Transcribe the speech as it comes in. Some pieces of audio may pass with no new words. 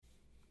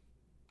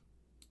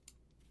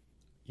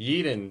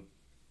Yeadon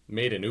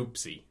made an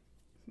oopsie.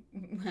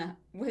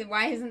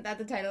 Why isn't that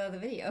the title of the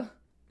video?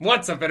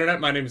 What's up, Internet?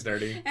 My name's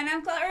Nerdy. And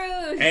I'm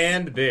Clarus.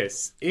 And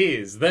this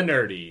is The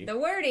Nerdy. The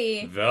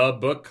Wordy. The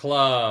Book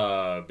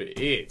Club.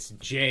 It's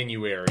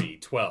January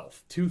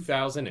 12th,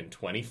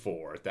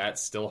 2024.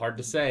 That's still hard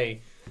to say.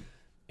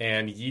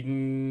 And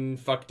Yeadon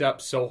fucked up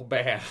so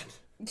bad.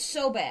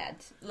 So bad.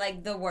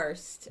 Like, the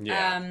worst.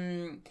 Yeah.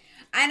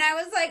 And I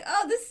was like,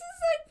 oh, this is,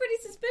 like, pretty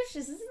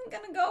suspicious. This isn't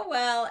gonna go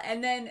well.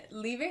 And then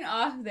leaving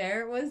off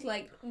there was,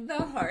 like, the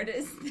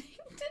hardest thing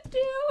to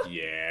do.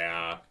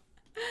 Yeah.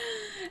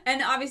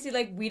 And obviously,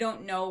 like, we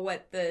don't know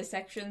what the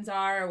sections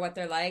are or what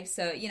they're like.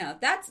 So, you know,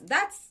 that's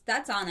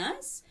on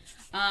us.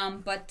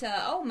 But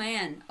oh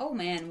man.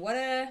 What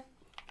a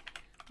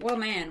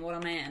man. What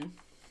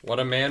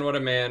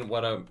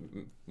a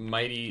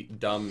mighty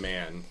dumb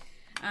man.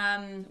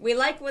 We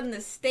like when the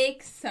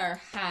stakes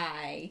are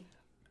high.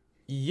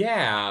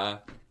 Yeah,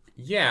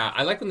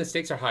 I like when the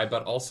stakes are high,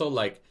 but also,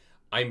 like,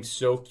 I'm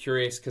so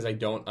curious because I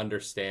don't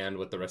understand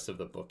what the rest of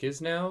the book is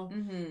now.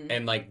 Mm-hmm.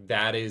 And, like,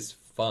 that is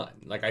fun.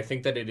 Like, I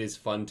think that it is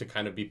fun to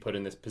kind of be put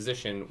in this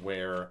position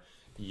where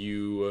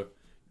you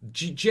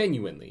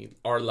genuinely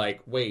are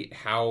like, wait,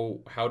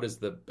 how does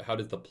the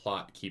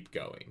plot keep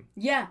going?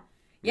 Yeah.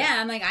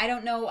 I'm like, I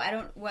don't know.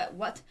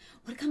 What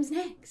comes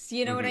next?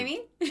 You know what I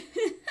mean?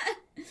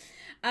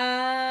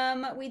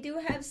 We do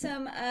have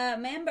some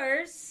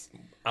members.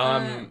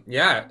 Kath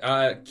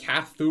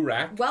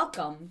Thurak.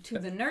 Welcome to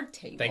the Nerd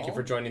Table. Thank you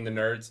for joining the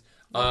nerds.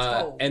 Let's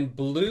go. And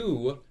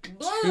Blue.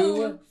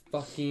 2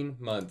 fucking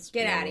months.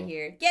 Get out of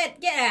here.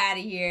 Get out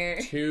of here.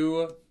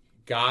 2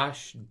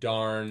 gosh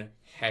darn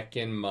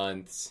heckin'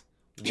 months.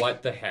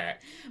 What the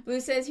heck? Blue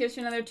says, here's to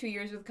another 2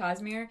 years with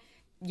Cosmere.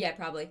 Yeah,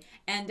 probably.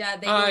 And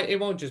it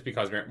won't just be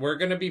Cosmere. We're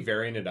gonna be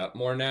varying it up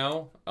more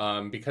now.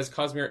 Because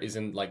Cosmere is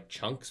in like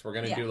chunks. We're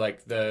gonna do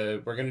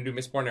we're gonna do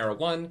Mistborn Era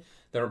 1,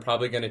 then we're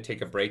probably gonna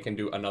take a break and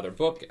do another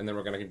book, and then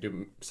we're gonna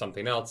do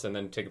something else, and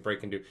then take a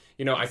break and do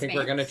I think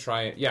we're gonna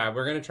try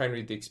and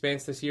read The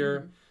Expanse this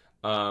year.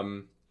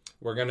 Mm-hmm.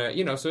 We're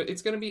gonna so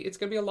it's gonna be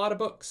a lot of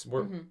books.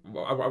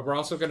 We're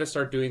also gonna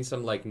start doing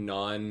some like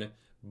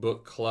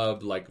non-book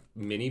club, like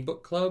mini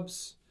book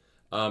clubs.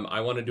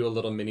 I want to do a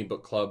little mini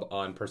book club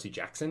on Percy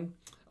Jackson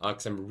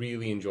because I'm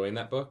really enjoying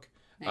that book.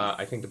 Nice.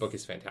 I think the book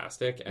is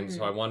fantastic. And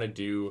so I want to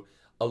do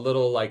a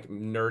little like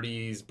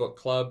nerdies book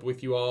club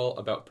with you all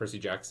about Percy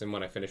Jackson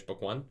when I finish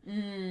book 1.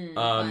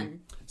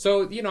 Fun.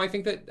 So, I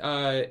think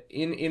that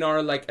in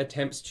our like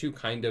attempts to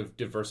kind of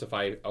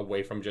diversify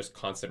away from just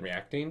constant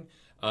reacting,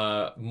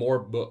 more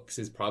books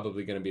is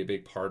probably going to be a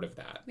big part of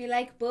that. We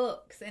like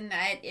books, and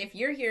if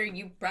you're here,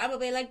 you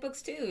probably like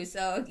books too,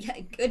 so yeah,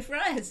 good for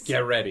us.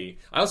 Get ready.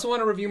 I also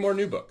want to review more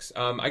new books.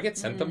 I get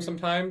sent them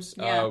sometimes.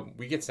 Yeah.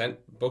 We get sent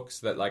books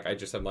that like I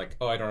just am like,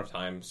 oh, I don't have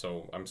time,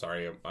 so I'm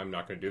sorry, I'm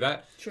not going to do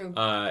that. True.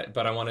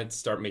 But I want to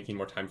start making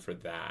more time for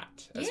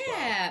that as well.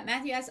 Yeah,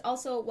 Matthew asks,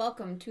 also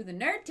welcome to the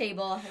Nerd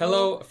Table.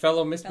 Hello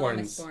fellow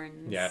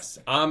Mistborns. Yes.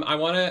 I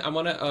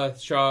want to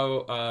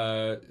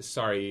show,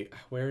 sorry,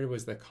 where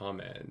was the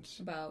comment?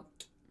 About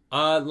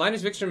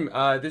Linus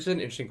Vikstrom, this is an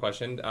interesting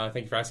question. Thank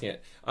you for asking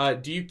it.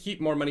 Do you keep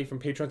more money from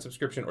Patreon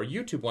subscription or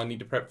YouTube one? Need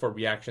to prep for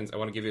reactions. I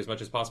want to give you as much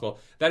as possible.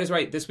 That is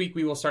right. This week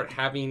we will start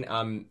having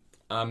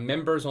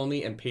members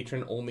only and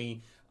patron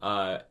only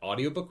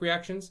audiobook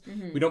reactions.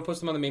 Mm-hmm. We don't post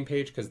them on the main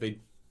page because they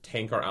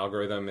tank our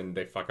algorithm and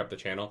they fuck up the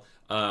channel.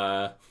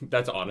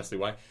 That's honestly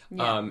why.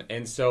 Yeah.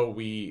 And so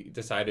we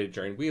decided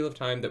during Wheel of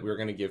Time that we were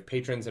going to give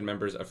patrons and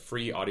members a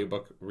free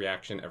audiobook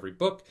reaction every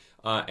book,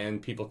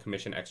 and people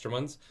commission extra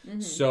ones.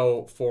 Mm-hmm.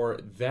 So for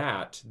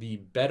that, the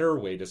better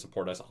way to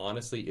support us,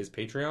 honestly, is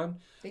Patreon.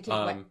 They take,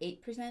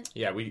 8%?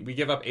 Yeah, we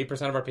give up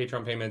 8% of our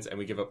Patreon payments, and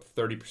we give up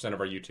 30% of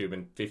our YouTube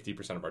and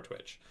 50% of our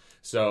Twitch.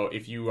 So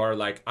if you are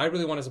like, I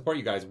really want to support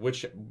you guys,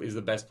 which is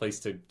the best place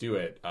to do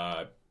it?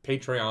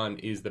 Patreon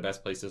is the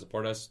best place to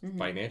support us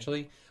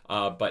financially,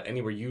 but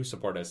anywhere you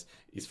support us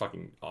is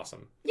fucking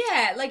awesome.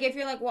 Yeah, like if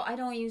you're like, well, I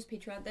don't use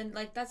Patreon, then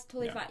like that's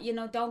totally fine.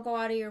 Don't go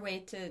out of your way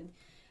to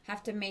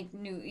have to make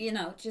new,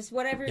 just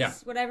whatever's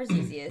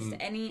easiest.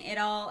 It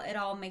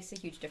all makes a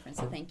huge difference.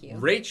 So thank you,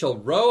 Rachel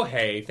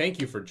Rohe. Thank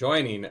you for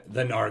joining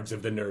the Nargs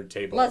of the Nerd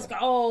Table. Let's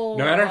go.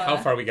 No matter how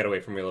far we get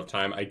away from Wheel of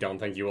Time, I don't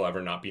think you will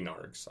ever not be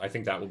Nargs. I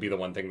think that will be the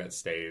one thing that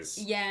stays.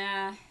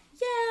 Yeah,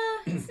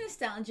 it's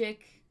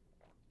nostalgic.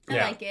 I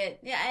like it.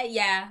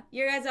 Yeah.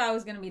 You guys are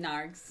always going to be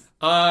nargs.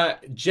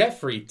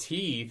 Jeffrey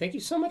T, thank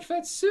you so much for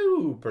that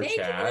super chat. Thank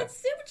you for that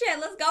super chat.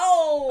 Let's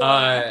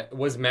go.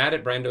 Was mad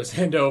at Brando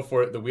Sando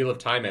for the Wheel of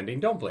Time ending.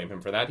 Don't blame him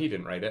for that. He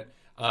didn't write it.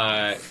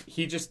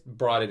 He just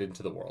brought it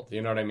into the world.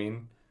 You know what I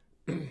mean?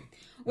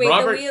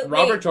 Wait,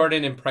 Robert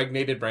Jordan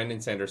impregnated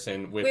Brandon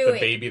Sanderson with the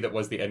baby that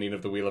was the ending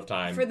of the Wheel of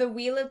Time. For the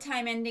Wheel of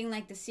Time ending,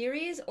 like the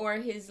series, or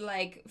his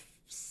like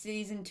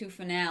season 2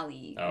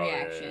 finale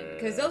reaction?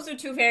 Because those are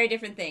two very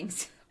different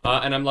things.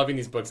 And I'm loving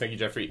these books. Thank you,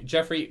 Jeffrey.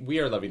 Jeffrey, we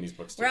are loving these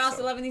books too. We're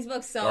also loving these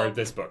books. Or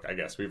this book, I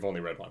guess. We've only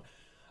read one.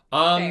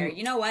 Fair.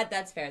 You know what?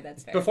 That's fair.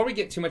 Before we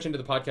get too much into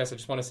the podcast, I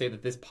just want to say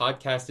that this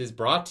podcast is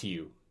brought to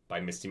you by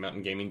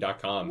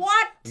MistyMountainGaming.com.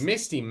 What?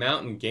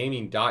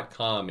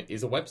 MistyMountainGaming.com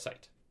is a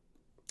website.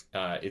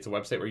 It's a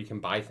website where you can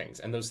buy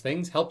things, and those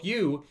things help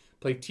you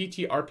play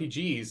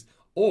TTRPGs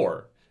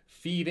or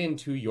feed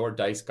into your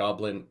Dice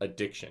Goblin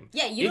addiction.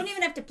 Yeah, you don't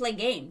even have to play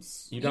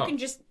games. You can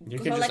just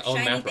collect own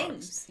shiny math things.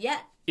 rocks. Yeah.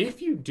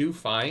 If you do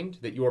find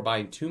that you are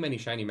buying too many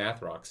shiny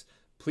math rocks,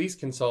 please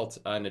consult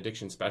an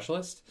addiction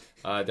specialist.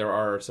 There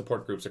are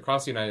support groups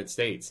across the United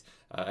States.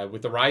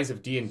 With the rise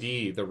of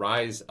D&D, the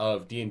rise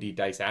of D&D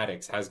dice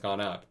addicts has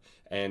gone up,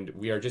 and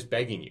we are just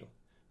begging you,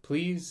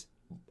 please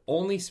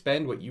only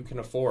spend what you can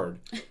afford.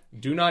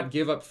 Do not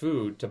give up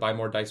food to buy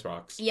more dice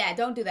rocks. Yeah,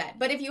 don't do that.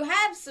 But if you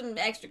have some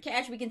extra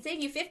cash, we can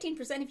save you 15%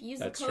 if you use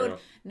the code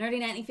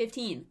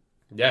NerdyNightly15.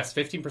 Yes,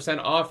 15%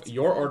 off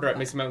your order at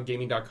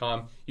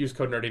MistyMountainGaming.com. Use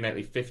code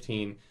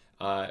NerdyNightly15.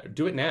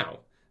 Do it now,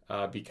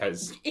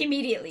 because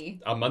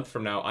immediately a month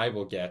from now, I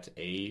will get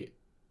a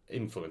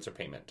influencer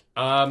payment.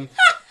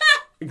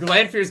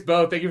 Glenn Fierce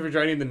Bow, thank you for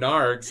joining the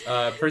Nargs.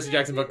 Percy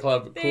Jackson Book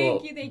Club,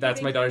 cool. Thank you,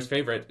 That's my daughter's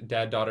favorite.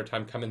 Dad-daughter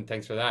time coming.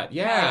 Thanks for that.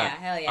 Yeah.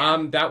 Hell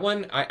yeah. That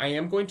one, I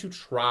am going to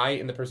try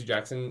in the Percy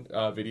Jackson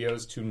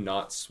videos to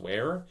not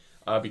swear,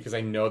 because I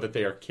know that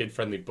they are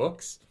kid-friendly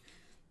books.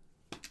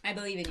 I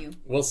believe in you.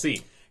 We'll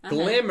see.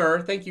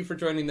 Glimmer, thank you for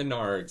joining the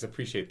Nargs.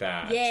 Appreciate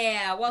that.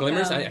 Yeah, welcome.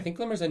 Glimmer's, I think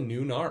Glimmer's a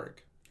new Narg.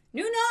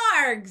 New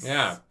Nargs!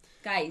 Yeah.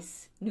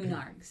 Guys, new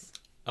Nargs.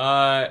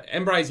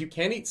 Embrise, you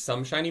can eat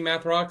some shiny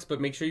math rocks,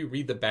 but make sure you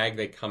read the bag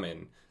they come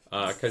in.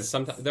 Because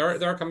sometimes there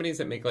are companies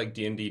that make like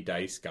D&D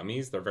dice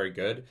gummies. They're very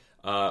good.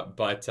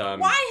 But why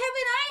haven't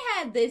I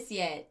had this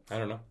yet? I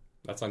don't know.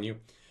 That's on you.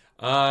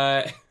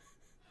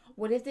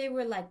 What if they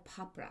were like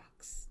pop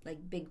rocks,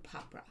 like big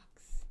pop rocks?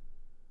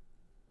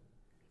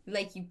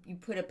 Like you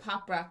put a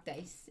pop rock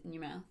dice in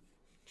your mouth.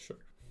 Sure,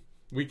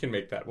 we can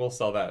make that. We'll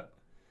sell that.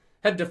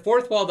 Head to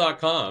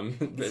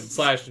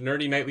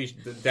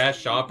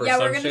fourthwall.com/nerdynightly-shop or some shit. Yeah,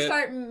 we're gonna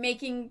start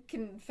making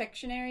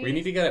confectionery. We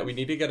need to get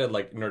it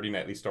like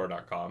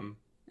nerdynightly-store.com.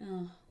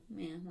 Oh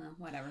man, well,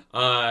 whatever.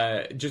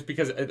 Just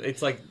because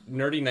it's like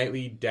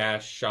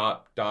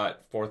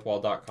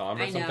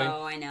nerdynightly-shop.fourthwall.com or something.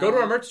 I know. Go to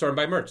our merch store and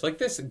buy merch like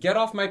this. Get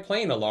off my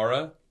plane,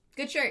 Alara.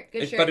 Good shirt.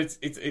 But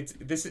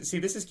this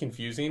is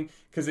confusing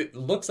because it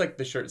looks like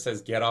the shirt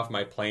says "Get off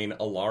my plane,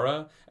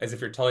 Alara," as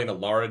if you're telling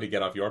Alara to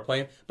get off your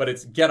plane. But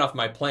it's "Get off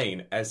my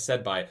plane," as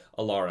said by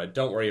Alara.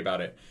 Don't worry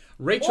about it.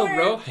 Rachel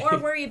Rohe. Or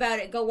worry about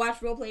it. Go watch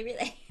Roleplay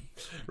Relay.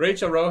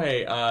 Rachel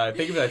Rohe,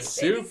 thank you for that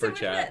super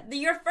chat.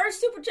 Your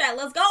first super chat.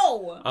 Let's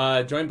go.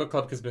 Join book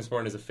club because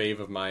Mistborn is a fave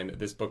of mine.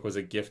 This book was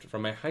a gift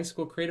from my high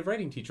school creative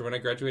writing teacher when I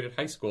graduated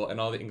high school, and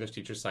all the English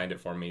teachers signed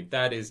it for me.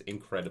 That is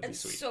incredibly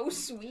sweet. So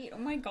sweet. Oh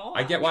my god.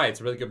 I get why.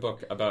 It's a really good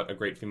book about a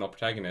great female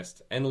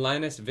protagonist. And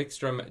Linus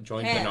Vikstrom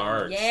joined the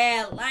Nargs.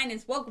 Yeah,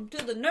 Linus, welcome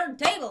to the nerd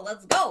table.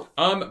 Let's go.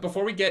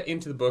 Before we get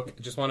into the book,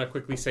 I just want to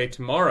quickly say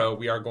tomorrow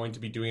we are going to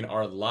be doing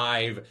our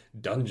live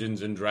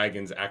Dungeons and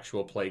Dragons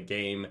actual play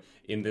game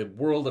in the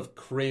world of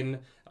Kryn.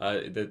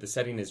 The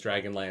setting is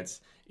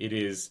Dragonlance. It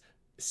is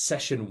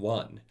session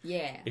 1.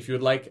 Yeah. If you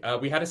would like,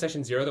 we had a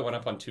session 0 that went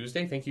up on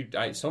Tuesday. Thank you.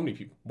 So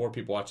many more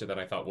people watched it than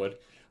I thought would.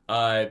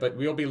 But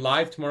we'll be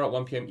live tomorrow at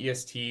 1 p.m.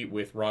 EST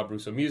with Rob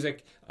Russo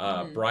Music,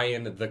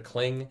 Brian the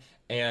Kling,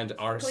 and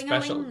our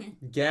special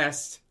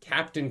guest,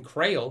 Captain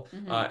Krail,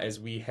 as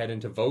we head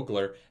into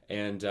Vogler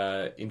and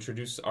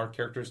introduce our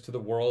characters to the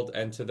world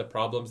and to the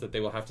problems that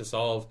they will have to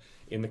solve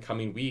in the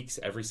coming weeks,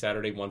 every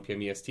Saturday, 1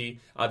 p.m. EST.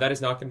 That is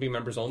not going to be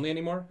members only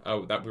anymore.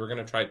 That we were going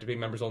to try it to be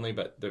members only,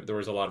 but there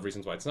was a lot of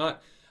reasons why it's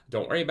not.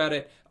 Don't worry about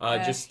it.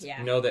 Just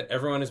know that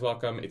everyone is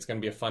welcome. It's going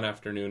to be a fun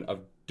afternoon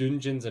of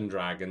Dungeons and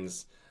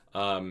Dragons.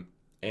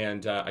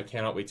 And I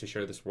cannot wait to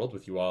share this world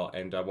with you all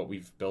and what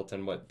we've built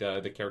and what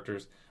the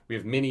characters... We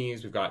have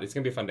minis, it's going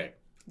to be a fun day.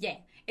 Yeah,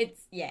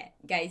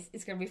 guys,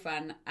 it's going to be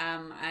fun.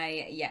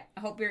 I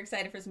hope you're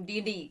excited for some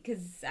D&D,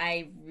 because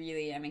I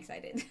really am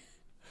excited.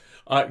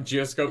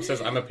 Geoscope says,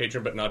 I'm a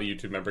patron but not a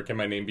YouTube member. Can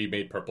my name be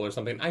made purple or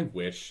something? I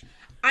wish.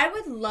 I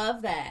would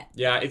love that.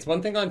 Yeah, it's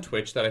one thing on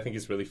Twitch that I think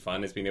is really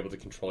fun, is being able to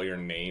control your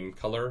name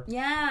color.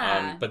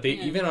 Yeah. But they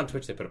even on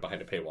Twitch, they put it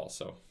behind a paywall,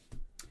 so...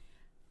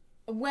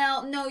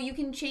 Well, no, you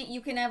can change.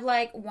 You can have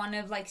like one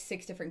of like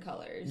 6 different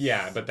colors.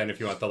 Yeah, but then if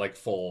you want the like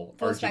full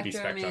RGB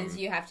spectrum, is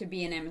you have to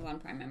be an Amazon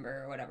Prime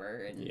member or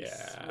whatever. And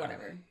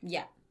whatever.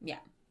 Yeah,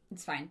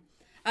 it's fine.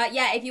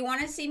 If you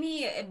want to see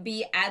me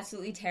be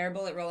absolutely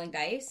terrible at rolling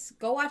dice,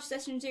 go watch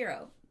Session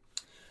 0.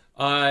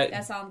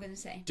 That's all I'm going to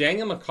say.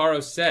 Daniel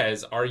Macaro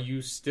says, are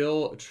you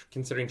still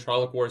considering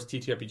Trolloc Wars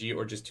TTRPG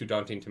or just too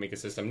daunting to make a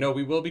system? No,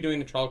 we will be doing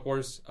the Trolloc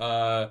Wars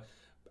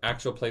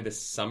actual play this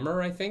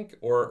summer, I think,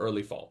 or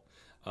early fall.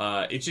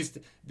 It's just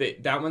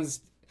that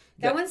one's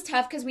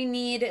tough because we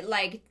need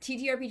like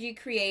TTRPG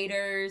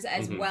creators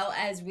as well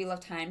as Wheel of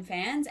Time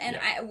fans, and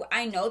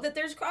I know that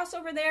there's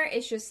crossover there.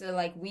 It's just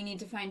like we need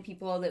to find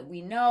people that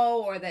we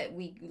know or that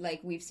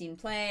we've seen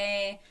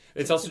play.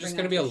 It's also just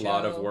going to be a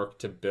lot of work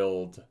to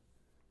build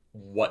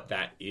what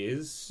that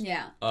is.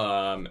 Yeah.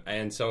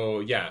 And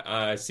so,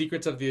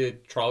 Secrets of the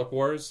Trolloc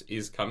Wars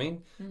is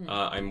coming.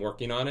 I'm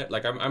working on it.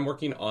 Like, I'm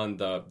working on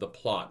the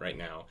plot right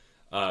now.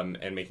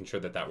 And making sure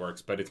that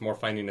works. But it's more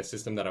finding a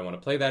system that I want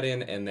to play that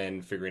in and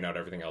then figuring out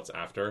everything else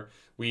after.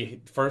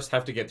 We first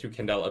have to get through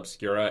Candela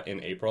Obscura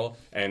in April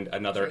and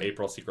another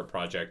April secret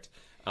project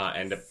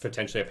and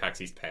potentially a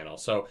PAX East panel.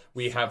 So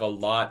we have a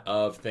lot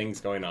of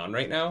things going on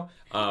right now.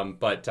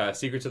 But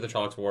Secrets of the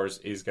Trolloc Wars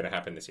is going to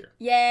happen this year.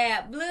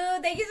 Yeah. Blue,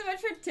 thank you so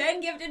much for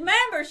 10 gifted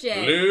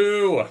memberships.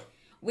 Blue!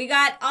 We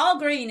got all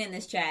green in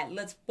this chat.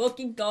 Let's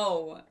fucking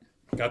go.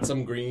 Got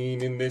some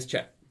green in this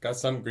chat. Got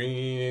some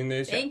green in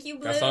this chat. Thank you,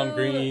 Blue. Got some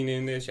green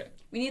in this chat.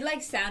 We need,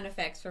 like, sound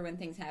effects for when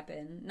things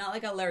happen. Not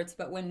like alerts,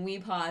 but when we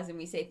pause and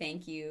we say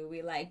thank you,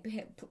 we,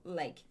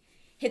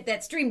 hit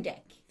that stream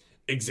deck.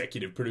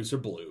 Executive producer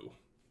Blue.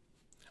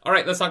 All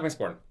right, let's talk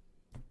Mistborn.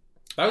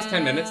 That was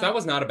 10 minutes. That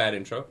was not a bad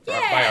intro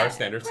by our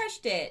standards.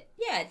 Crushed it.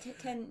 Yeah,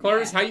 10.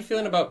 Clarice, how you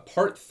feeling about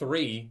part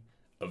 3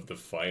 of The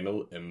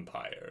Final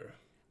Empire?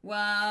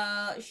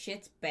 Well,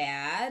 shit's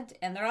bad,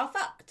 and they're all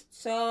fucked.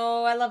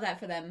 So I love that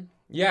for them.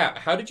 Yeah,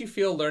 how did you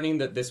feel learning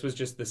that this was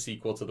just the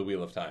sequel to The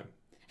Wheel of Time?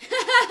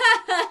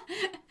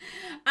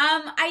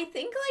 I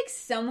think,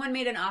 someone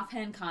made an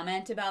offhand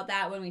comment about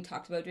that when we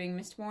talked about doing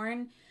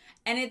Mistborn,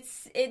 and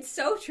it's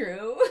so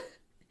true.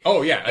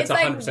 Oh, yeah, it's 100%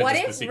 like, just the what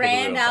sequel if to The Wheel of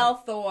Time. Randall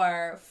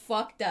Thor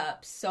fucked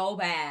up so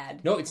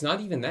bad? No, it's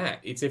not even that.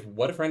 It's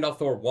what if Randall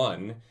Thor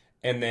won,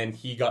 and then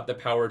he got the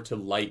power to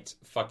light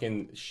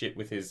fucking shit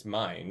with his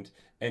mind,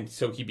 and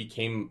so he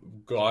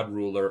became God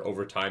ruler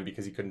over time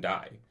because he couldn't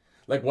die.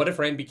 Like, what if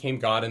Rand became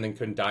God and then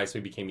couldn't die, so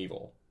he became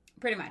evil?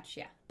 Pretty much,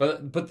 yeah.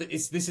 But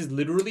this is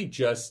literally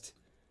just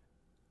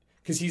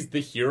because he's the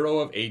hero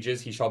of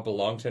ages. He shall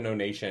belong to no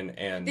nation,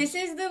 and this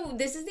is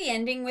the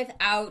ending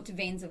without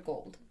Veins of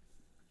Gold.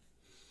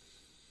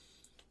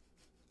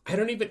 I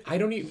don't even.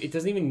 It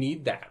doesn't even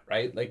need that,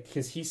 right? Like,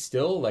 because he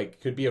still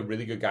could be a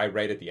really good guy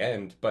right at the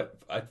end, but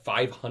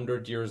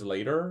 500 years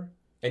later.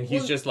 And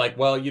he's just like,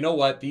 well, you know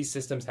what? These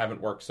systems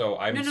haven't worked, so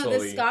I'm slowly...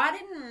 the Ska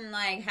didn't,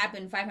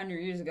 happen 500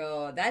 years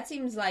ago. That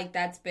seems like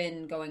that's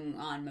been going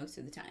on most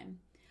of the time.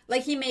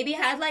 Like, he maybe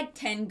had,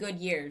 10 good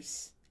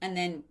years, and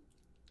then...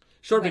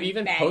 Sure, but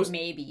even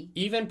maybe.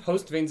 Even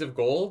post Veins of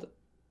Gold...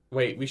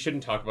 Wait, we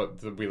shouldn't talk about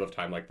the Wheel of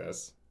Time like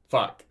this.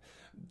 Fuck.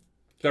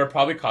 There are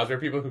probably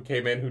Cosmere people who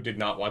came in who did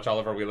not watch all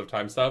of our Wheel of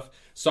Time stuff.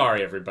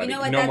 Sorry, everybody. You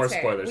know what? No That's more fair.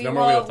 spoilers. No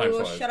more Wheel of Time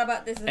spoilers. Shut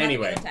up. This is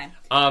anyway, not Wheel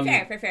of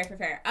Time.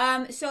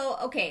 Fair. So,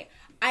 okay.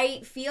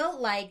 I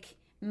feel like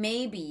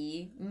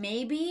maybe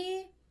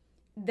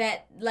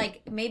that,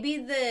 maybe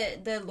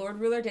the Lord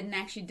Ruler didn't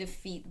actually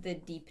defeat the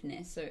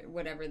deepness, or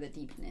whatever the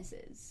deepness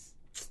is.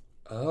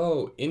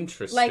 Oh,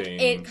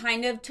 interesting. It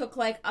kind of took,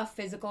 a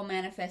physical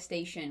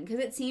manifestation. Because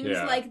it seems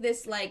like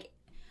this,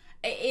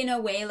 in a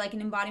way,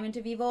 an embodiment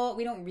of evil.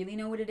 We don't really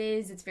know what it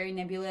is. It's very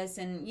nebulous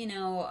and,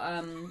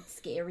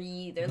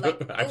 scary. They're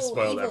I've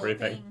spoiled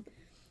everything. Thing.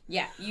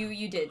 Yeah,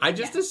 you did. I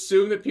just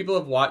assume that people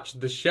have watched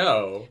the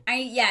show.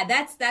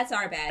 That's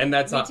our bad. And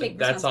that's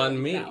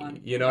on me.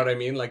 You know what I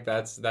mean?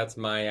 That's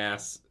my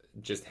ass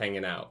just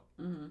hanging out.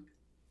 Mm-hmm.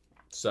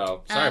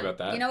 So, sorry about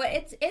that. You know what?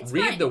 It's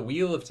Read fine. The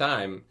Wheel of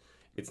Time.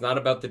 It's not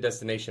about the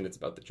destination, it's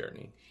about the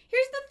journey.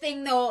 Here's the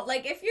thing, though.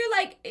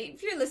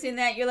 If you're listening to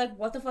that, you're like,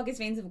 what the fuck is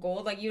Veins of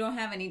Gold? You don't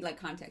have any,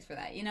 context for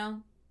that, you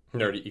know?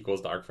 Nerdy equals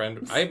dark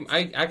friend.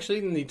 I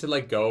actually need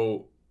to,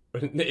 go...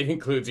 It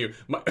includes you.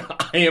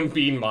 I am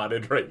being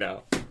modded right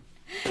now.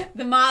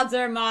 The mods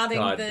are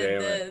modding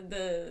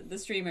the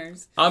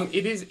streamers.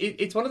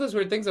 It's one of those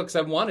weird things, though, because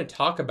I want to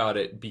talk about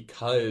it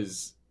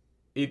because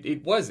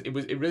it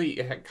really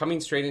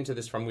coming straight into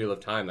this from Wheel of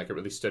Time, it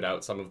really stood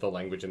out, some of the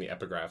language and the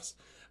epigraphs.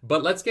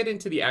 But let's get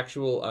into the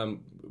actual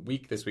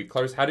week this week.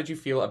 Clarice, how did you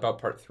feel about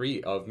part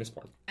 3 of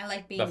Mistborn? I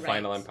like being right. The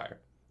Final Empire.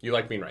 You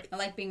like being right. I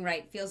like being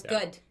right. Feels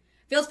good.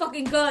 Feels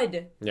fucking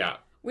good. Yeah.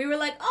 We were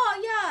like,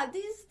 oh yeah,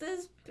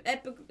 these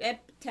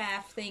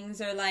epitaph things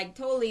are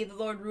totally the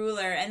Lord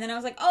Ruler, and then I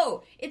was like,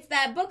 oh, it's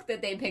that book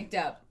that they picked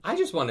up. I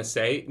just want to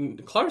say,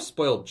 Clarice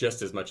spoiled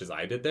just as much as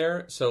I did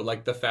there. So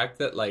the fact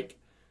that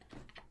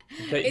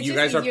that you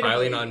guys are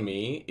piling on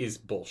me is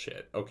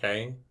bullshit.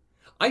 Okay,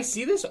 I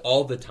see this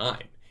all the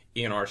time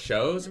in our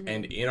shows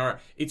and in our.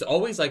 It's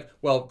always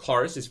well,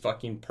 Clarice is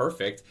fucking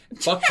perfect.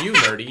 Fuck you,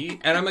 nerdy.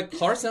 And I'm like,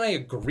 Clarice and I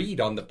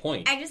agreed on the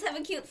point. I just have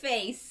a cute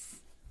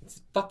face.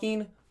 It's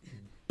fucking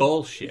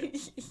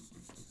bullshit.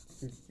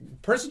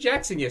 Percy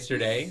Jackson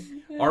yesterday,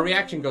 our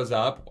reaction goes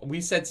up.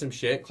 We said some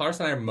shit. Clarice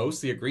and I are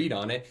mostly agreed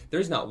on it.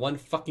 There's not one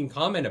fucking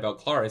comment about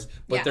Clarice,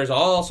 but there's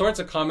all sorts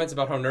of comments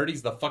about how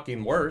nerdy's the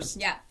fucking worst.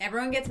 Yeah,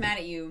 everyone gets mad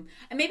at you.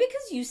 And maybe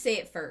because you say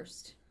it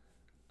first.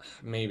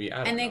 Maybe, I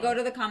don't know. And they go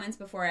to the comments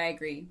before I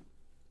agree.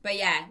 But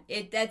yeah,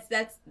 that's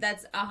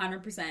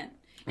 100%.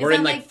 We're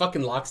in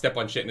fucking lockstep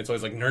on shit, and it's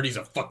always nerdy's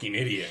a fucking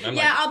idiot. And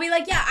I'm I'll be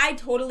I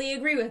totally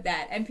agree with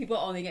that, and people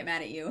only get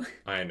mad at you.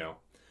 I know.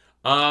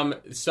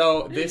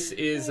 So this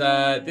is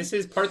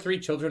part 3,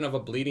 Children of a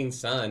Bleeding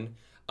Sun.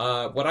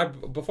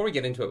 Before we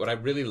get into it, what I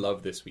really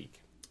love this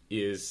week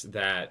is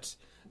that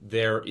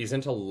there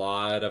isn't a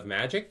lot of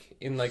magic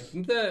in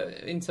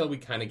until we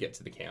kind of get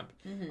to the camp.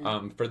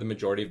 For the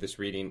majority of this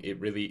reading, it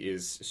really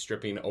is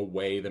stripping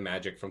away the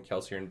magic from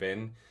Kelsier and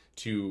Vin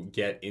to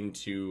get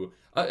into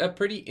a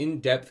pretty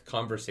in-depth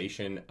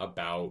conversation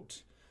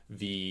about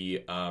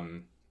the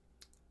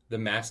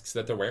masks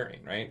that they're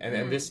wearing, right?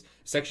 And this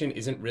section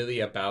isn't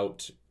really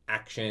about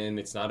action.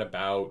 It's not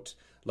about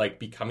like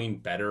becoming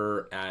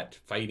better at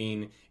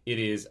fighting.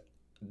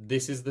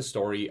 This is the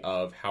story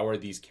of how are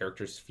these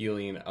characters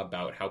feeling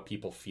about how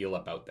people feel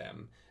about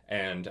them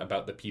and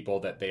about the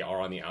people that they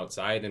are on the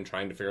outside and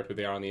trying to figure out who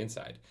they are on the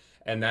inside.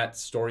 And that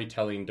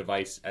storytelling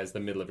device as the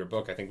middle of your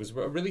book, I think, was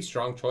a really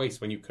strong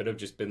choice when you could have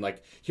just been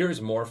like,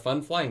 here's more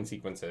fun flying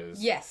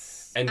sequences.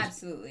 Yes, and,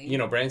 absolutely. You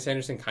know, Brandon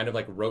Sanderson kind of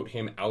like wrote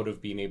him out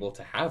of being able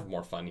to have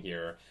more fun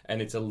here.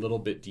 And it's a little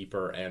bit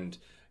deeper. And,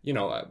 you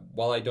know,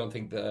 while I don't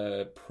think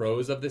the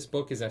prose of this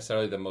book is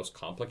necessarily the most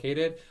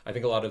complicated, I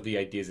think a lot of the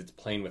ideas it's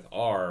playing with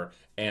are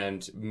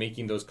and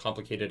making those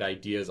complicated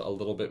ideas a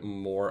little bit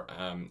more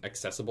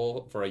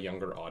accessible for a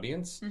younger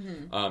audience.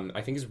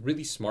 I think is a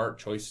really smart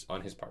choice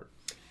on his part.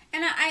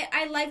 And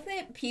I like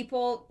that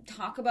people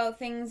talk about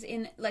things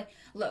in, like,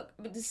 look,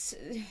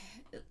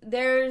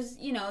 there's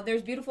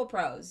beautiful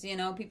prose, you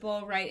know,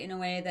 people write in a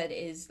way that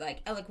is,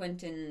 like,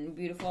 eloquent and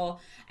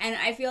beautiful, and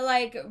I feel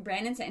like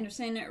Brandon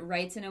Sanderson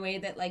writes in a way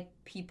that, like,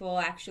 people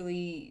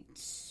actually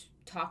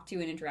talk to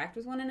and interact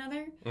with one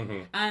another,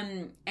 and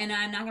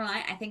I'm not gonna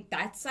lie, I think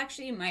that's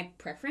actually my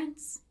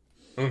preference.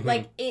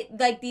 Like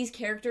these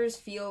characters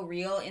feel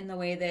real in the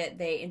way that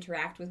they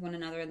interact with one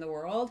another in the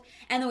world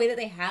and the way that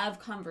they have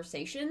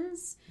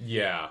conversations.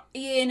 Yeah.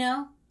 You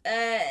know,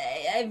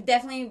 I've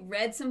definitely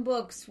read some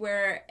books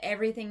where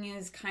everything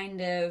is kind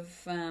of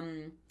feels a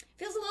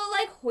little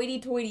like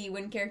hoity-toity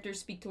when characters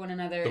speak to one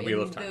another. The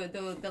Wheel of Time.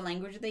 The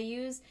language that they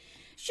use.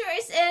 Sure,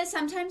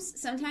 sometimes.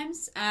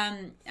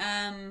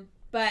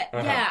 But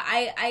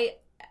yeah,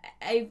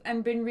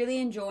 I've been really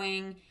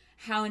enjoying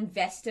how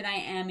invested I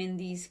am in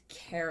these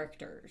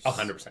characters.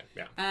 100%,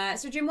 yeah.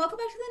 So, Jim, welcome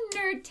back to the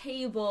Nerd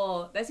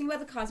Table. The best thing about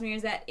the Cosmere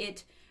is that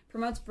it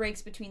promotes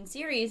breaks between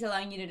series,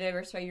 allowing you to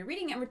diversify your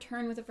reading and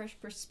return with a fresh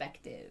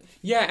perspective.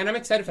 Yeah, and I'm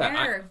excited for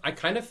that. Sure. I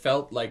kind of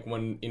felt like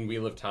when in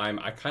Wheel of Time,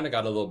 I kind of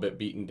got a little bit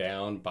beaten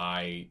down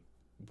by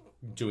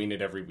doing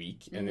it every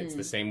week, and it's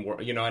the same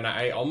work, you know, and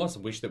I almost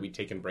wish that we'd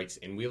taken breaks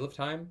in Wheel of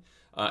Time.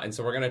 And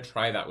so we're going to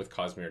try that with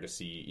Cosmere to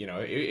see, you know,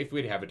 if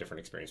we'd have a different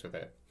experience with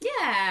it.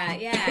 Yeah.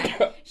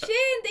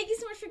 Shin, thank you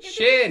so much for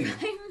gifting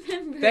 5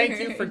 members. Thank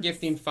you for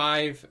gifting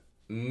 5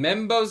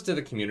 membos to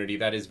the community.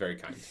 That is very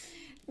kind.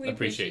 We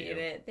appreciate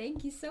it.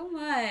 Thank you so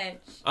much.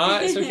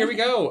 So here we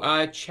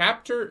go.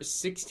 Chapter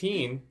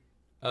 16.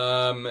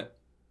 The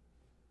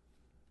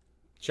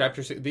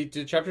chapters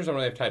don't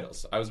really have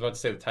titles. I was about to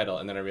say the title,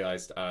 and then I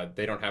realized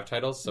they don't have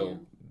titles, so...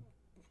 No.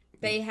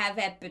 They have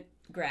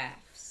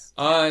epigraphs.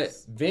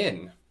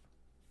 Vin,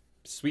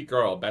 sweet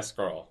girl, best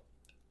girl,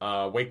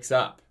 wakes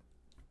up.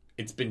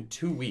 It's been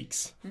 2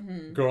 weeks.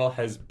 Girl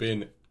has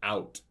been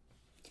out.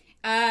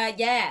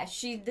 Yeah,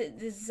 she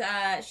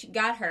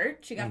got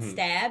hurt. She got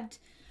stabbed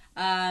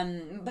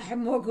by a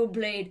Morgul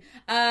blade.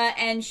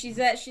 And she's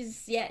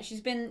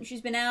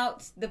been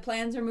out. The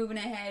plans are moving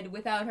ahead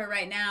without her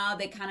right now.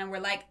 They kind of were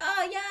like,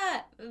 oh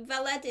yeah,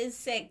 Valette is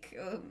sick.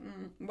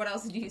 What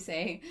else did you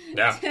say?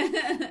 Yeah.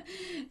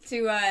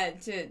 to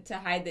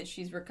hide that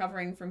she's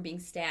recovering from being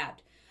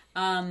stabbed.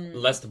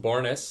 Lest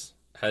Bornis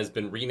has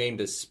been renamed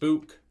as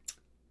Spook.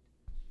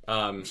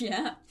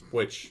 Yeah.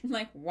 Which,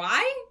 like,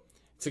 why?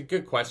 It's a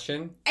good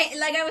question.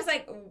 I was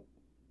like,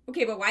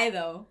 okay, but why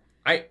though?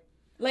 Are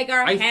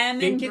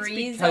Ham and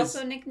Breeze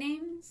also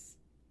nicknames?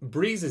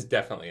 Breeze is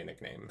definitely a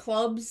nickname.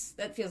 Clubs,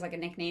 that feels like a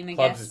nickname, I guess.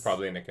 Clubs is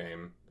probably a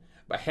nickname.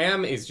 But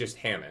Ham is just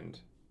Hammond.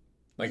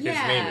 Like, his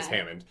name is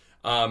Hammond.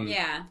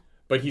 Yeah.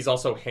 But he's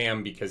also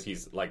ham because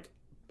he's, like,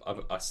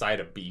 a side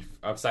of beef,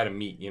 a side of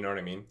meat, you know what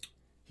I mean?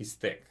 He's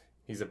thick.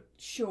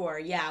 Sure,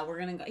 yeah, we're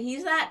gonna go.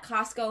 He's that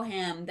Costco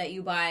ham that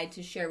you buy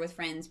to share with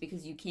friends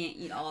because you can't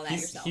eat all of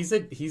that yourself.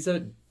 He's a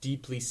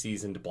deeply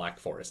seasoned Black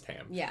Forest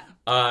ham. Yeah.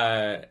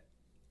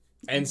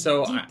 And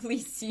so... Deeply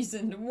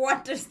seasoned.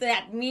 What does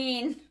that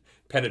mean?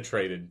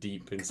 Penetrated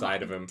deep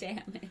inside of him.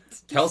 Damn it.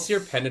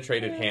 Kelsier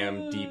penetrated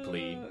Ham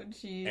deeply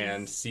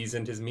and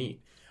seasoned his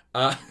meat.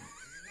 Don't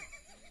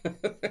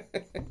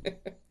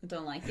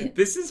like it.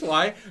 This is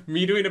why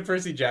me doing a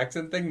Percy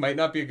Jackson thing might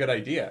not be a good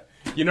idea.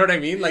 You know what I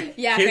mean? Like,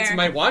 yeah, kids fair.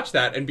 might watch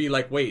that and be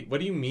like, wait, what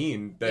do you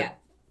mean that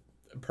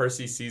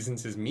Percy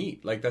seasons his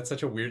meat? Like, that's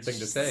such a weird thing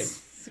to say.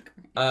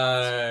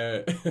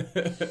 Oh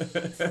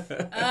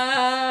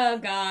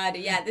God,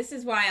 yeah. This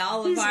is why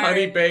all of our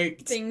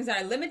things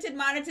are limited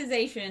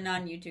monetization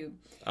on YouTube.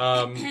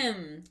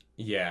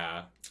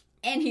 Yeah.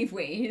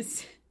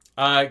 Anyways,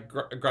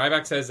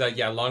 Gryback says,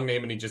 long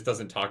name, and he just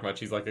doesn't talk much.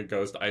 He's like a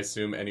ghost, I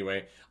assume.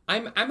 Anyway,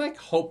 I'm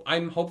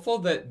hopeful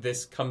that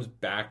this comes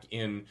back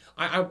in.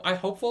 I'm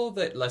hopeful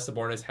that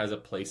Lesabornis has a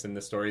place in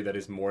the story that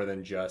is more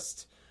than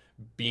just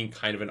being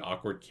kind of an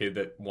awkward kid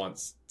that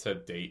wants to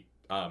date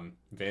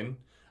Vin.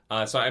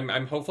 So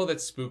I'm hopeful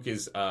that spook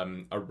is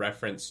a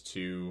reference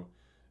to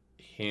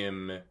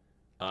him,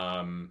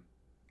 to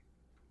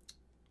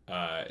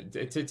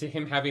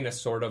him having a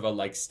sort of a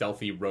like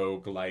stealthy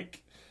rogue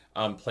like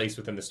place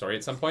within the story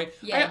at some point.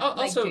 Yeah,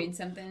 also doing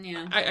something.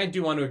 Yeah, I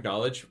do want to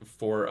acknowledge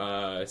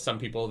for some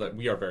people that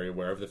we are very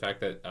aware of the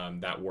fact that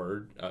that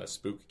word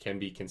spook can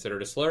be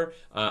considered a slur.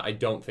 I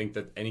don't think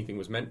that anything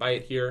was meant by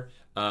it here,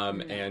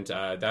 and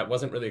that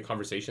wasn't really a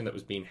conversation that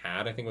was being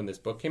had. I think when this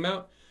book came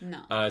out.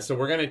 No. So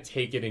we're gonna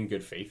take it in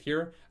good faith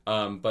here,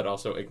 but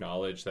also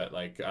acknowledge that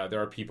like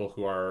there are people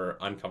who are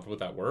uncomfortable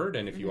with that word,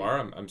 and if you are,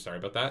 I'm sorry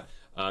about that.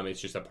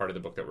 It's just a part of the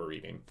book that we're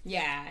reading.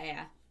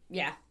 Yeah.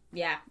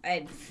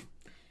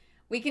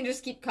 We can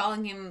just keep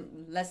calling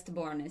him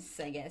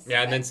Lestbornus, I guess.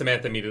 Yeah, and then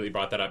Samantha immediately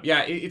brought that up.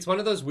 Yeah, it's one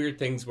of those weird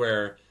things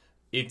where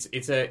it's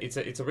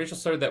a racial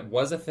slur that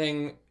was a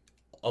thing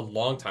a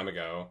long time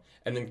ago,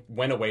 and then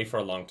went away for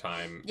a long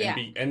time,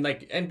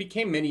 and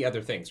became many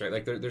other things, right?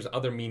 Like there's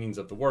other meanings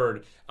of the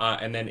word,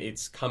 and then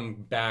it's come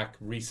back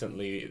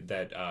recently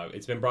that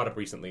it's been brought up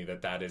recently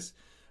that is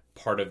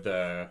part of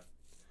the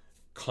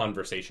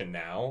conversation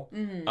now.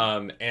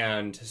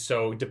 And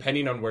so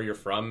depending on where you're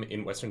from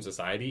in Western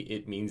society,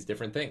 it means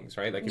different things,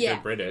 right? Like if you're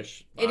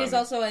British, it is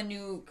also a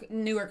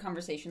newer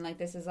conversation. Like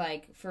this is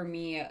like for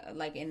me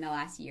like in the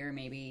last year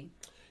maybe.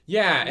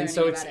 Yeah, and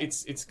so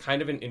it's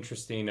kind of an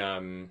interesting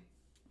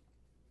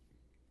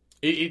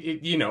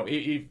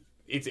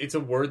it's a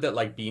word that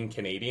like being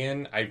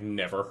Canadian I've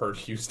never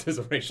heard used as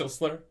a racial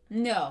slur.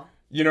 No.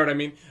 You know what I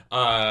mean?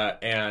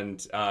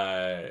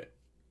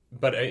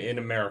 But in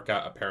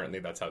America, apparently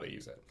that's how they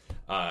use it.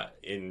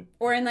 In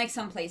like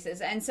some places.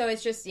 And so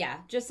it's just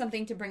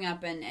something to bring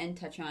up and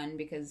touch on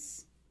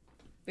because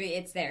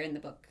it's there in the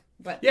book.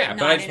 But yeah,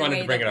 but I just wanted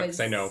to bring it up because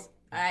I know.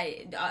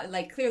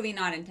 Like clearly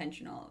not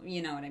intentional.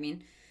 You know what I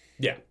mean?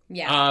 Yeah.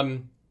 Yeah.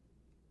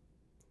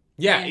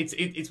 Yeah,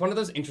 it's one of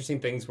those interesting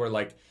things where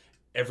like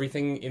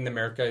everything in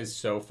America is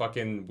so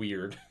fucking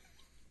weird.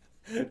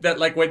 That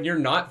like when you're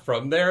not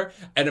from there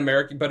and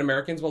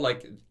Americans will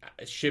like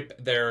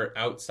ship their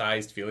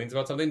outsized feelings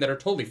about something that are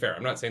totally fair.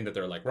 I'm not saying that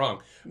they're like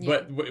wrong,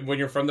 but when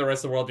you're from the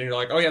rest of the world and you're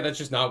like, oh yeah, that's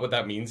just not what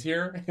that means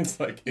here. It's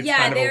like it's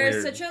kind of they're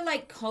weird. Such a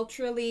like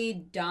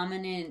culturally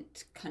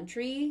dominant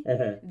country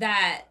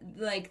that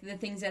like the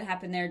things that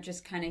happen there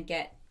just kind of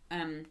get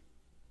I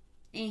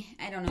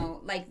don't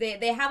know, like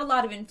they have a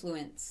lot of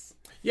influence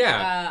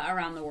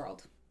around the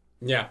world.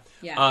 Yeah.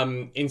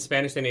 In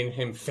Spanish, they named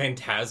him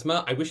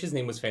Phantasma. I wish his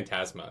name was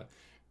Phantasma.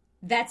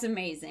 That's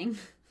amazing.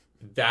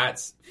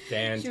 That's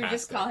fantastic. Should we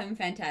just call him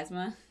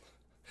Phantasma?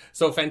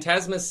 So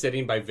Phantasma's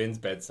sitting by Vin's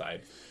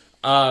bedside.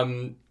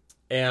 There's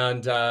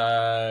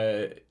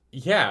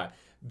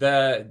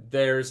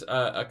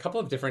a couple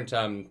of different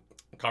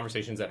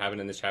conversations that happen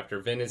in this chapter.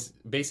 Vin is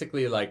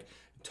basically like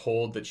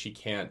told that she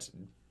can't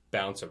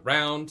bounce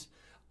around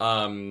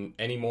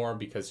anymore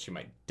because she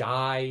might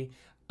die.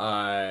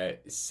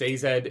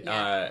 Sazed,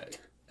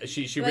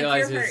 she like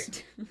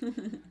realizes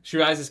she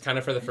realizes kind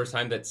of for the first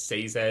time that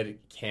Sazed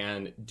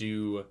can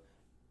do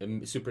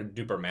super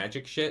duper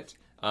magic shit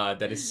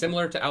that is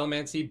similar to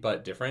allomancy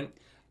but different.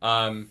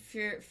 You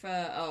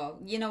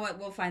know what?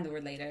 We'll find the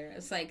word later.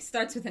 It's like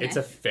starts with an It's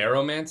F. a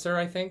pheromancer,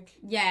 I think.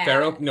 Yeah.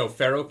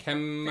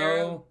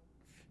 Ferrochemo.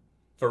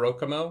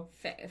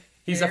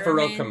 He's a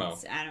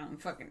ferrochemo. I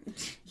don't fucking.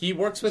 He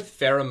works with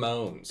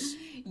pheromones.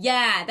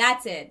 Yeah,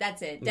 that's it.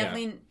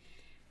 Definitely. Yeah.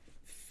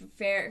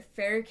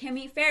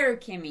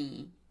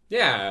 Ferrochemy.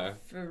 Yeah.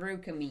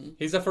 Ferrochemy.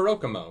 He's a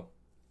ferrochemo.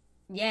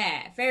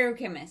 Yeah,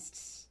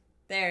 ferrochemist.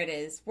 There it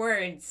is.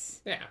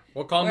 Words. Yeah,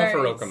 we'll call him a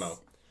ferrochemo.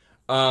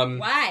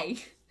 Why?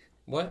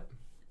 What?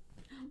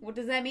 What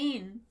does that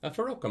mean? A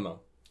ferrochemo.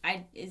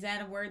 Is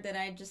that a word that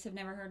I just have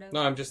never heard of?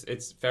 No,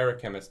 it's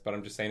ferrochemist, but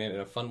I'm just saying it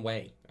in a fun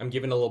way. I'm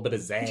giving a little bit of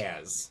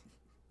zazz.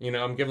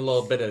 I'm giving a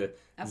little bit of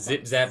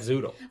zip zap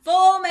zoodle.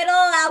 Full Metal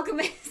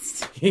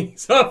Alchemist.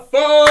 He's a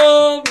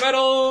Full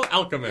Metal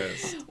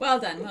Alchemist. Well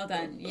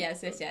done.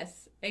 Yes.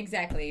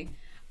 Exactly.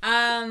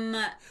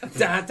 Yeah.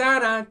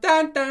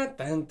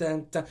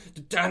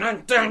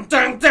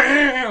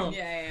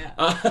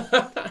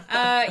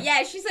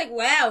 Yeah, she's like,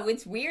 wow,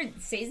 it's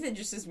weird. Sazed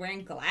just is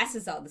wearing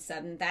glasses all of a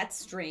sudden. That's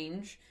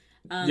strange.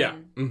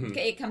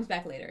 Okay, it comes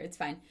back later. It's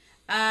fine.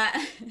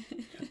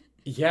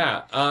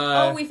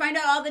 Yeah. We find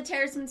out all the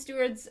Terraceman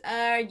stewards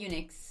are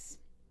eunuchs.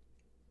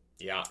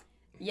 Yeah.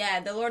 Yeah,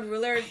 the Lord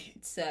Ruler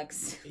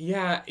sucks.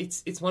 Yeah,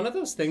 it's one of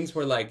those things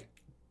where like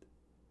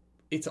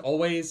it's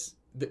always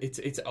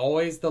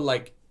the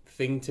like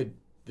thing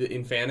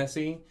in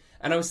fantasy.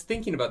 And I was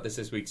thinking about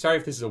this week. Sorry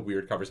if this is a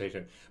weird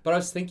conversation, but I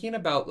was thinking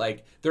about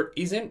like there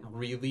isn't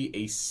really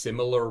a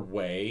similar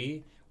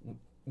way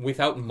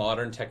without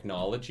modern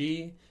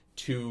technology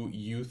to not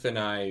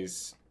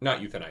euthanize.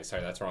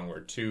 Sorry, that's the wrong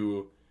word.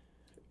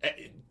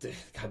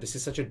 God, this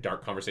is such a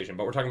dark conversation,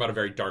 but we're talking about a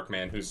very dark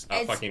man who's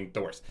fucking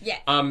the worst. Yeah.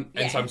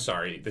 So I'm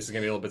sorry, this is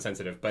going to be a little bit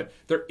sensitive, but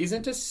there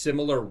isn't a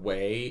similar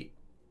way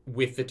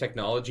with the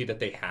technology that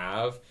they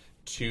have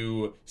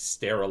to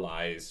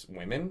sterilize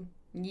women.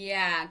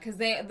 Yeah, because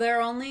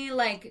they're only,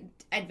 like,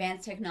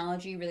 advanced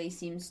technology really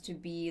seems to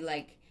be,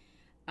 like,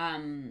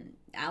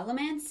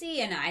 allomancy,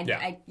 and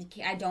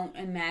I don't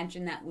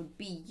imagine that would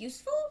be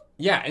useful.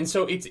 Yeah, and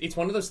so it's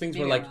one of those things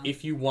Maybe where, I'm like, wrong.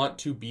 if you want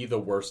to be the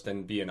worst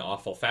and be an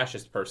awful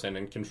fascist person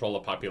and control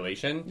a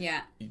population,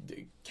 Yeah.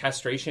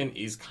 castration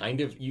is kind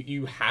of,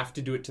 you have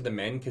to do it to the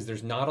men, because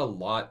there's not a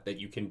lot that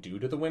you can do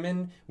to the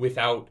women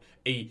without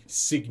a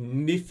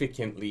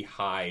significantly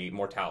high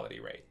mortality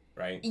rate,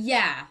 right?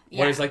 Yeah.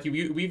 Whereas, like,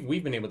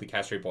 we've been able to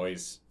castrate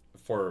boys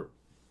for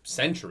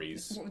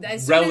centuries,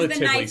 As soon as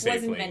the knife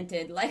safely. was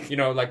invented, like, You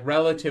know, like,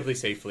 relatively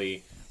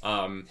safely.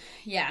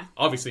 yeah.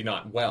 Obviously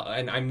not well,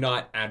 and I'm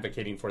not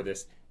advocating for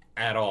this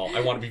at all.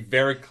 I want to be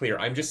very clear.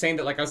 I'm just saying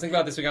that, like, I was thinking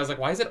about this week, I was like,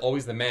 why is it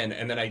always the men?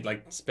 And then I,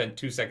 like, spent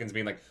 2 seconds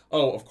being like,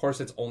 oh, of course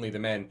it's only the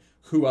men.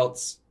 Who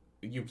else?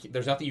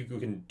 There's nothing you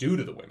can do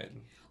to the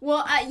women.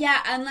 Well,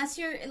 yeah, unless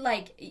you're,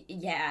 like,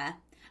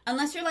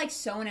 unless you're, like,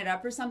 sewing it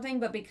up or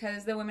something, but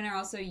because the women are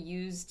also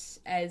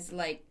used as,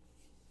 like,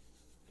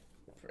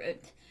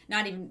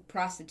 not even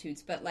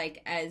prostitutes, but,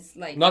 like, as,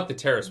 like... Not the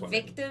terrorist women.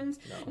 Victims?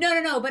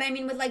 No, but I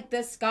mean, with, like,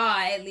 the ska,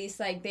 at least,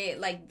 like, they,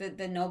 like,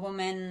 the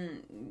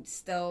noblemen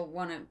still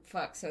want to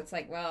fuck, so it's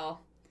like,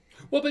 well...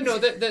 Well, but no,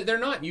 they're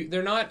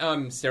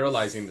not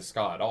sterilizing the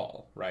ska at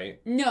all,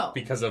 right? No.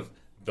 Because of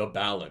the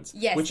balance.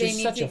 Yes, which they is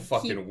need such to a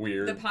fucking keep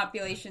weird... the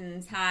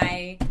population's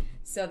high...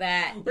 So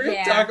that We're going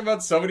to talk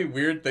about so many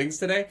weird things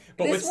today.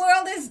 But this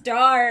world is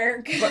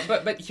dark.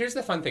 But here's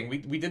the fun thing.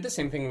 We did the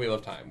same thing in Wheel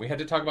of Time. We had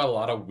to talk about a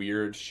lot of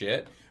weird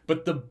shit.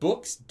 But the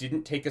books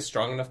didn't take a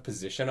strong enough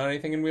position on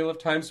anything in Wheel of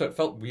Time, so it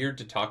felt weird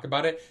to talk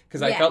about it.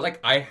 Because I felt like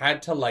I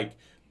had to, like,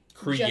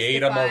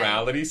 create a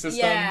morality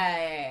system.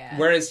 Yeah.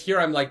 Whereas here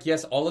I'm like,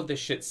 yes, all of this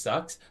shit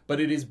sucks, but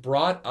it is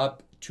brought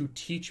up to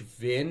teach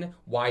Vin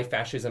why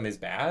fascism is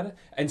bad.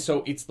 And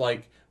so it's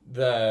like...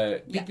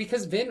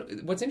 Because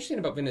Vin, what's interesting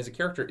about Vin as a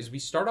character is we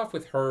start off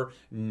with her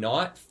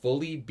not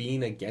fully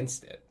being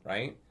against it,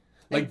 right?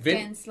 Like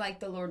against, like,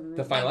 the Lord...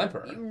 The Final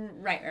Emperor.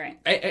 Right.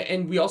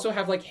 And we also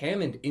have, like,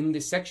 Hammond in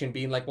this section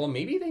being like, well,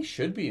 maybe they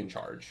should be in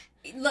charge.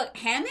 Look,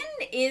 Hammond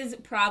is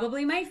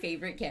probably my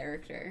favorite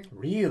character.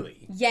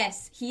 Really?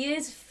 Yes, he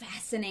is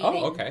fascinating.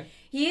 Oh, okay.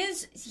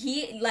 Yes.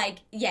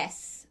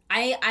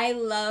 I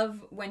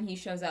love when he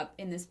shows up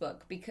in this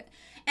book because...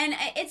 And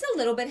it's a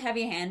little bit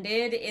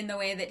heavy-handed in the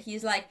way that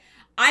he's like,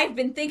 I've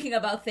been thinking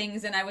about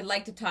things and I would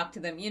like to talk to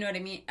them. You know what I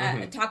mean?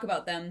 Talk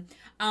about them.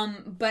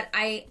 But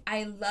I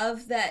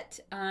love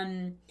that...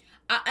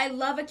 I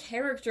love a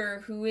character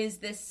who is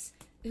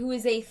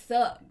a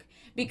thug.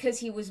 Because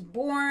he was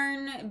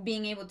born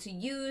being able to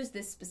use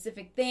this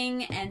specific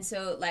thing, and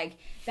so, like,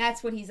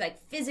 that's what he's,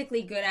 like,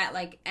 physically good at,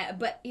 like,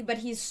 but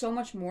he's so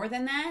much more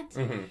than that,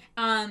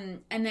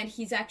 and that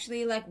he's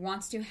actually, like,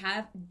 wants to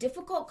have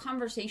difficult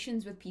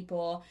conversations with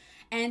people,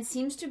 and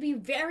seems to be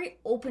very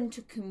open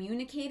to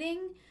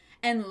communicating,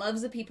 and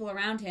loves the people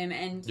around him,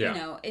 and, you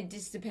know, it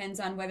just depends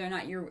on whether or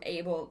not you're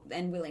able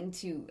and willing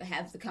to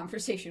have the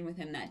conversation with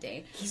him that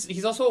day.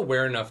 He's also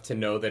aware enough to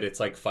know that it's,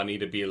 like, funny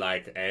to be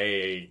like,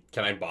 hey,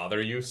 can I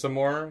bother you some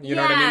more? You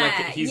know what I mean? Like,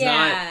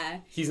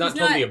 he's not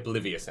totally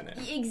oblivious in it.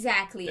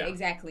 Exactly.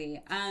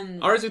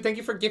 Arzu, thank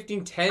you for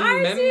gifting 10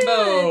 Arzu,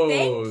 membos.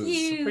 thank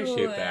you.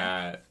 Appreciate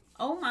that.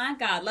 Oh my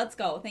god, let's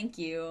go. Thank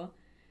you.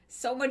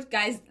 So much,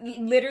 guys.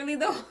 Literally,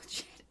 the whole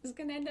chat is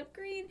going to end up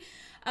green.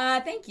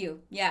 Thank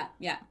you. Yeah.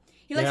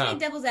 He likes to be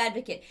devil's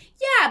advocate.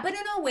 Yeah, but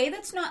in a way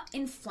that's not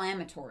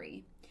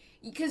inflammatory.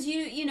 Because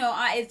you know,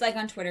 it's like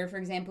on Twitter, for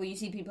example, you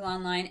see people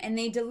online and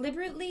they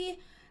deliberately,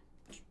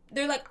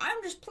 they're like,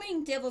 I'm just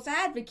playing devil's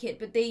advocate,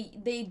 but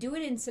they do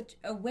it in such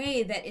a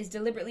way that is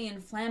deliberately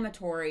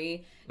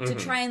inflammatory to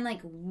try and, like,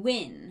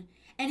 win.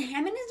 And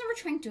Hammond is never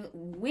trying to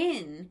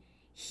win.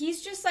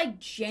 He's just, like,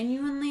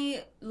 genuinely,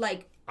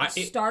 like,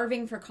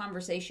 starving for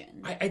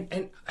conversation.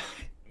 And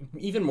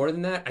even more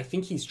than that, I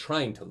think he's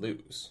trying to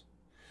lose.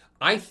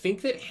 I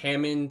think that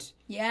Hammond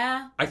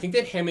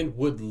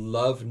would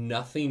love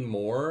nothing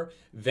more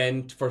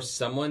than for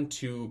someone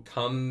to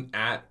come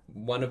at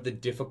one of the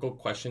difficult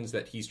questions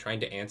that he's trying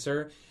to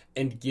answer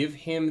and give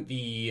him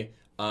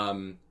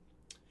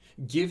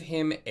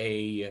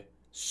a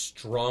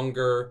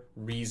stronger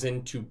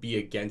reason to be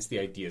against the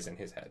ideas in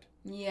his head.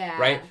 Yeah.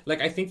 Right?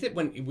 Like, I think that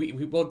when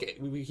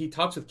he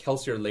talks with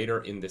Kelsier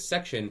later in this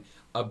section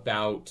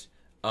about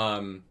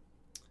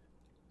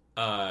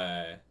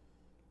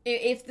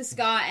if the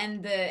ska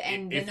and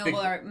the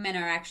noblemen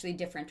are actually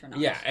different or not.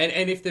 Yeah,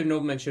 and if the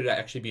noblemen should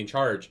actually be in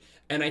charge.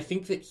 And I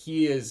think that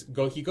he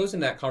goes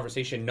in that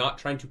conversation not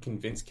trying to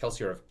convince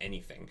Kelsier of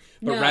anything,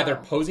 but rather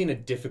posing a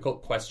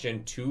difficult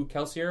question to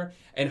Kelsier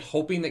and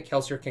hoping that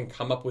Kelsier can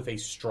come up with a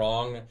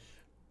strong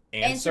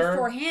answer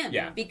for him.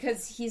 Yeah.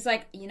 Because he's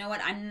like, you know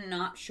what, I'm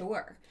not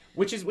sure.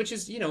 Which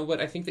is, you know,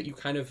 what I think that you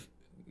kind of...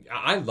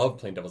 I love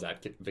playing devil's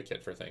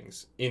advocate for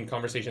things in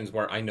conversations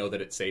where I know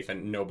that it's safe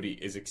and nobody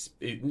is,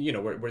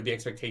 where the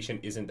expectation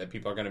isn't that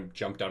people are going to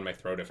jump down my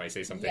throat if I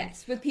say something.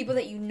 Yes, with people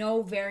that you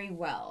know very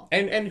well,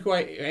 and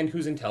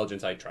whose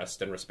intelligence I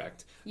trust and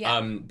respect. Yeah.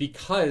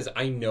 Because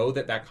I know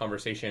that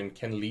conversation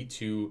can lead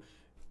to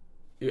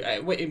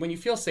when you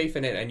feel safe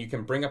in it and you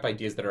can bring up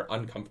ideas that are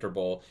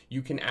uncomfortable,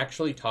 you can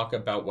actually talk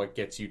about what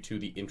gets you to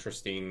the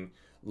interesting,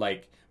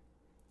 like,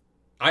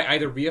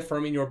 either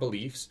reaffirming your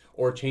beliefs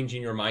or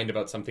changing your mind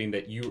about something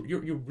that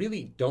you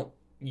really don't,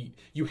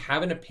 you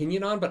have an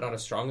opinion on, but not a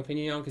strong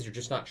opinion on because you're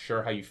just not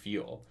sure how you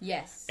feel.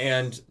 Yes.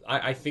 And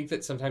I think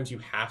that sometimes you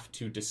have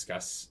to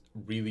discuss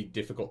really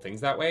difficult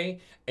things that way.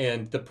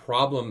 And the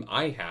problem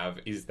I have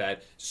is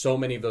that so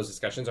many of those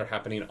discussions are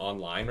happening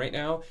online right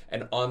now,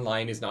 and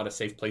online is not a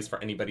safe place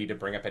for anybody to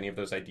bring up any of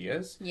those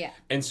ideas. Yeah.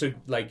 And so,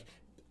 like,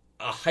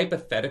 a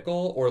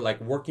hypothetical or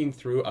like working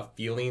through a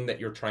feeling that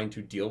you're trying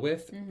to deal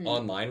with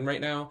online right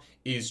now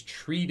is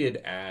treated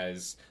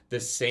as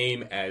the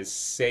same as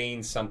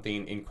saying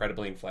something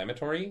incredibly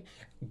inflammatory,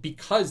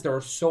 because there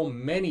are so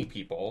many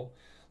people,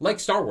 like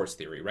Star Wars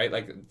theory, right?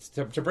 Like,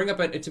 to bring up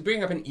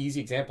an easy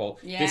example,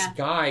 this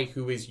guy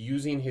who is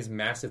using his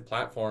massive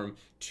platform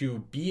to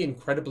be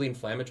incredibly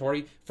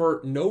inflammatory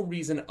for no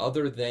reason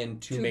other than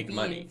to make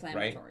money,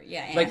 right?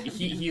 Yeah. Like,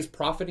 he is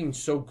profiting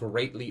so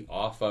greatly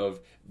off of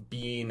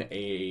being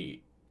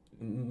a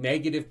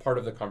negative part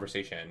of the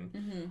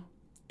conversation,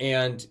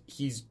 and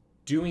he's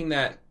doing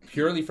that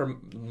purely for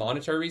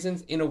monetary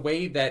reasons in a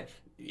way that,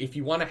 if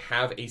you want to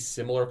have a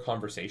similar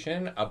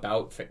conversation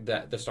about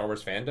the Star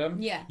Wars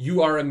fandom,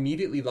 you are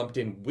immediately lumped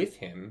in with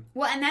him.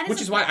 Well, and that is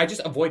which is why I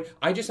just avoid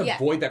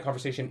that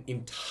conversation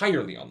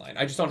entirely online.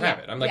 I just don't have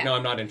it. I'm like, no,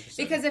 I'm not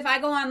interested. Because if I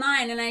go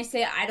online and I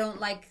say I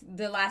don't like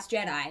The Last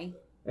Jedi,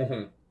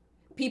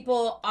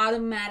 people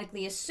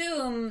automatically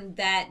assume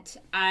that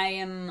I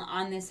am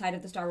on this side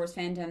of the Star Wars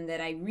fandom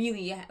that I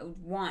really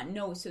want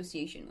no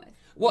association with.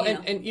 Well,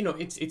 and you know,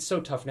 it's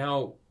so tough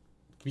now.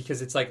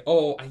 Because it's like,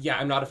 oh, yeah,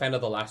 I'm not a fan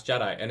of The Last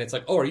Jedi. And it's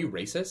like, oh, are you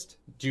racist?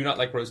 Do you not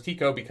like Rose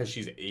Tico because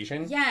she's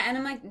Asian? Yeah, and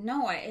I'm like,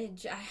 no, I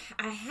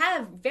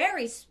have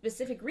very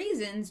specific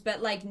reasons,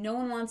 but, like, no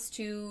one wants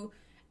to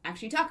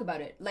actually talk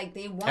about it. Like,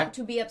 they want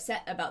to be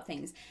upset about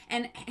things.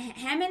 And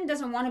Hammond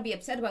doesn't want to be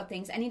upset about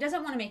things, and he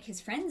doesn't want to make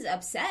his friends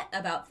upset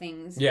about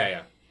things.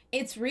 Yeah.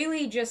 It's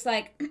really just,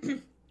 like,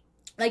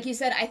 like you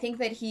said, I think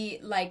that he,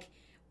 like,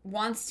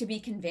 wants to be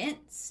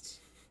convinced.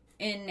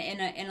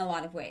 In a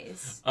lot of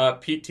ways.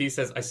 Pete T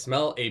says, I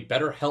smell a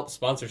BetterHelp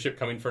sponsorship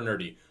coming for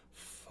Nerdy.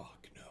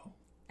 Fuck no.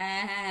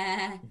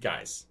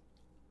 Guys.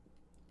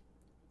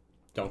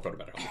 Don't go to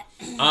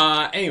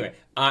BetterHelp. Anyway,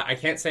 I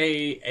can't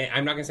say,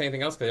 I'm not going to say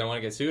anything else because I don't want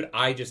to get sued.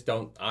 I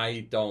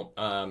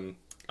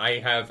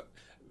have,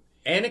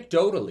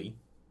 anecdotally,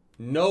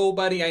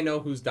 nobody I know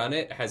who's done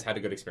it has had a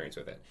good experience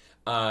with it.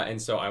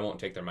 And so I won't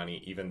take their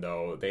money, even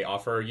though they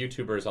offer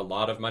YouTubers a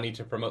lot of money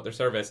to promote their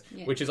service,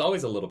 which is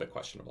always a little bit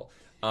questionable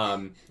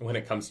when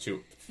it comes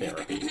to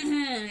therapy.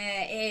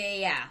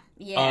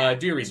 Yeah.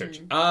 Do your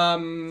research.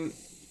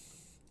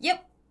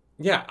 Yep.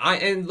 Yeah,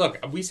 and look,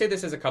 we say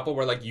this as a couple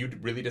where, like, you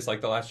really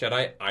dislike The Last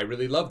Jedi. I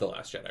really love The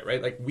Last Jedi,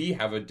 right? Like, we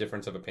have a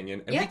difference of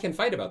opinion, and we can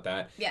fight about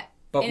that. Yeah.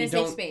 But in a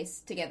safe space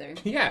together.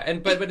 Yeah,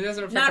 but it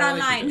doesn't affect not our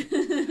online.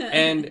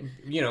 And,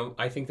 you know,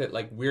 I think that,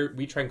 like,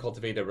 we try and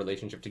cultivate a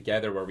relationship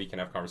together where we can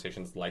have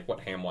conversations like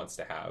what Ham wants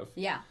to have.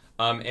 Yeah.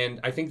 And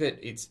I think that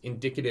it's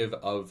indicative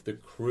of the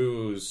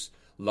crew's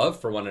love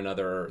for one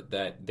another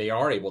that they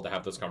are able to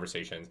have those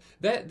conversations.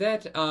 That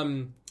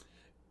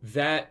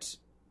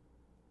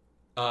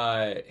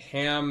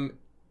Ham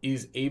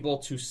is able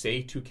to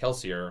say to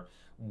Kelsier,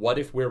 what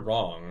if we're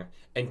wrong?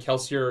 And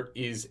Kelsier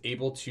is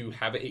able to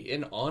have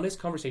an honest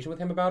conversation with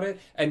him about it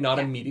and not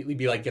immediately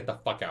be like, get the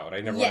fuck out.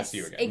 I never want to see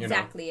you again.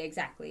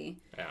 Exactly.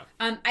 Yeah.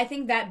 I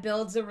think that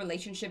builds a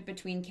relationship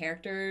between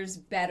characters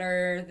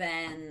better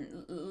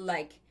than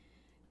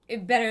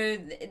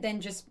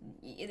just,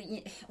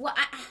 well,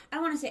 I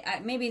don't want to say,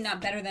 maybe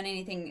not better than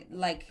anything,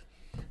 like,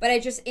 but I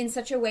just, in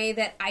such a way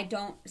that I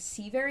don't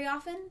see very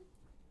often.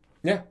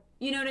 Yeah.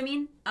 You know what I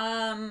mean?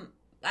 I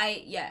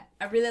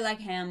really like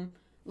him.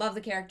 Love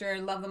the character,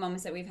 love the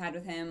moments that we've had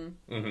with him.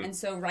 And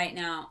so right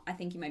now, I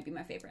think he might be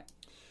my favorite.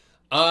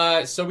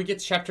 So we get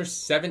to chapter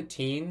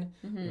 17,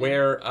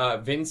 where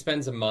Vin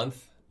spends a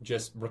month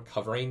just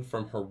recovering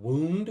from her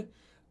wound.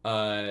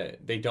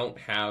 They don't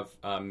have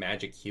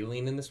magic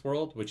healing in this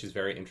world, which is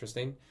very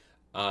interesting.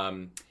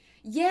 They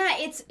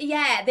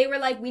were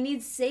like, we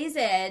need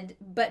Sazed,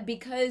 but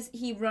because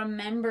he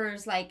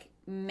remembers, like,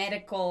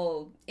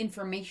 medical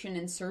information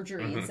and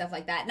surgery and stuff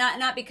like that.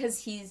 Not because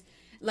he's,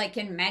 like,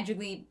 can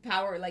magically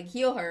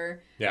heal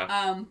her.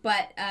 Yeah.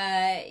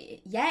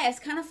 It's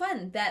kind of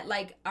fun that,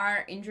 like,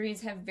 our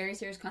injuries have very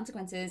serious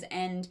consequences,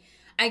 and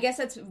I guess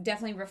that's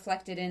definitely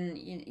reflected in,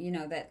 you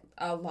know, that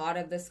a lot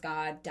of the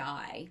Ska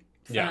die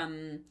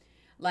from,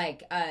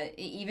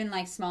 even,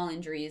 like, small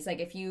injuries. Like,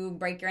 if you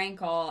break your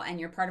ankle and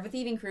you're part of a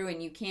thieving crew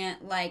and you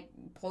can't, like,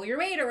 pull your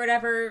weight or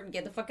whatever,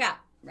 get the fuck out,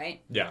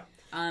 right? Yeah.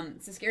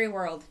 It's a scary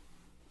world.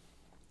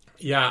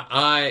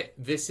 Yeah,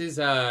 this is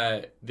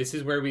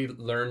where we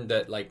learned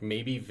that, like,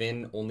 maybe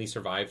Vin only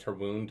survived her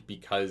wound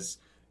because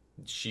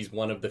she's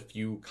one of the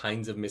few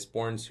kinds of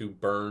Mistborns who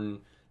burn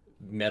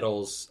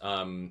metals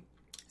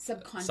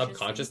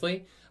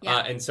subconsciously. Yeah.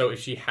 And so if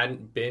she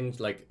hadn't been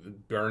like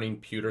burning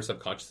pewter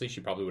subconsciously,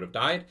 she probably would have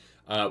died,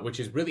 which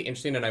is really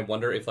interesting. And I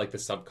wonder if like the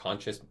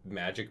subconscious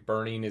magic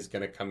burning is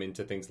going to come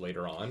into things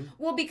later on.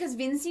 Well, because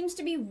Vin seems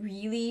to be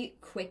really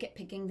quick at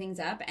picking things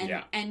up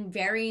and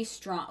very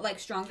strong, like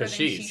stronger than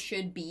she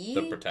should be.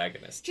 The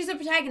protagonist. She's the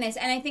protagonist.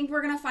 And I think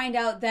we're going to find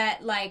out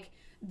that like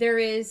there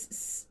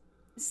is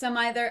some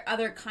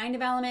other kind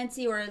of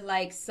allomancy or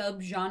like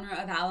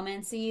subgenre of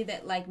allomancy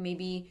that like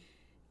maybe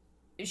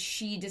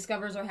she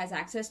discovers or has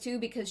access to,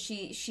 because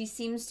she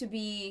seems to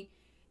be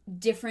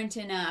different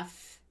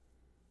enough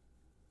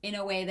in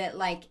a way that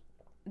like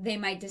they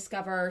might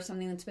discover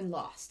something that's been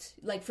lost.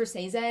 Like for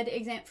Sazed,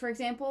 for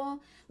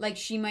example, like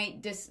she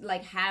might just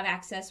like have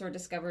access or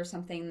discover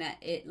something that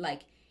it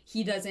like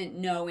he doesn't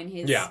know in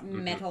his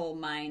metal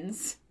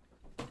minds.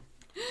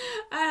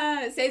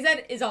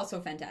 Sazed is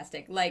also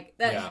fantastic. Like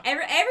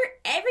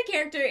every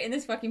character in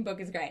this fucking book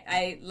is great.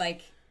 I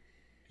like.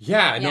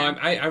 Yeah, no,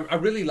 I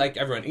really like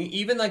everyone,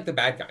 even like the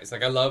bad guys.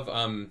 Like I love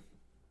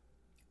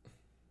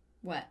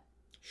what?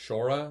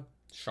 Shora,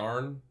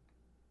 Sharon.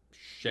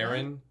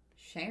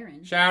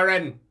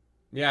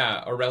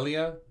 Yeah,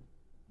 Aurelia.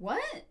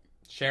 What?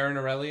 Sharon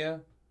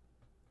Aurelia.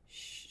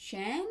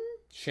 Shan?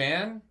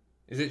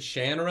 Is it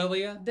Shan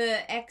Aurelia?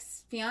 The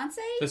ex-fiance?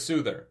 The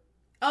Soother.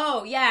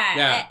 Oh, yeah.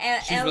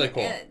 Yeah, she's really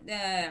cool.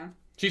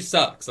 She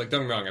sucks. Like,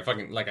 don't get me wrong, I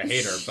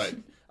hate her, but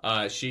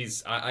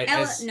she's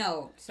as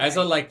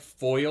a like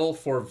foil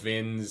for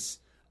Vin's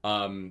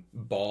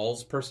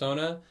balls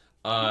persona.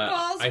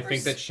 I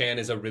think that Shan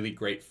is a really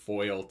great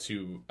foil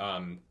to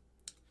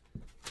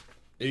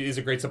is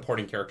a great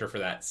supporting character for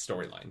that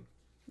storyline.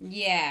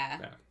 Yeah,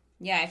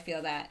 I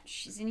feel that.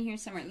 She's in here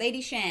somewhere.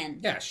 Lady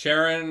Shan. Yeah,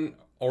 Sharon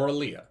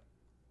Aurelia.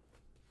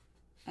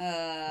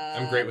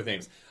 I'm great with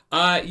names.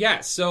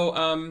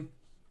 So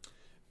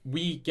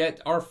we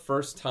get our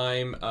first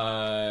time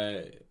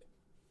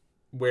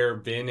where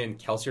Vin and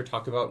Kelsier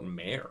talk about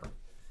Mare,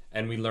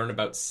 and we learn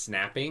about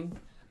snapping.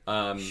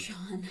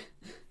 Sean!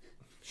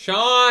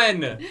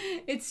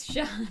 It's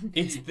Sean.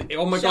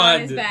 Oh my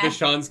god, the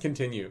Seans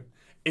continue.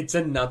 It's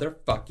another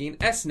fucking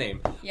S name.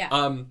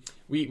 Yeah.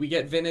 We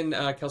get Vin and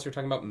Kelsier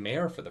talking about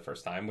Mare for the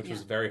first time, which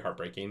was very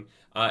heartbreaking.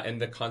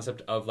 And the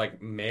concept of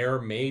like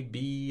Mare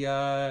maybe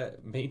got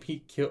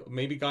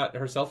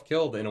herself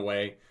killed in a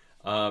way,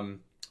 and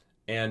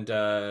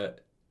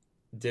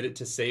did it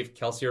to save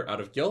Kelsier out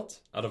of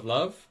guilt, out of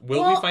love.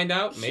 Will we find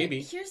out?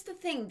 Maybe. Here's the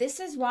thing. This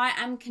is why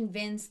I'm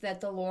convinced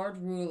that the Lord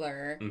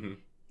Ruler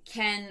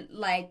can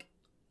like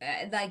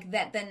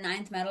that the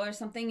ninth metal or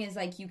something is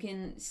like you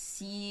can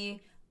see.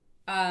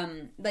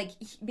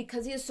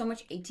 Because he has so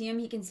much atium,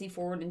 he can see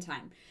forward in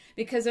time.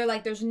 Because they're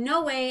like, there's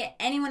no way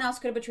anyone else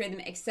could have betrayed them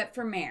except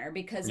for Mare,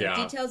 because of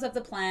details of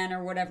the plan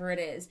or whatever it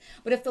is.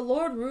 But if the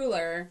Lord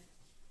Ruler,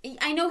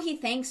 I know he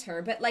thanks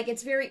her, but like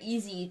it's very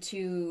easy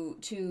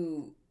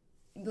to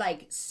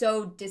like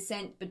sow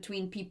dissent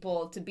between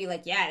people to be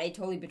like, yeah, they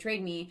totally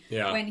betrayed me,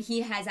 when he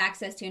has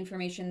access to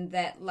information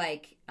that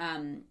like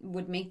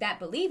would make that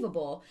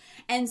believable.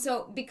 And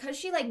so because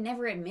she like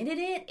never admitted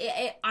it,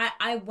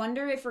 I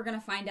wonder if we're gonna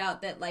find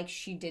out that like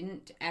she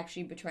didn't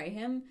actually betray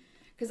him,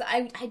 because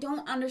I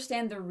don't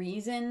understand the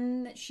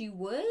reason that she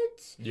would.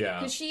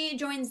 Because she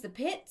joins the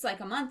pits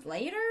like a month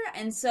later,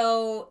 and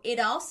so it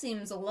all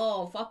seems a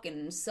little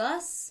fucking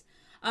sus.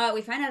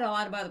 We find out a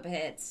lot about the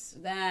pits.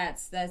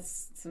 That's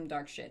some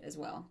dark shit as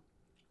well.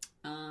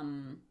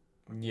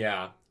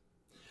 Yeah.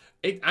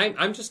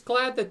 I'm just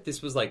glad that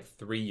this was like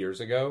 3 years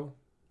ago,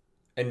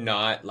 and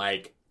not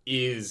like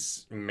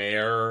is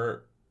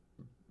Mare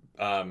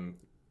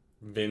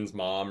Vin's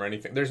mom or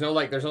anything. There's no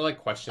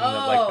question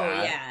of like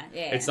that.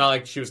 Yeah. It's not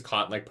like she was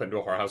caught and like put into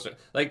a whorehouse.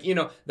 Like, you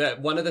know,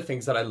 that one of the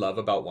things that I love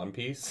about One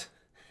Piece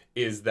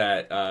is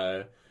that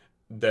the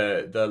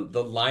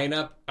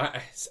lineup.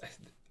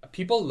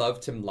 People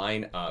love to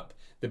line up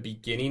the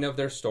beginning of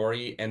their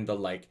story and the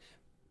like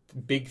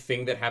big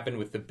thing that happened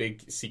with the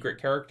big secret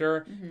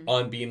character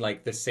on being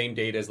like the same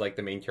date as like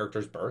the main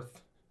character's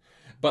birth.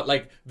 But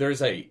like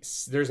there's a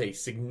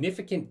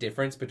significant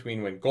difference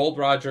between when Gold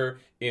Roger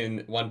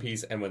in One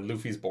Piece and when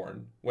Luffy's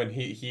born, when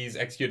he's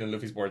executed and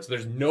Luffy's born. So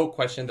there's no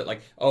question that like,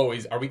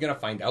 are we gonna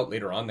find out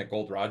later on that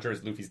Gold Roger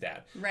is Luffy's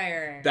dad?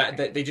 Right.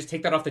 That they just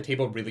take that off the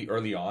table really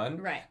early on.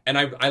 Right. And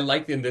I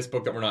like in this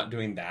book that we're not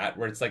doing that,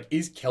 where it's like,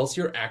 is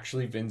Kelsier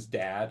actually Vin's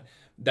dad?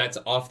 That's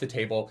off the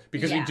table,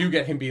 because we do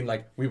get him being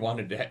like,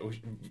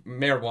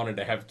 Mare wanted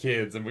to have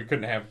kids and we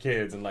couldn't have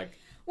kids, and like.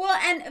 Well,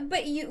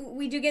 but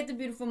we do get the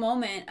beautiful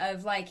moment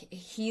of like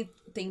he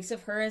thinks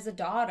of her as a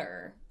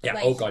daughter. Yeah.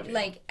 Like, oh god. Yeah.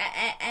 Like,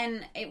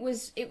 and it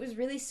was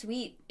really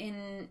sweet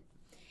in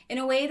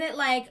a way that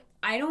like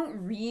I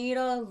don't read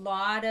a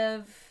lot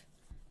of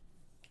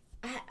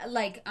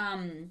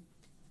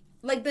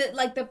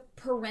the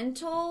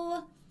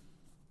parental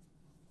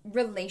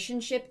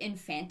relationship in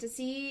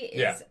fantasy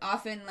is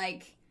often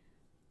like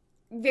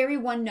very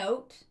one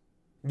note.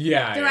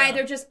 Yeah. They're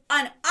either just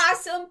an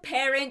awesome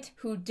parent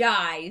who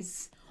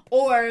dies,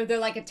 or they're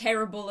like a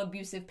terrible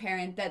abusive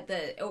parent that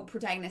the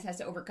protagonist has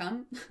to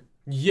overcome.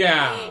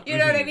 Yeah. You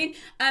know what I mean?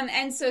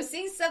 And so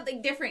seeing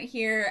something different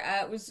here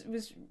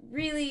was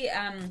really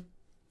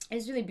it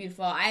was really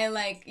beautiful. I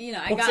like,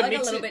 I got like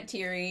a little bit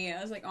teary.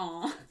 I was like,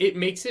 "Aw." It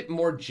makes it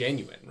more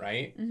genuine,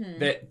 right? Mm-hmm.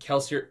 That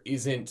Kelsier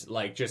isn't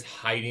like just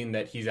hiding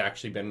that he's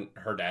actually been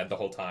her dad the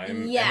whole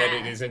time, yeah, and that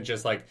it isn't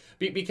just like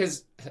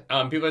because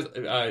people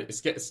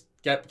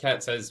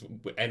Cat says,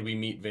 and we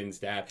meet Vin's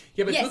dad.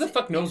 Yeah, but who the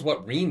fuck knows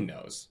what Reen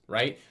knows,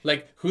 right?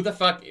 Like, who the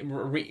fuck,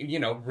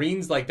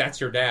 Reen's like, that's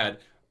your dad.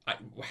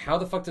 How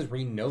the fuck does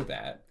Reen know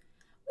that?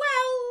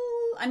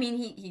 Well, I mean,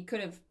 he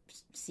could have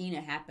seen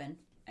it happen.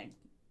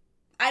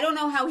 I don't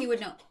know how he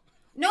would know.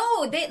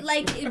 No,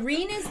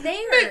 Reen is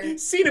there.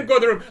 Seen him go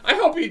in the room. I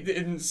hope he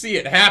didn't see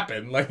it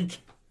happen. Like,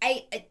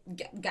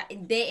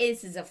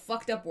 this is a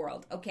fucked up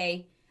world,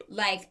 okay?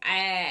 Like,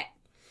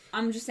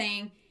 I'm just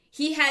saying,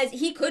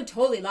 he could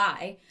totally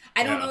lie.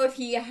 I don't know if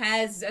he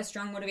has a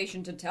strong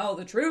motivation to tell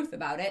the truth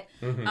about it.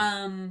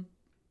 Mm-hmm.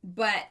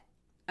 But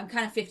I'm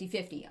kind of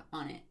 50-50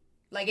 on it.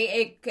 Like,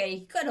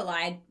 he could have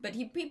lied, but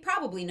he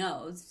probably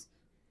knows.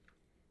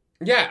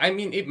 Yeah, I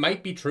mean, it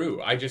might be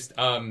true. I just,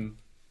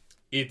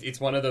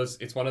 it's one of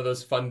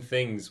those fun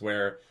things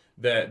where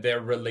their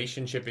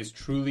relationship is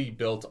truly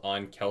built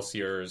on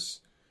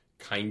Kelsier's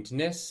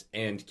kindness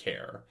and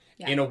care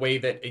in a way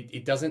that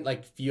it doesn't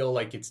like feel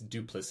like it's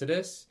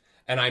duplicitous.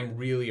 And I'm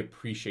really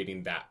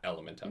appreciating that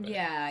element of it.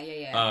 Yeah,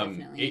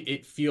 definitely.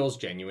 It feels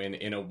genuine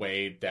in a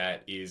way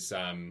that is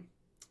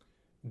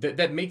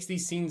that makes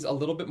these scenes a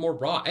little bit more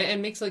raw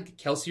and makes like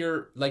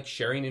Kelsier like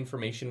sharing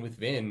information with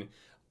Vin.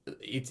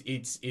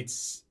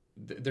 It's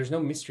there's no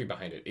mystery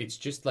behind it. It's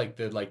just like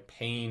the like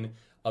pain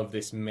of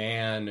this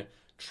man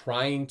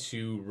trying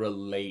to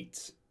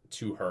relate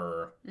to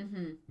her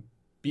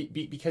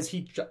because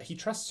he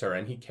trusts her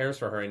and he cares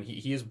for her and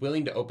he is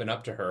willing to open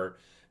up to her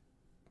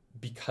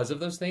because of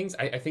those things.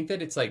 I think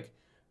that it's like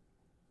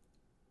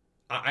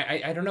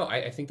I don't know.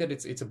 I think that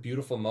it's a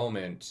beautiful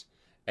moment.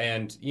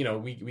 And,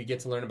 we get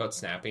to learn about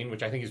snapping,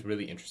 which I think is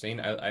really interesting.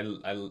 I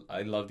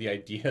love the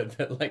idea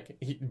that, like,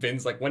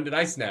 Vin's like, when did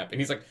I snap? And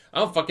he's like, I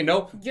don't fucking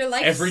know. Your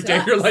life Every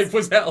sucks. day your life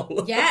was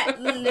hell. Yeah,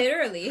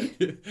 literally.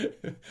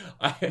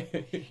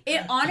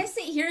 It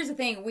honestly, here's the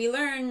thing. We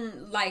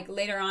learn, like,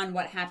 later on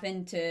what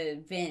happened to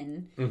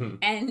Vin. Mm-hmm.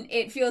 And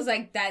it feels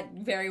like that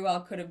very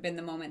well could have been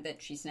the moment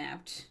that she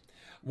snapped.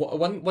 Well,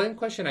 one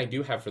question I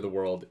do have for the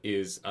world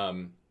is...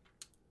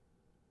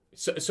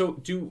 So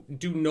do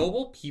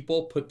noble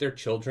people put their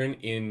children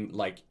in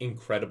like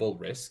incredible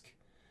risk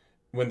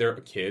when they're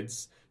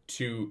kids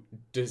to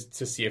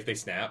see if they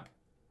snap?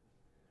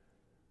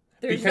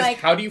 Because like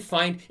how do you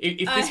find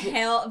if this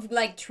hell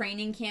like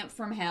training camp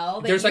from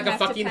hell? There's like a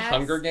fucking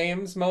Hunger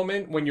Games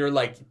moment when you're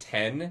like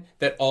 10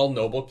 that all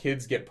noble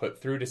kids get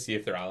put through to see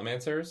if they're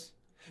allomancers.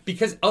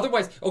 Because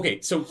otherwise,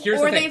 okay, so here's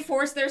the thing. Or they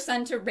force their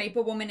son to rape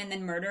a woman and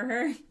then murder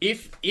her.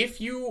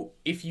 If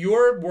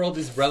your world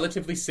is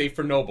relatively safe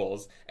for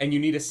nobles and you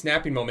need a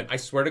snapping moment, I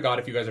swear to God,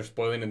 if you guys are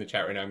spoiling in the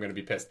chat right now, I'm going to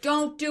be pissed.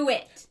 Don't do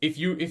it.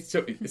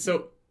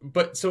 So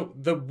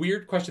the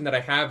weird question that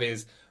I have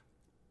is,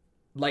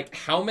 like,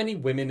 how many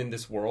women in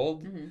this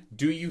world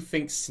do you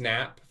think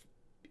snap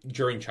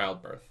during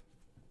childbirth?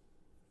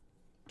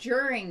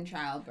 During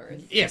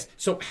childbirth? Yes.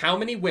 So how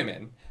many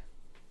women...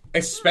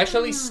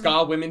 Especially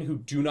ska women who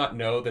do not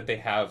know that they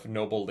have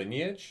noble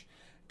lineage.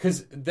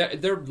 Because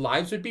their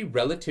lives would be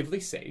relatively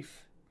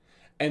safe.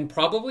 And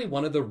probably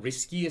one of the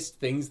riskiest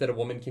things that a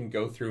woman can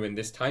go through in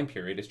this time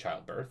period is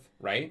childbirth,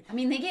 right? I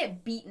mean, they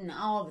get beaten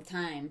all the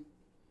time.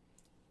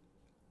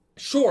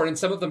 Sure, and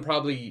some of them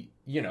probably,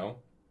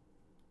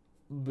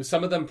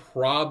 some of them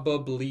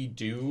probably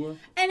do.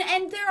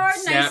 And there are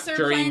nicer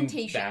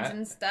plantations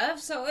and stuff,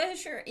 so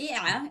sure,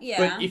 yeah.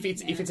 But if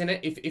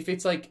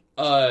it's like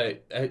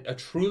a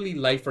truly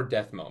life or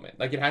death moment,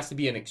 like it has to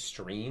be an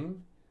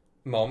extreme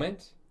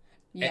moment.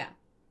 Yeah.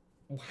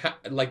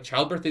 Like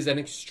childbirth is an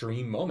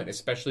extreme moment,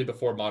 especially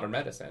before modern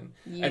medicine.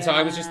 Yeah. And so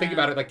I was just thinking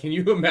about it, like, can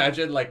you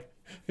imagine like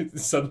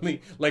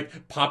suddenly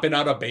like popping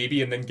out a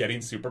baby and then getting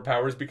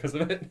superpowers because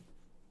of it?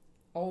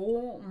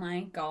 Oh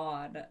my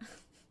God.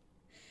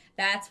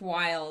 That's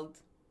wild.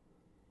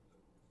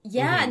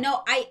 Yeah,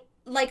 no, I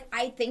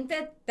think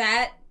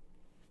that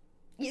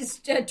is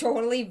a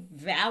totally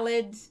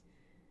valid.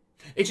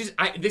 It's just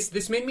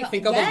this made me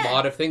think of a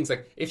lot of things.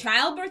 Like if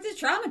childbirth is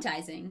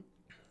traumatizing.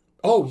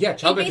 Oh yeah,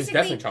 childbirth is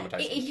definitely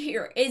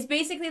traumatizing. It's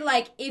basically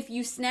like if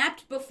you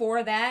snapped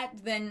before that,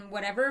 then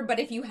whatever. But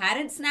if you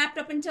hadn't snapped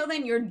up until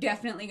then, you're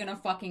definitely gonna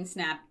fucking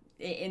snap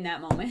in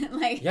that moment.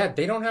 Like yeah,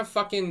 they don't have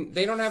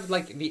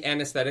like the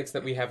anesthetics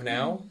that we have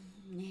now.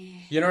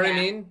 You know what I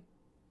mean?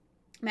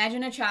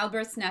 Imagine a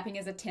childbirth snapping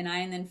as a tin eye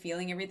and then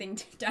feeling everything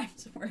 10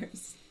 times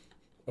worse.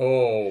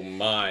 Oh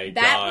my God.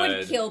 That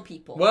would kill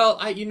people. Well,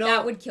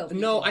 that would kill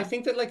people. No, I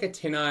think that like a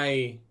tin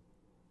eye,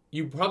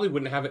 you probably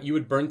wouldn't have it. You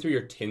would burn through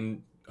your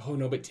tin. Oh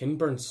no, but tin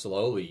burns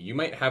slowly. You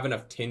might have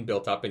enough tin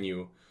built up in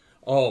you.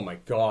 Oh my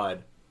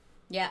God.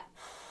 Yeah.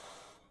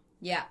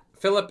 Yeah.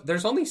 Philip,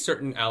 there's only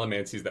certain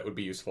allomancies that would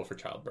be useful for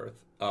childbirth,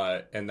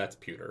 and that's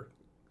pewter.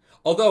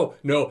 Although,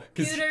 no,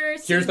 because Pewter,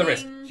 here's the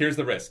risk. soothing. Here's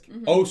the risk.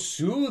 Mm-hmm. Oh,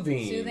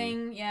 soothing.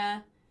 Soothing,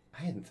 yeah.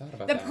 I hadn't thought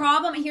about The that.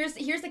 problem, here's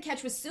the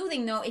catch with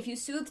soothing, though. If you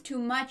soothe too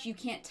much, you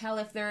can't tell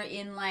if they're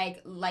in,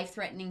 like,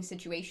 life-threatening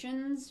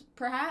situations,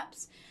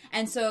 perhaps.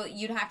 And so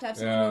you'd have to have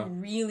someone who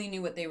really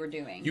knew what they were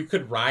doing. You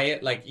could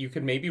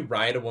maybe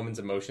riot a woman's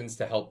emotions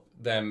to help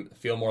them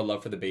feel more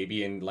love for the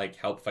baby and, like,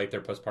 help fight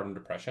their postpartum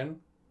depression.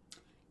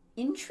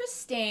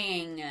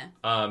 Interesting.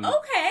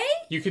 Okay.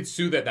 You could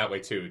soothe it that way,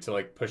 too, to,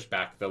 like, push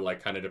back the,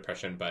 like, kind of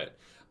depression, but...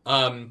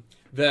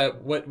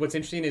 What's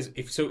interesting is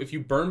if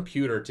you burn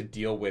pewter to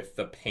deal with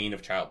the pain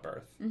of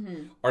childbirth,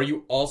 are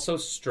you also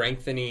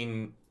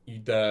strengthening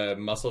the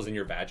muscles in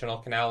your vaginal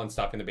canal and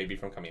stopping the baby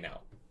from coming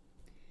out?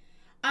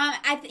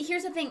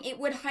 Here's the thing. It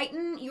would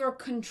heighten your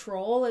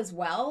control as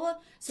well,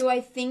 so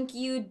I think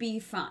you'd be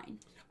fine.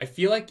 I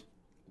feel like...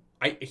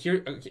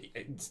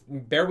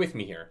 bear with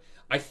me here.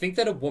 I think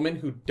that a woman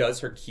who does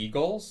her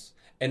Kegels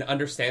and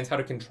understands how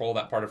to control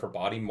that part of her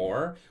body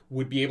more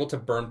would be able to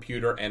burn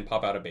pewter and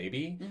pop out a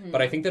baby. Mm-hmm.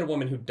 But I think that a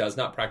woman who does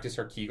not practice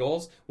her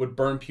Kegels would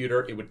burn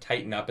pewter, it would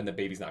tighten up, and the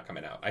baby's not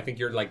coming out. I think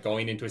you're, like,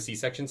 going into a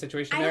C-section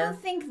situation there. I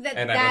don't think that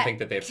I don't think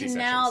that they have C-sections.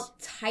 Canal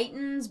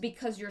tightens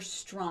because you're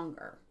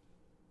stronger.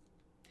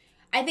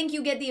 I think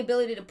you get the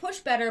ability to push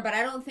better, but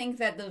I don't think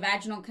that the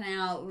vaginal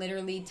canal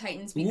literally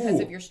tightens because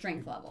of your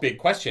strength level. Big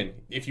question.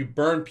 If you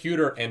burn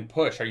pewter and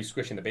push, are you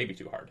squishing the baby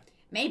too hard?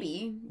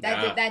 Maybe.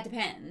 That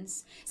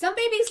depends. Some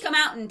babies come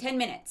out in 10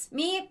 minutes.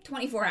 Me,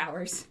 24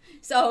 hours.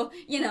 So,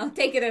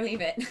 take it or leave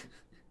it.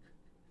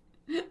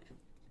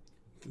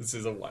 This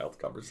is a wild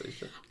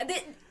conversation.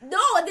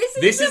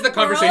 This is the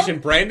conversation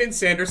Brandon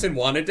Sanderson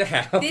wanted to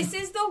have. This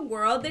is the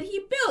world that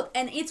he built,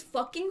 and it's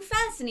fucking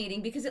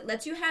fascinating because it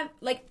lets you have,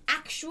 like,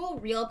 actual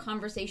real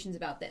conversations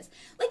about this.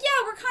 Like,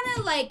 yeah, we're kind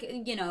of,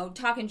 like,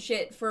 talking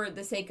shit for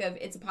the sake of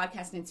it's a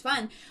podcast and it's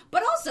fun,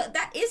 but also,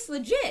 that is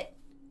legit.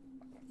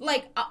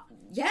 Like,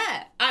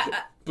 yeah.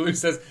 Blue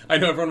says, I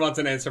know everyone wants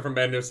an answer from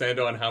Bando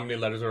Sando on how many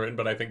letters were written,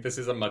 but I think this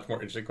is a much more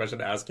interesting question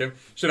to ask him.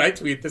 Should I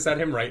tweet this at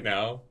him right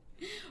now?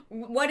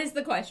 What is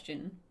the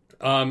question?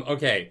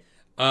 Okay.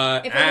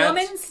 If a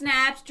woman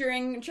snapped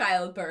during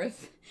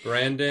childbirth,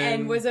 Brandon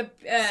and was a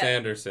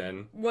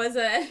Sanderson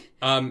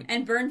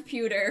and burned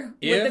pewter,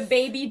 would the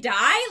baby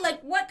die?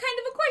 Like, what kind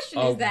of a question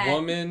is that? A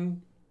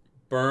woman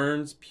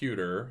burns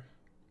pewter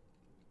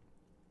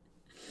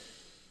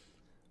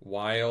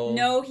while...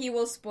 No, he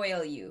will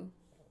spoil you.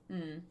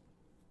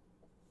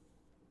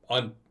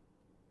 On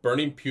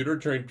burning pewter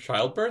during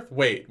childbirth?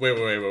 Wait.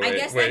 I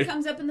guess that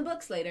comes up in the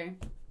books later.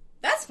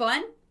 That's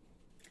fun.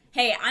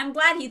 Hey, I'm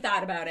glad he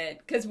thought about it,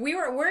 because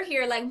we're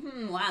here like,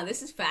 wow,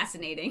 this is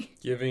fascinating.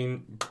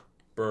 Giving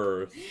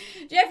birth.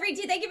 Jeffrey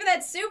T, thank you for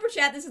that super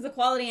chat. This is the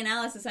quality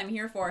analysis I'm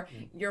here for.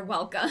 You're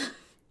welcome.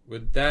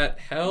 Would that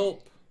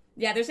help?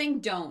 Yeah, they're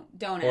saying don't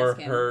or ask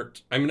him.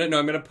 Hurt. I'm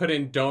gonna put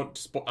in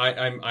don't.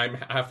 I'm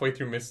halfway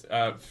through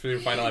through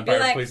Final Empire.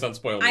 Like, please don't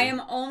spoil me. I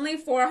am only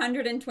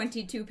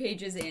 422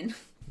 pages in.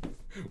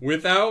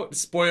 Without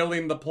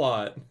spoiling the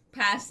plot.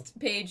 Past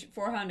page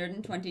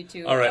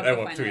 422. All right, I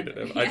won't tweet at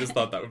him. I just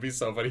thought that would be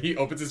so funny. He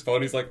opens his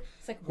phone. He's like,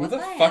 "Who the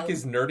fuck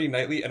is Nerdy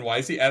Nightly, and why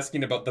is he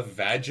asking about the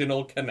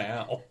vaginal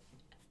canal?"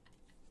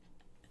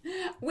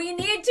 We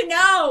need to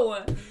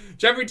know.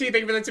 Jeffrey T,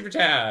 thank you for that super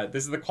chat.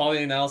 This is the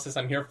quality analysis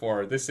I'm here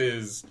for. This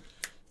is,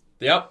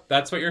 yep,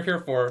 that's what you're here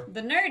for.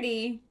 The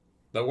nerdy.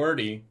 The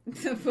wordy.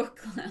 The book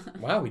club.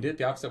 Wow, we did it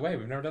the opposite way.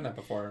 We've never done that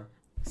before.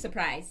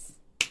 Surprise.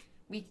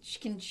 We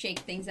can shake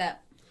things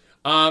up.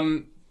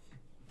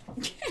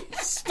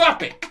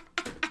 Stop it!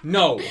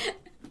 No.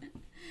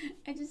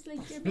 I just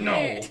like your beard.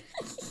 No.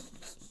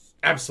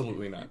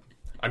 Absolutely not.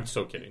 I'm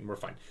so kidding. We're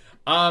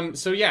fine.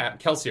 So yeah,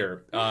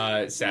 Kelsier,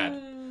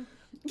 sad.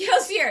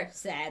 Kelsier,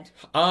 sad.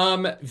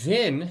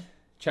 Then,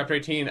 chapter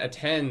 18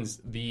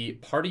 attends the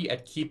party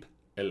at Keep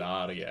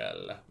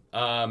Elariel.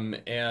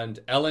 And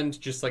Ellen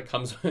just, like,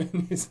 comes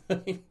on.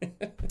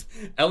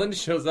 Ellen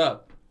shows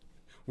up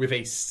with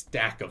a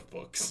stack of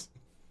books.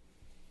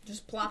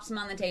 Just plops them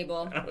on the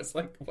table. And I was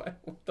like, what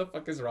the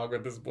fuck is wrong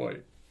with this boy?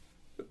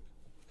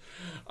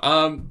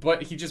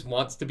 But he just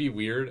wants to be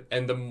weird,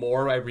 and the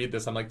more I read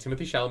this, I'm like, Timothée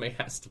Chalamet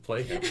has to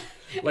play him.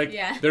 Like,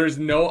 there's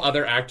no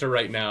other actor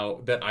right now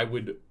that I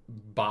would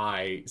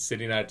buy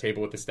sitting at a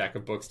table with a stack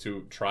of books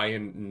to try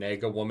and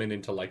nag a woman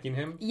into liking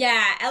him.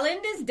 Yeah, Ellen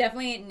is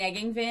definitely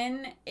negging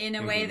Vin in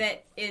a way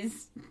that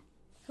is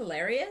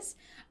hilarious.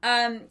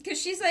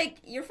 Because she's like,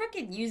 you're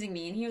fucking using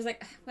me. And he was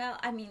like, well,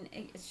 I mean,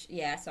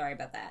 yeah, sorry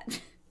about that.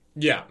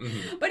 Yeah.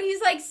 Mm-hmm. But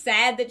he's, like,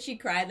 sad that she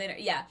cried later.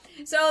 Yeah.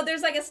 So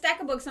there's, like, a stack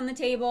of books on the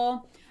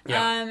table.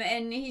 Yeah.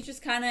 And he's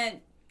just kind of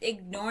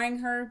ignoring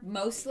her,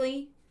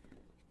 mostly.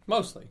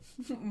 Mostly.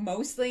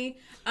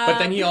 But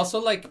then he also,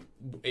 like,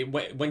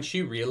 when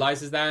she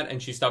realizes that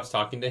and she stops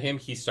talking to him,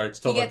 he starts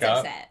to look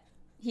up.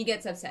 He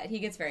gets upset. He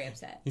gets very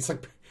upset. He's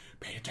like,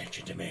 pay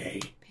attention to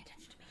me.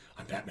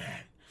 I'm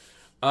Batman.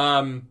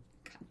 God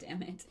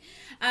damn it.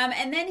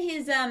 And then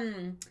his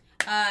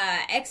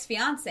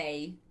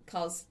ex-fiancé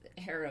calls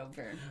her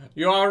over.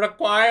 You are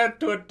required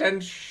to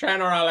attend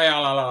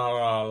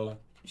General.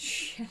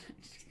 Sean.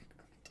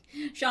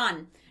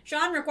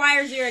 Sean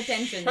requires your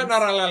attention.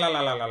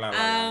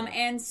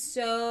 And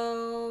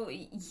so,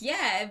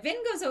 yeah, Vin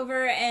goes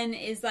over and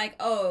is like,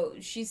 oh,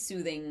 she's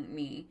soothing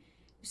me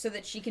so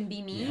that she can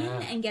be mean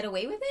and get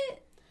away with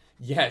it?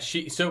 Yeah,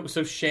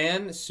 so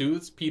Shan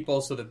soothes people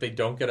so that they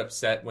don't get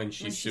upset when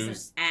she's an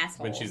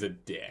asshole. When she's a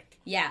dick.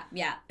 Yeah,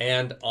 yeah.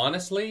 And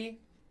honestly,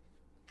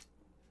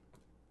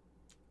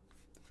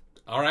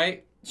 all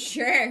right.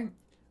 Sure.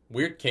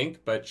 Weird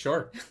kink, but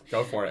sure.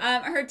 Go for it.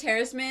 Her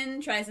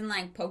terraceman tries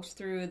and, pokes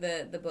through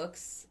the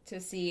books to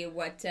see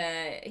what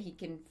he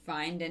can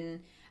find,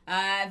 and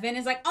Vin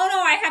is like, oh no,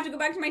 I have to go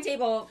back to my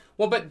table.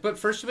 Well, but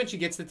first when she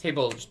gets to the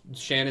table,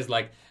 Shan is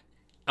like,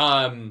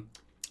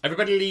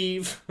 everybody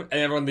leave, and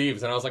everyone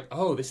leaves. And I was like,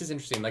 oh, this is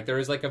interesting. There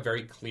is, a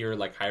very clear,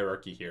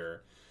 hierarchy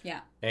here.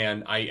 Yeah.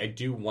 And I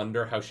do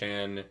wonder how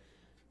Shan...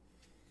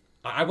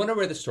 I wonder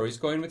where the story's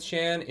going with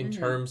Shan in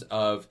terms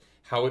of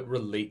how it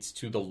relates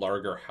to the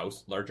larger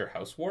house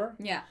war.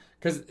 Yeah.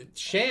 Because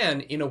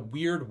Shan, in a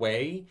weird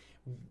way,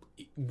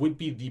 would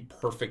be the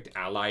perfect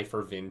ally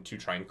for Vin to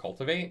try and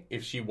cultivate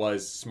if she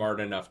was smart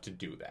enough to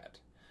do that.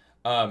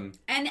 And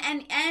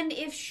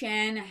if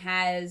Shan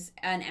has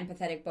an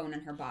empathetic bone in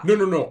her body.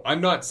 No.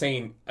 I'm not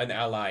saying an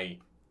ally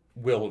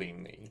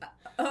willingly.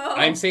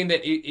 I'm saying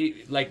that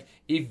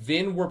if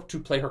Vin were to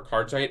play her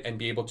cards right and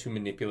be able to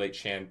manipulate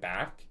Shan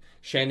back,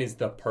 Shan is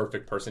the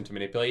perfect person to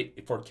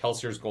manipulate for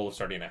Kelsier's goal of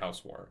starting a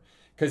house war.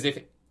 Because if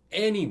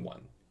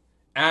anyone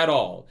at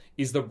all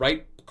is the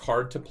right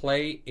card to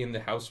play in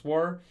the house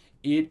war,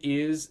 it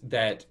is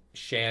that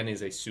Shan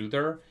is a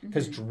soother.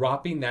 Because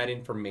dropping that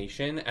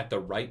information at the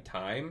right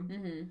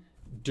time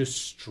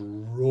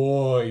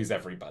destroys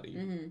everybody,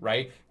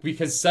 right?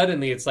 Because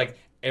suddenly it's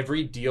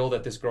every deal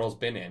that this girl's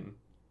been in,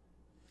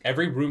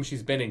 every room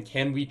she's been in,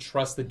 can we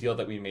trust the deal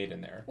that we made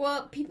in there?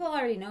 Well, people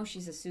already know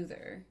she's a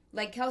soother.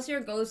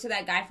 Kelsier goes to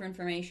that guy for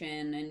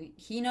information, and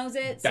he knows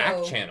it,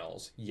 Back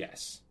channels,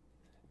 yes.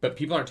 But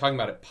people aren't talking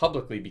about it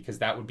publicly because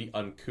that would be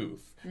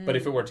uncouth. But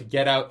if it were to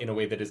get out in a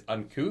way that is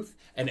uncouth,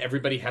 and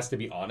everybody has to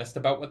be honest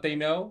about what they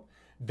know,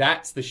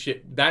 that's the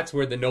shit. That's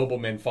where the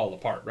noblemen fall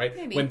apart, right?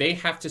 Maybe. When they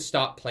have to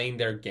stop playing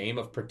their game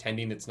of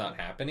pretending it's not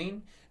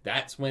happening,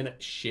 that's when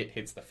shit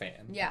hits the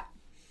fan. Yeah.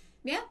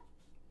 Yeah.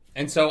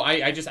 And so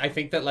I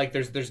think that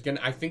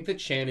I think that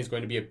Shan is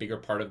going to be a bigger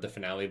part of the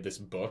finale of this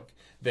book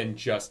than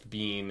just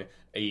being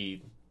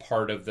a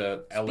part of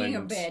the Ellen. Being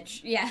a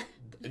bitch, yeah.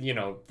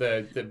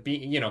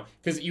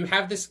 Because you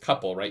have this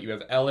couple, right? You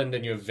have Ellen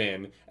and you have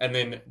Vin, and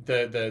then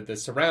the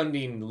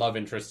surrounding love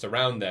interests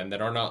around them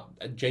that are not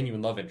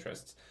genuine love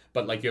interests,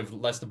 but you have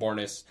Lester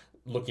Borgness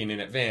looking in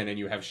at Vin, and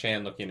you have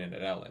Shan looking in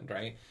at Ellen,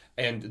 right?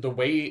 And the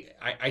way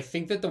I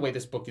think that the way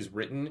this book is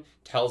written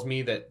tells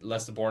me that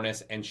Lester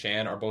Borgness and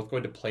Shan are both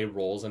going to play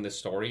roles in this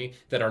story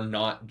that are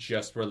not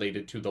just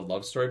related to the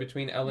love story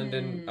between Ellen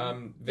and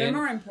Vin. They're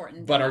more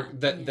important, but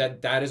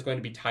that is going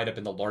to be tied up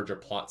in the larger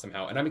plot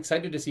somehow. And I'm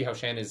excited to see how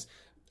Shan is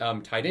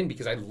tied in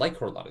because I like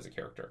her a lot as a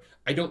character.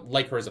 I don't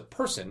like her as a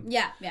person.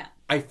 Yeah.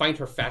 I find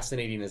her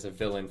fascinating as a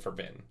villain for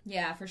Vin.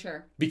 Yeah, for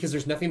sure. Because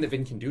there's nothing that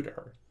Vin can do to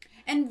her.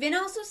 And Vin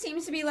also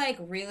seems to be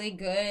really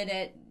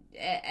good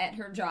at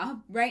her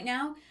job right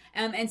now.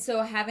 And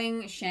so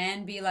having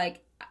Shan be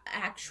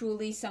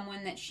actually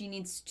someone that she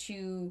needs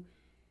to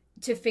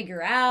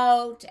figure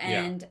out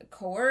and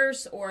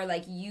coerce or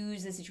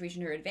use the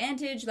situation to her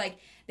advantage.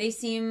 They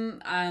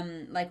seem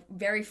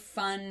very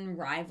fun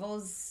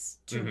rivals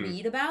to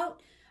read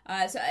about.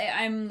 So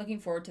I'm looking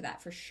forward to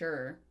that for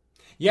sure.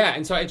 Yeah,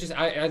 and so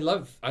I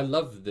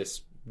love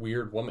this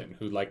weird woman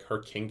who her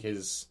kink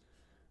is.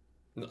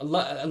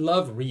 I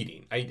love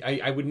reading.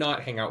 I would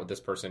not hang out with this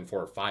person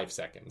for 5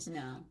 seconds.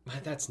 No.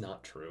 That's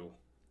not true.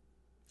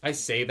 I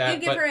say that,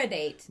 You'd give her a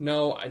date.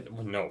 No,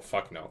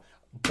 fuck no.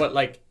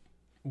 But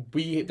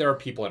there are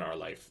people in our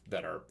life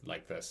that are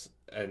like this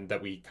and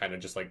that we kind of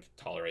just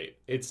tolerate.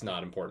 It's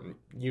not important.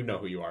 You know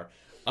who you are.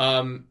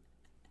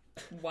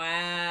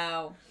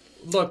 Wow.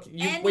 Look,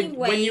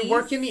 when you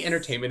work in the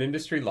entertainment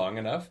industry long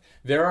enough,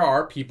 there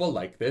are people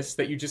like this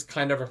that you just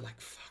kind of are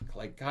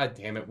fuck, god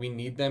damn it, we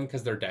need them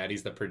because their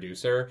daddy's the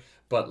producer,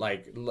 but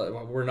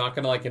we're not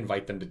gonna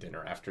invite them to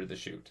dinner after the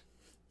shoot.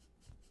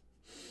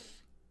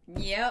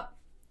 Yep.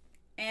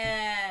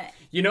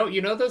 You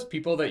know those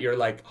people that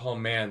you're oh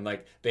man,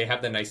 they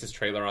have the nicest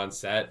trailer on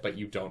set, but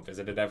you don't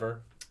visit it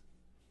ever?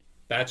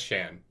 That's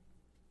Shan.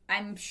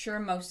 I'm sure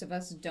most of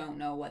us don't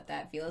know what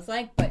that feels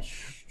like, but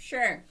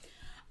sure.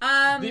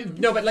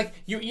 No, but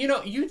you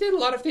did a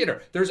lot of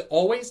theater. There's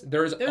always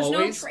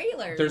no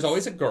trailers. There's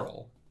always a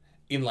girl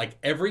in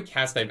every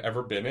cast I've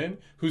ever been in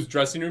whose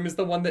dressing room is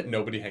the one that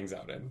nobody hangs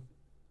out in.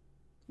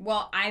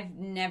 Well, I've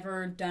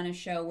never done a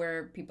show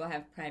where people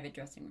have private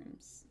dressing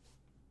rooms.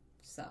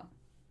 So.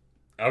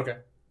 Okay.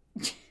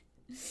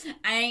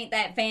 I ain't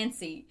that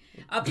fancy.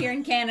 Up here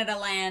in Canada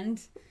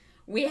land,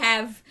 we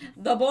have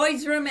the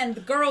boys' room and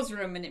the girls'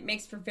 room, and it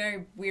makes for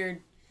very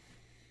weird.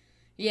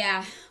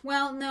 Yeah.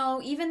 Well,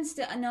 no, even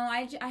still, no,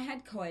 I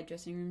had co-ed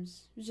dressing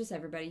rooms. It was just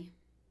everybody.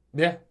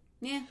 Yeah.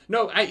 Yeah.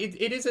 No,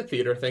 it is a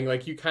theater thing.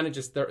 Like, you kind of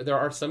just there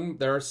are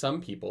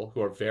some people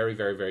who are very,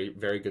 very, very,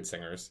 very good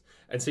singers,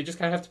 and so you just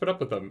kind of have to put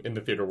up with them in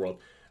the theater world.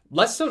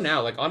 Less so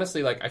now. Like,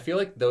 honestly, like, I feel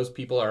like those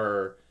people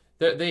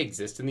they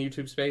exist in the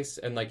YouTube space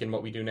and like in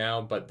what we do now,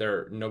 but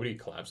nobody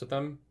collabs with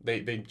them.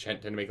 They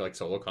tend to make like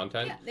solo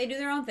content. Yeah, they do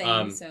their own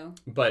thing. So,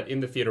 but in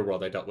the theater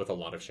world, I dealt with a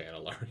lot of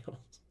Shanna Larios.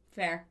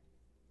 Fair.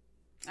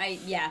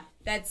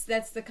 That's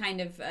the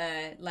kind of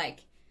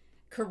like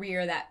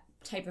career that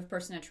type of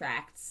person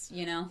attracts,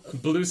 you know?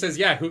 Blue says,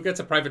 yeah, who gets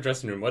a private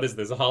dressing room? What is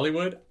this,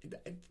 Hollywood?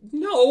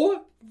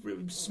 No.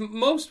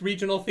 Most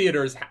regional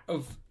theaters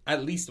have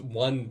at least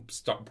one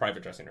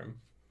private dressing room.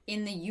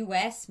 In the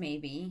U.S.,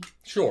 maybe.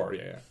 Sure,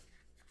 yeah.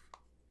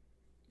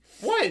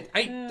 What?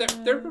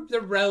 They're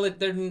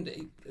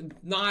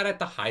not at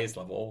the highest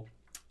level.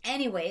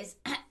 Anyways,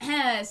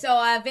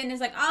 so Vin is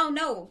like, oh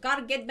no,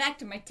 gotta get back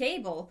to my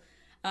table,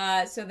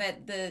 so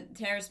that the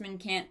terrorismen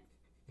can't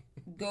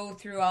go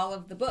through all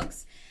of the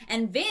books.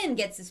 And Vin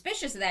gets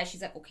suspicious of that.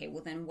 She's like, okay,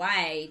 well then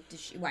why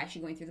is she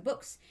going through the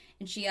books?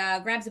 And she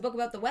grabs a book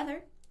about the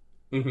weather.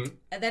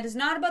 Mm-hmm. That is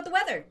not about the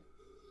weather.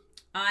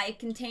 It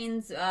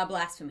contains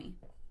blasphemy.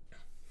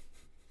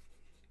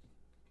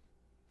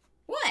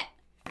 What?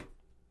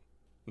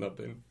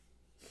 Nothing.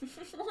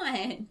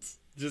 What?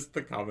 Just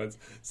the comments.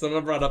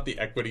 Someone brought up the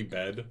equity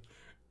bed,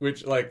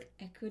 which, like...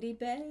 Equity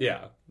bed?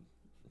 Yeah.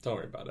 Don't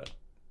worry about it.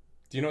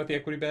 Do you know what the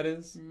equity bed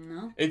is?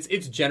 No.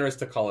 It's generous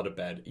to call it a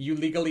bed. You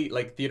legally,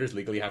 like, theaters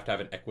legally have to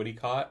have an equity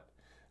cot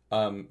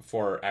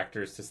for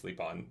actors to sleep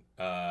on.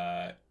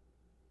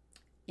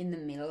 In the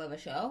middle of a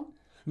show?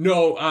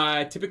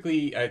 No,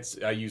 typically it's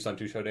used on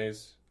 2 show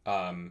days.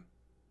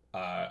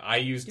 I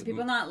used... Do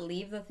people not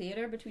leave the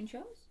theater between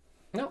shows?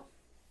 No.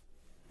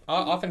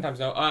 Oftentimes,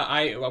 no.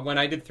 When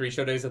I did 3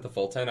 show days at the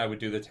Fulton, I would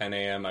do the 10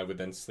 a.m. I would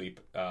then sleep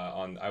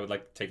I would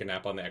like take a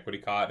nap on the equity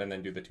cot and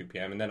then do the 2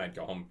 p.m. and then I'd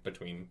go home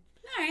between.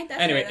 All right.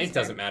 That's anyway, fair, it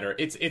doesn't matter.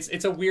 It's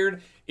a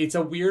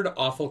weird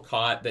awful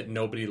cot that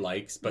nobody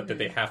likes, but that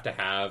they have to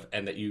have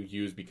and that you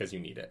use because you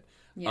need it.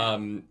 Yeah.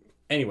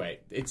 Anyway,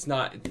 it's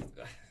not.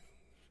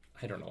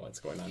 I don't know what's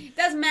going on. It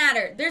doesn't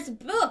matter. There's a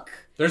book.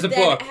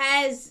 That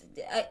has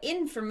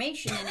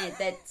information in it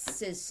that's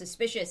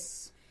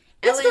suspicious.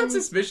 It's not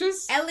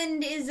suspicious.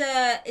 Ellen is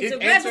a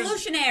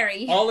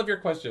revolutionary. All of your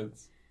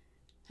questions.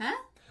 Huh?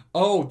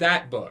 Oh,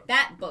 that book.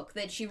 That book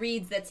that she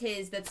reads that's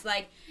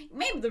like,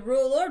 maybe the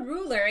Lord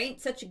Ruler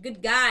ain't such a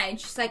good guy.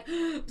 And she's like,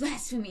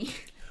 blasphemy.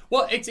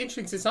 Well, it's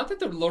interesting. It's not that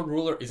the Lord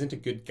Ruler isn't a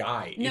good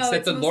guy. No, it's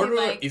that the Lord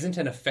Ruler like, isn't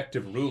an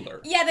effective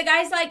ruler. Yeah, the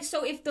guy's like,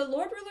 so if the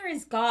Lord Ruler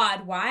is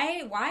God,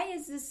 why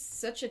is this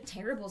such a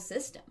terrible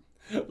system?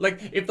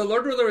 Like, if the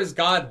Lord Ruler is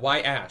God, why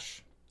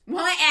Ash?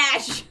 Why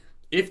Ash?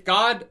 If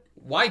God,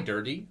 why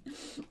Dirty?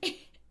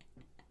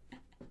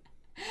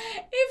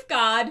 If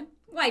God,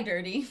 why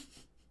Dirty?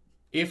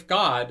 If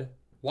God,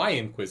 why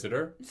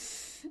Inquisitor?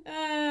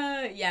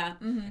 Yeah.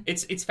 Mm-hmm.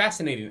 It's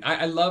fascinating.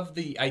 I love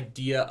the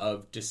idea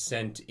of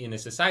dissent in a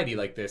society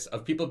like this,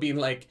 of people being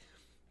like,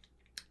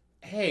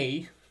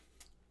 hey,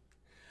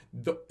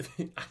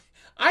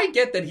 I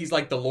get that he's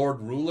like the Lord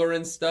Ruler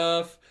and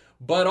stuff,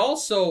 but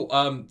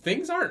also,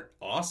 things aren't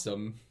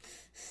awesome.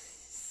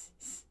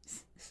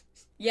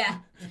 Yeah.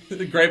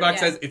 The Greybox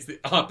says it's the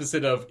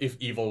opposite of if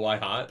evil, why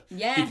hot?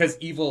 Yeah. Because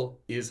evil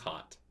is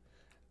hot.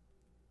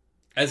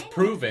 As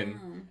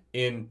proven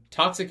in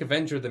Toxic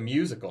Avenger the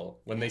musical,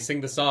 when they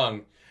sing the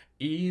song,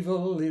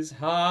 evil is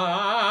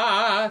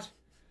hot.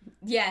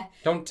 Yeah.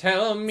 Don't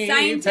tell me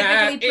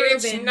that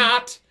it's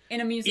not.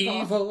 In a musical.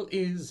 Evil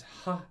is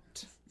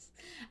hot.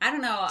 I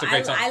don't know. It's a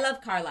great song. I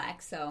love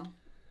Carlac, so.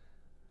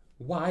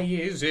 Why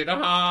is it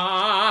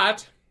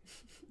hot?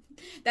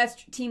 That's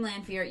Team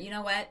Lanfear. You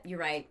know what? You're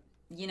right.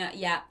 You know,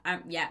 you're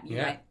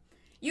right.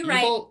 You're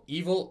right. right.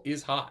 Evil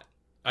is hot.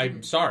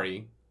 I'm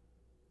sorry,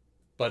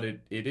 but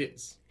it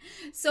is.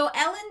 So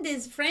Ellen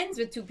is friends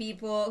with 2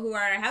 people who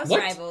are house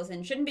rivals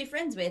and shouldn't be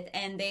friends with,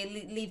 and they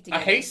leave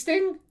together. A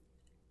Hasting?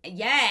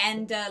 Yeah,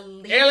 and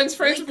Ellen's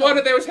friends with one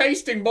of those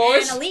Hasting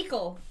boys. And a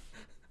Leekle.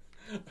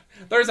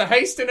 There's a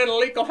Hasting and a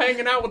Leekle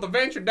hanging out with a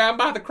Venture down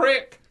by the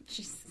creek.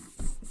 Jesus.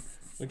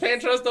 We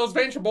can't trust those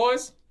Venture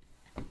boys.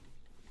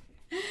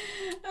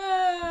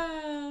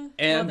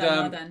 And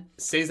well done.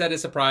 Says that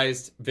is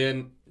surprised.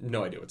 Vin,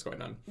 no idea what's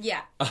going on.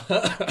 Yeah.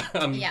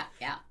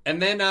 Yeah.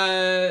 And then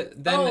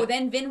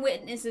then Vin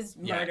witnesses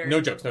murder. Yeah, no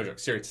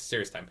jokes.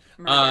 Serious time.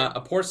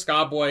 A poor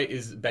ska boy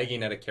is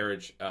begging at a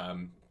carriage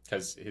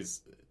because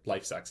his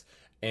life sucks,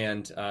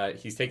 and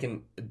he's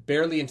taken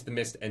barely into the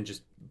mist and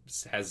just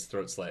has his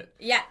throat slit.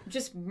 Yeah,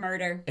 just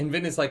murder. And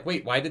Vin is like,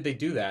 wait, why did they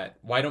do that?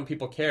 Why don't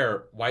people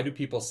care? Why do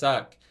people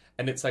suck?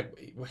 And it's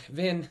like,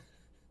 Vin,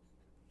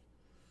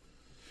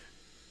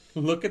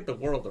 look at the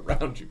world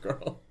around you,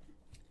 girl.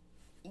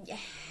 Yeah.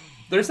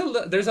 There's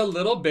a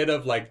little bit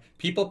of, like,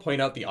 people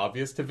point out the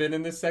obvious to Vin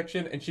in this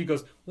section, and she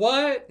goes,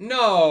 what?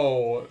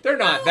 No, they're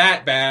not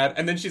that bad.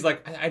 And then she's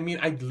like, I mean,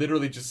 I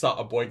literally just saw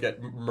a boy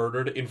get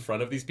murdered in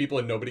front of these people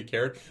and nobody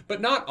cared.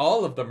 But not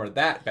all of them are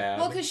that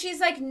bad. Well, because she's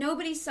like,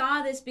 nobody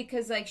saw this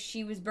because, like,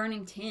 she was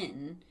burning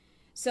tin.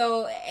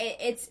 So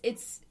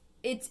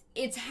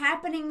it's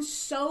happening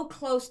so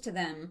close to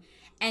them,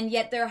 and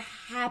yet they're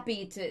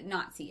happy to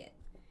not see it.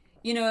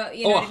 You know what I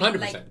mean?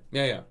 100%. Like,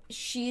 yeah.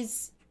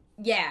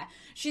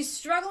 She's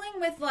struggling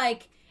with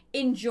like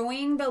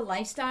enjoying the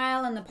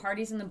lifestyle and the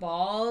parties and the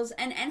balls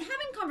and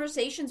having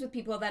conversations with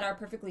people that are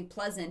perfectly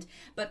pleasant,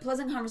 but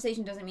pleasant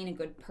conversation doesn't mean a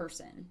good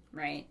person,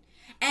 right?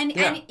 And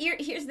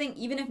here's the thing,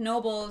 even if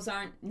nobles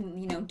aren't,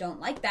 don't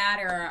like that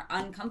or are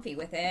uncomfy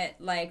with it,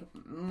 like,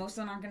 most of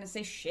them aren't going to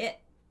say shit.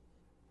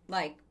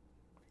 Like,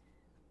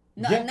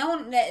 no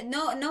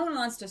one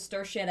wants to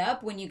stir shit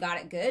up when you got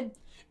it good.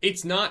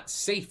 It's not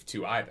safe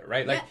to either,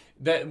 right? Like,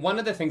 one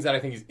of the things that I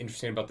think is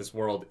interesting about this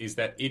world is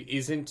that it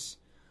isn't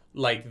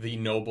like the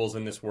nobles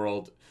in this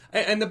world,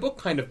 and the book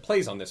kind of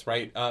plays on this,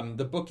 right?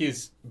 The book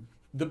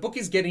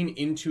is getting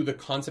into the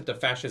concept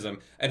of fascism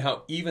and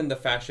how even the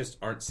fascists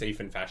aren't safe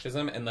in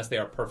fascism unless they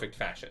are perfect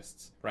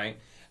fascists, right?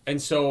 And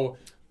so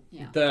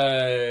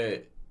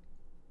I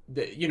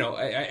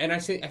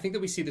think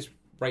that we see this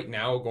right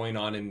now going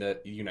on in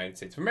the United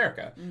States of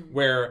America,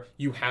 where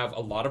you have a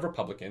lot of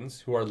Republicans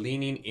who are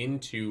leaning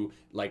into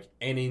like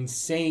an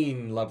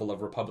insane level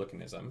of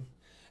republicanism,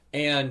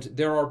 and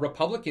there are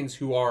Republicans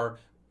who are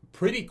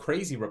pretty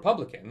crazy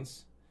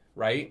Republicans,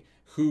 right?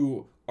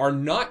 Who are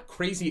not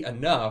crazy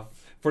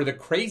enough for the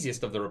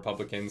craziest of the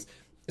Republicans.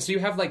 So you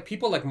have like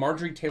people like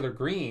Marjorie Taylor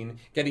Greene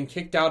getting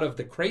kicked out of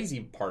the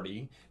crazy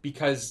party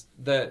because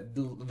the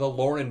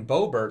Lauren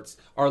Boeberts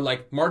are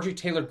like, Marjorie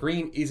Taylor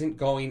Greene isn't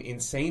going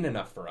insane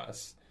enough for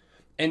us.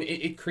 And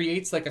it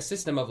creates like a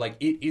system of like,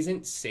 it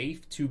isn't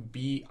safe to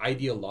be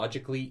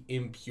ideologically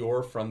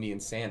impure from the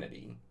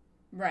insanity.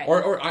 Right.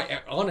 Or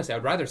honestly,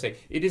 I'd rather say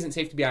it isn't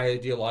safe to be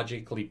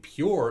ideologically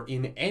pure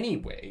in any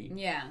way.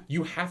 Yeah.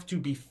 You have to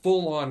be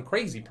full-on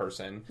crazy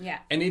person. Yeah.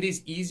 And it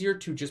is easier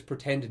to just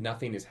pretend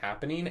nothing is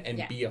happening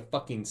and be a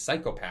fucking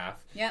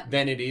psychopath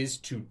than it is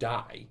to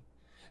die.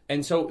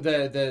 And so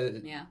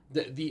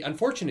the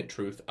unfortunate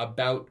truth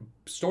about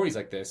stories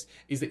like this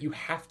is that you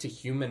have to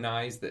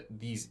humanize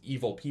these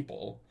evil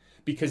people,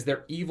 because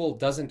their evil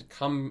doesn't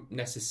come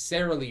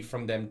necessarily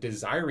from them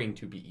desiring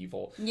to be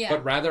evil,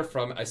 but rather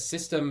from a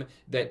system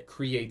that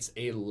creates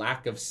a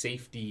lack of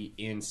safety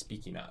in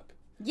speaking up.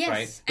 Yes,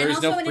 right? And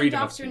also an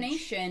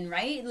indoctrination,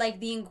 right? Like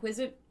the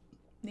Inquisitors?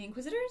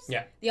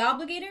 Yeah. The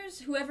Obligators?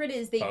 Whoever it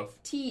is, they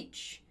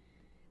teach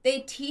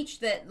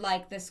that,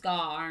 like, the Ska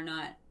are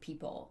not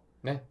people.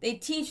 Yeah. They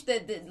teach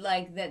that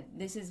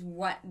this is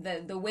what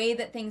the way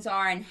that things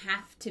are and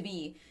have to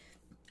be.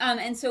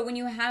 And so when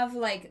you have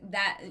like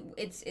that,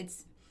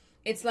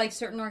 it's like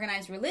certain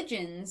organized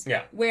religions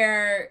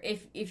where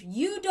if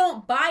you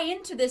don't buy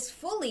into this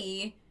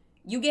fully,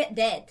 you get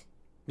dead.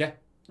 Yeah.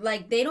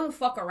 Like, they don't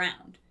fuck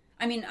around.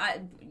 I mean,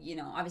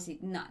 obviously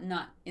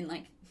not in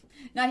like,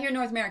 not here in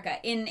North America.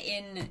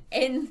 In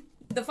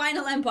the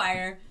Final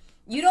Empire,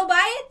 you don't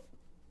buy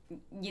it,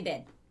 you're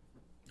dead.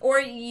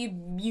 Or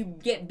you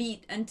get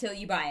beat until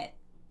you buy it,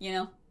 you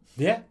know?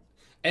 Yeah.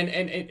 And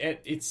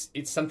it's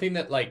something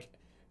that like,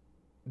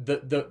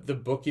 the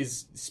book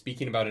is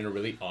speaking about in a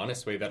really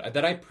honest way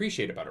that I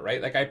appreciate about it,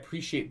 right? Like, I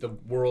appreciate the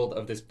world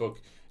of this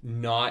book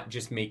not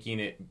just making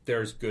it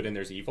there's good and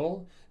there's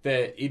evil,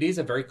 that it is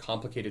a very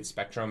complicated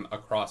spectrum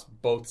across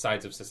both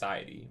sides of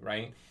society,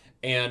 right?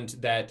 And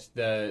that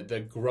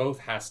the growth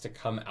has to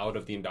come out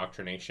of the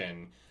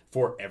indoctrination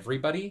for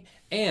everybody.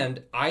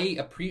 And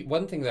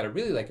one thing that I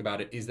really like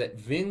about it is that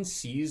Vin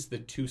sees the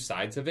two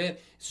sides of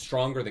it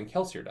stronger than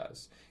Kelsier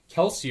does.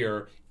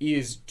 Kelsier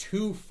is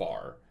too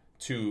far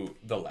to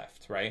the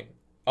left, right,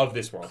 of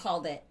this world.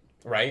 Called it.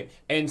 Right?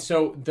 And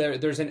so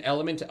there's an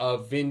element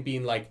of Vin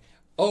being like,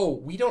 oh,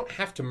 we don't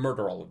have to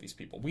murder all of these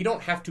people. We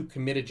don't have to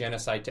commit a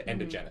genocide to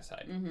end a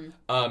genocide.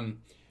 Mm-hmm.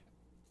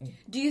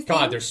 Do you think...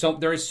 God,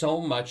 there is so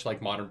much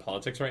like modern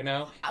politics right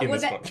now in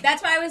this book.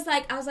 That's why I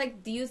was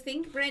like, do you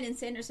think Brandon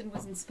Sanderson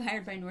was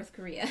inspired by North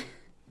Korea?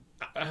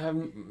 I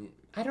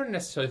don't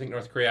necessarily think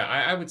North Korea.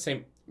 I would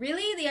say...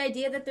 Really? The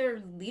idea that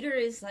their leader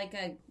is like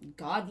a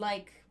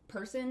godlike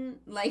person?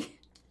 Like...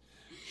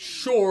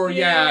 Sure,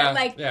 yeah.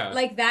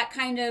 Like that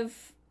kind of...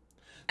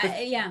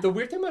 The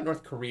weird thing about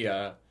North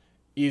Korea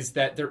is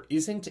that there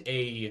isn't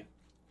a...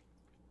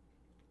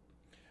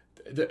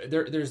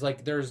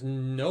 There's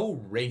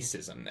no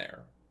racism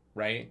there,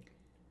 right?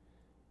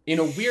 In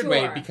a weird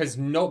way, because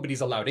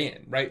nobody's allowed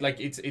in, right? Like,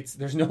 it's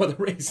there's no other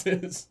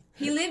races.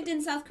 He lived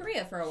in South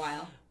Korea for a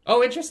while.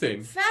 Oh,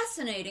 interesting.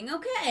 Fascinating.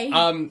 Okay.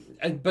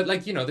 But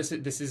like, you know, this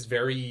is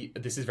very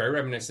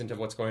reminiscent of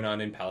what's going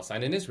on in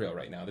Palestine and Israel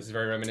right now. This is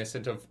very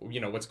reminiscent of,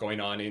 you know, what's going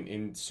on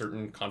in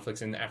certain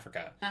conflicts in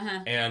Africa. Uh-huh.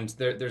 And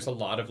there's a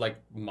lot of like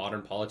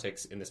modern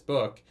politics in this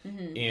book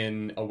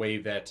in a way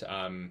that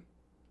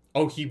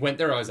he went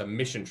there as a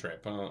mission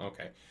trip. Oh,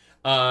 okay.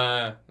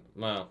 Well,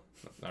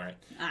 all right.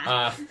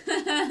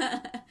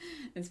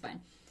 It's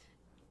fine.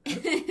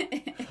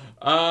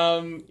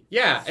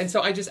 Yeah, and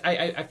so I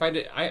find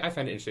it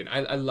interesting.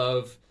 I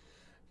love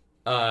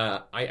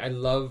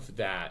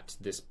that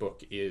this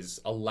book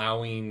is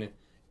allowing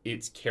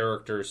its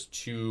characters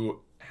to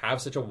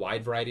have such a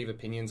wide variety of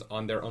opinions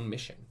on their own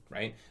mission,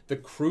 right? The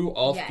crew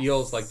all Yes.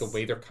 feels like the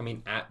way they're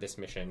coming at this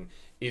mission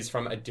is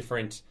from a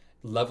different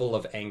level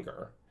of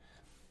anger.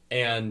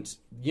 And,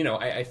 you know,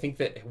 I think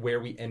that where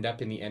we end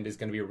up in the end is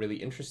going to be a really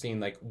interesting,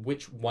 like,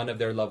 which one of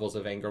their levels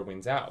of anger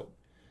wins out.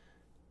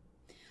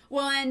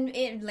 Well,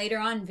 and later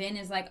on, Vin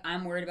is like,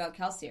 I'm worried about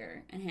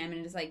Kelsier. And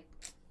Hammond is like,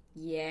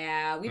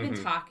 yeah, we've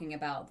been talking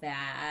about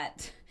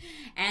that.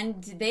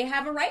 And they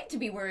have a right to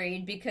be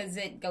worried because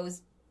it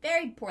goes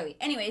very poorly.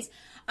 Anyways,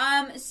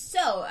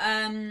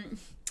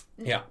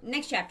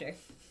 next chapter.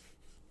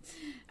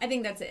 I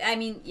think that's it. I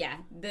mean, yeah,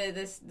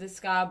 the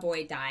ska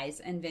boy dies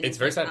and Vin It's is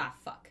very like, sad. ah,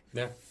 fuck.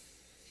 Yeah.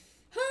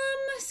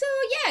 So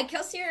yeah,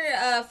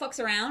 Kelsier fucks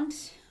around.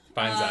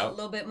 Finds out a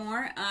little bit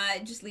more.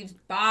 Just leaves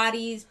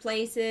bodies,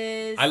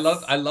 places. I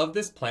love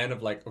this plan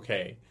of like,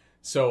 okay,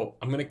 so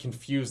I'm gonna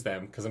confuse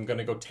them because I'm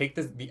gonna go take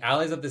the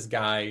allies of this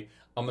guy.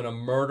 I'm gonna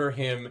murder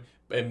him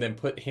and then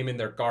put him in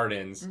their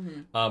gardens.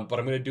 But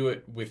I'm gonna do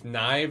it with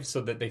knives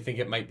so that they think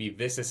it might be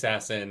this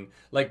assassin.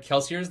 Like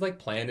Kelsier's like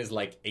plan is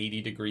like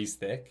 80 degrees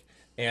thick,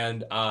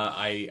 and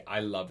I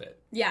love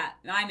it. Yeah,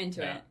 I'm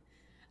into it.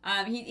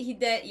 He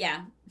did.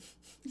 Yeah.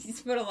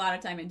 He's put a lot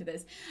of time into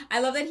this. I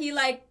love that he,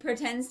 like,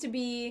 pretends to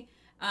be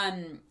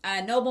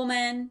a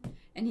nobleman,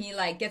 and he,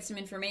 like, gets some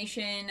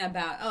information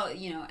about,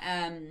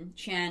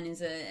 Shan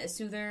is a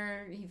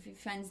soother. He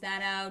finds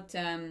that out.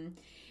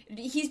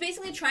 He's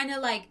basically trying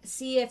to, like,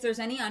 see if there's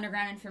any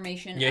underground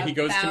information about he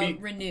goes to meet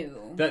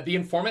Renew. The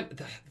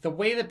informant. The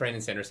way that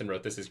Brandon Sanderson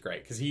wrote this is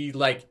great, because he,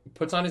 like,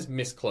 puts on his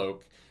mist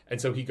cloak. And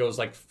so he goes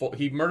like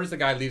he murders the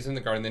guy, leaves him in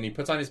the garden, then he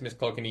puts on his mist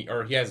cloak and he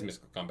has his mist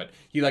cloak on, but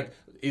he like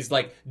is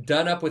like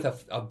done up with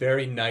a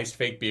very nice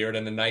fake beard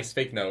and a nice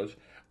fake nose,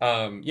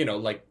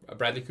 like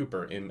Bradley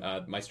Cooper in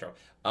Maestro,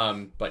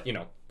 but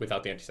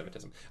without the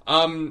anti-Semitism.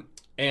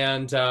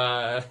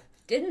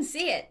 Didn't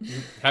see it.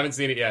 Haven't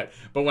seen it yet,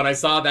 but when I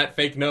saw that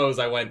fake nose,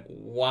 I went,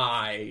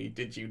 "Why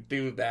did you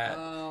do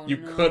that? You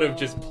could have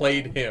just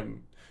played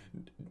him."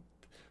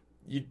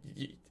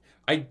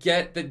 I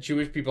get that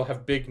Jewish people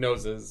have big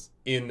noses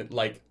in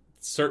like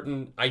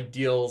certain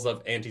ideals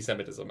of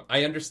anti-Semitism.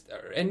 I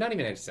understand, and not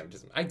even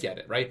anti-Semitism. I get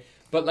it, right?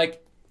 But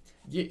like,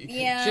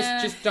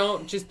 just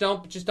don't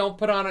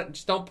put on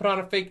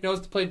a fake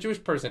nose to play a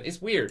Jewish person.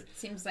 It's weird.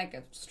 Seems like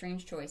a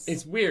strange choice.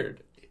 It's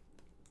weird.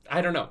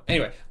 I don't know.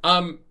 Anyway,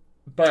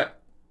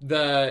 but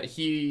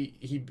he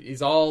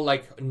is all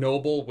like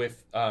noble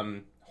with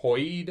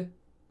Hoyd,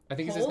 I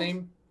think is his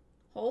name.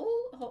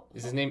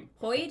 Is his name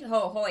Hoyd?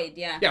 Hoyd,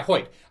 yeah. Yeah,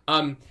 Hoyd.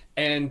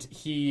 And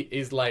he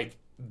is like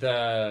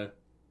the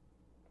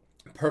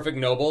perfect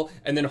noble,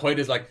 and then Hoyd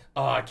is like,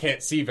 "Oh, I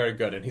can't see very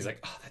good," and he's like,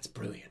 "Oh, that's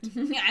brilliant.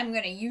 I'm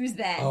gonna use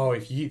that." Oh,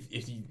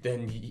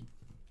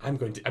 I'm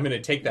gonna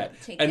take that.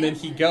 And then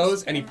he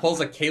goes and he pulls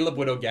a Caleb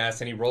Widow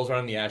gas and he rolls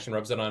around in the ash and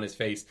rubs it on his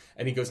face,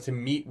 and he goes to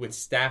meet with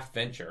Staff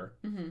Venture,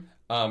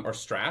 or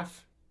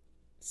Strafe,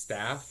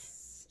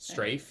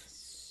 Strafe,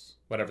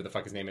 whatever the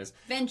fuck his name is.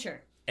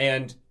 Venture.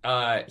 And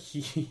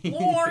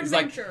he's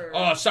like,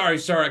 "Oh, sorry,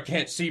 sir, I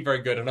can't see very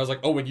good." And I was like,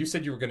 "Oh, when you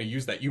said you were going to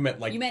use that, you meant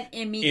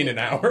immediately. In an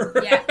hour."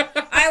 Yeah,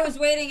 I was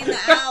waiting in the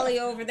alley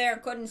over there,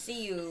 couldn't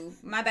see you.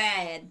 My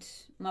bad.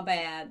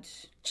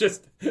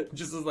 Just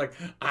as like,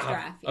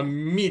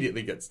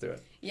 immediately gets to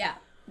it. Yeah,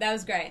 that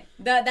was great.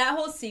 That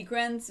whole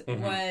sequence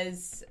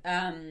was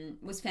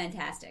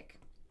fantastic.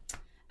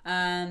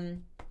 Yeah,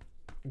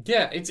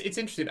 it's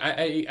interesting.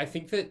 I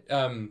think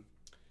that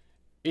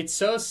it's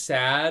so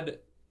sad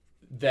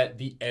that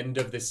the end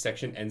of this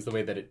section ends the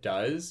way that it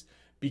does,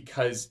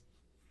 because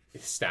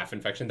staph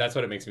infection, that's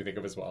what it makes me think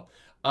of as well.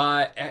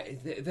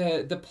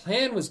 The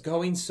plan was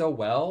going so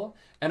well,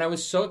 and I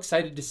was so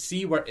excited to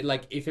see where,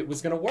 like, if it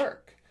was going to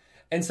work.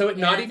 And so it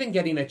not even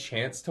getting a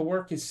chance to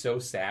work is so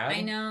sad.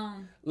 I know.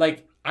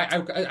 Like,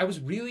 I was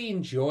really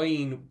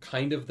enjoying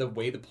kind of the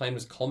way the plan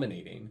was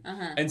culminating.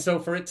 And so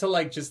for it to,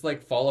 like, just,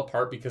 like, fall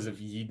apart because of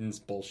Yeadon's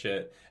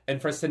bullshit,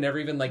 and for us to never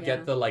even, like,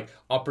 get the, like,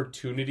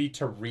 opportunity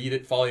to read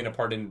it falling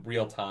apart in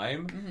real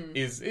time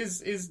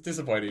is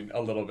disappointing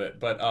a little bit.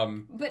 But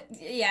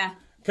yeah.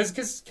 Because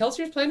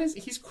Kelsier's plan is,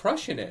 he's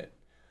crushing it.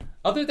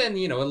 Other than,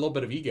 a little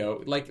bit of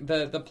ego, like,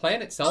 the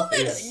plan itself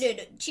is...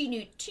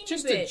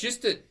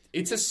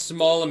 It's a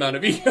small amount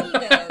of ego.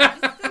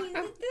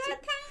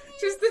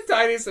 Just the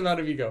tiniest amount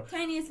of ego.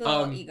 Tiniest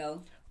little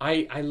ego.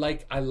 I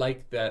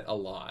like that a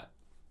lot.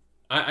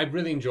 I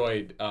really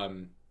enjoyed...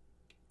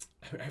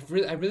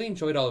 I really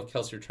enjoyed all of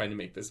Kelsier trying to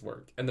make this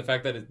work. And the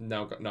fact that it's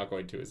now not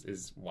going to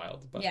is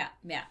wild. But. Yeah.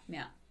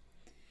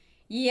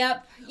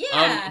 Yep.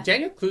 Yeah.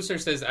 Daniel Klusser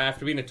says,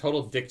 after being a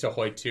total dick to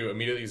Hoyd too,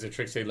 immediately uses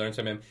tricks they learned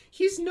from him.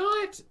 He's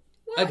not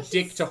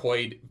dick to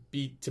Hoyd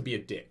to be a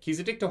dick. He's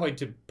a dick to Hoyd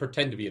to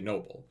pretend to be a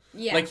noble.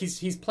 Yeah. Like,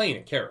 he's playing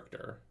a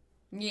character.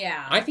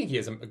 Yeah. I think he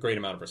has a great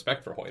amount of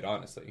respect for Hoyd,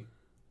 honestly.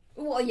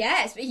 Well,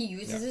 yes, but he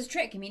uses his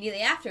trick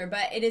immediately after.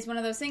 But it is one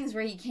of those things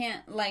where he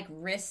can't, like,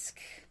 risk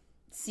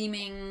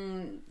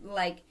seeming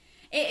like...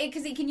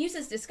 Because he can use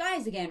his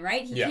disguise again,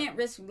 right? He can't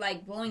risk,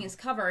 like, blowing his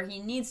cover. He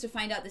needs to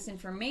find out this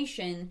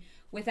information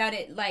without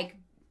it, like,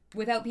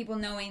 without people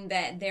knowing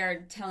that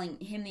they're telling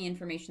him the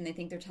information, they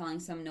think they're telling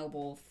some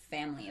noble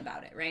family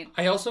about it, right?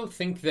 I also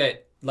think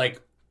that,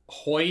 like,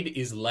 Hoyd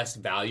is less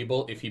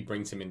valuable if he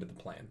brings him into the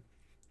plan.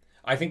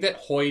 I think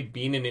that Hoyd,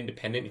 being an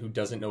independent who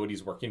doesn't know what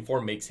he's working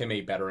for, makes him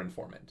a better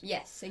informant.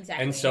 Yes,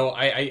 exactly. And so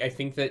I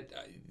think that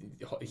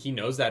he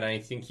knows that, and I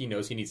think he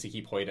knows he needs to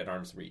keep Hoyd at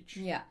arm's reach.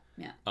 Yeah.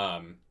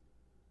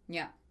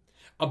 Yeah.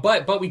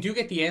 But we do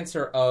get the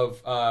answer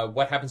of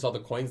what happens to all the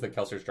coins that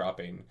Kelsier's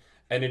dropping.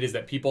 And it is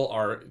that people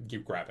are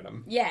grabbing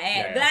them.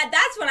 Yeah.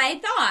 That's what I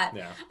thought.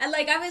 Yeah. And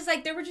I was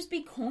like, there would just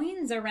be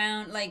coins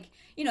around.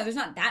 There's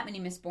not that many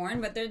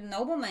Mistborn, but there's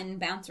noblemen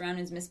bounce around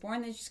as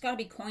Mistborn. There's just got to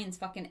be coins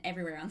fucking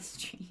everywhere on the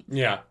street.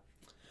 Yeah.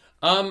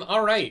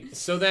 All right.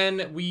 So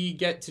then we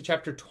get to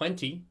chapter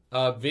 20.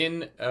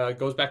 Vin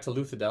goes back to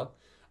Luthadel,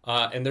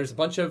 and there's a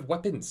bunch of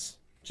weapons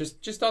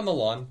just on the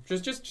lawn.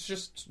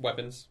 Just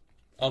weapons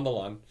on the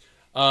lawn.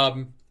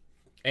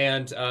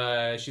 And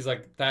she's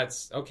like,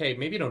 that's okay,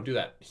 maybe don't do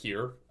that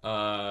here.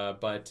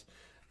 But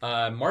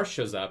Marsh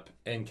shows up,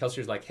 and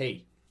Kelsier's like,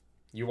 hey,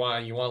 you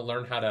want to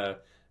learn how to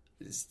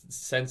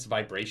sense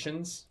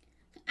vibrations?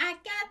 I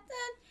got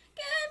the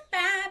good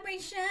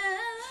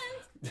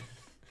vibrations.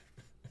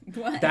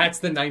 What? That's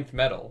the ninth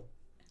metal.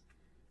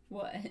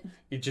 What?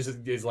 It just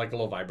is like a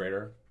little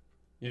vibrator.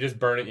 You just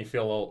burn it and you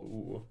feel a little,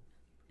 ooh.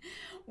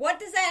 What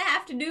does that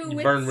have to do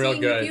with burn real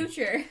seeing good. the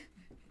future?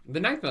 The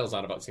ninth metal's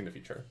not about seeing the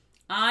future.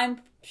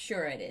 I'm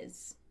sure it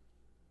is.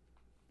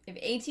 If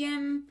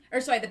ATM...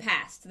 the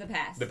past.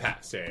 The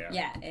past,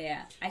 yeah.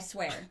 Yeah. I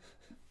swear.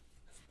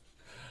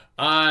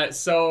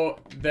 So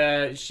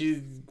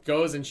she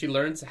goes and she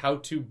learns how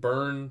to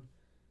burn...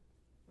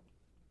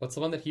 What's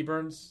the one that he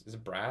burns? Is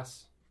it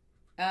brass?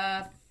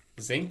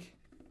 Zinc?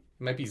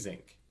 It might be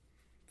zinc.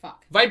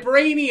 Fuck.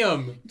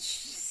 Vibranium!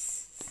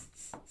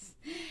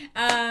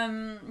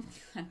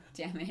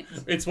 Damn it.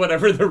 It's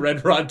whatever the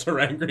red rod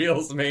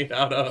Terangriel's made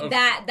out of.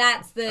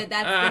 That's the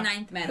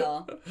ninth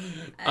metal.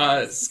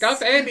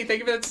 Scuff Andy,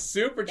 thank you for that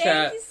super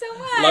chat. Thank you so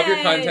much. Love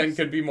your content.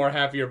 Could be more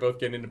happy. You're both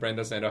getting into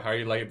Brando Sando. How are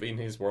you liking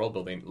his world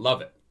building?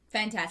 Love it.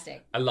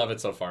 Fantastic. I love it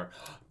so far.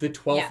 The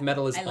 12th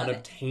metal is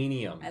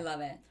unobtainium. I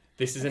love it.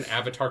 This is an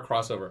Avatar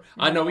crossover.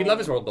 No, we love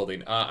his world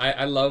building.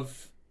 I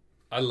love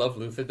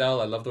Luthadel.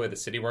 I love the way the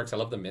city works. I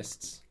love the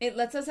mists. It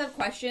lets us have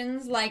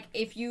questions like,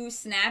 if you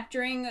snap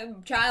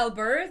during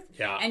childbirth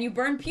and you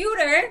burn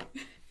pewter,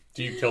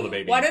 do you kill the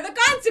baby? What are the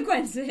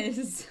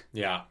consequences?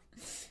 Yeah.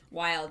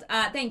 Wild.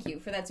 Thank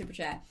you for that super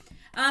chat.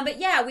 But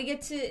yeah, we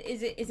get to,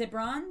 is it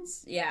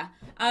bronze? Yeah.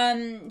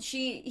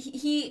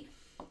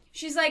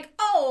 She's like,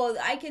 oh,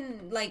 I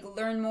can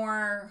learn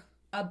more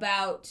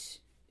about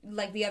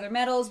the other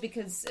metals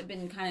because I've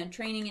been kind of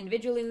training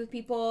individually with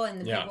people,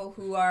 and the people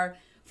who are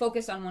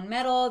focused on one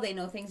metal, they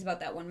know things about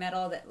that one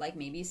metal that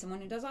maybe someone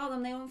who does all of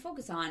them, they don't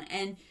focus on.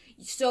 And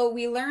so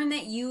we learn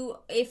that you,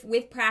 if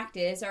with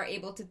practice, are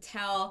able to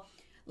tell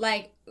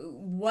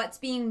what's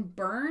being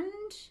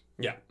burned.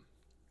 Yeah.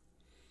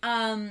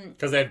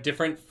 Because they have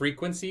different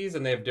frequencies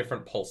and they have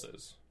different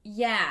pulses.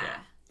 Yeah.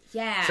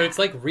 So it's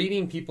like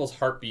reading people's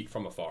heartbeat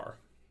from afar.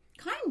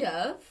 Kind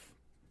of.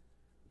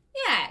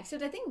 Yeah,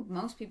 except I think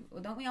most people,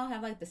 don't we all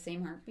have the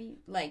same heartbeat?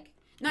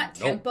 Not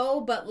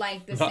tempo, but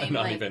the same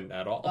not even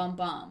at all.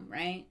 Bum,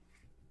 right?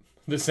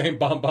 The same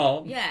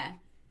bum. Yeah.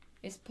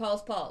 It's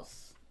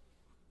pulse.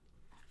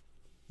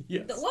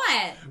 Yes.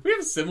 What? We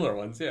have similar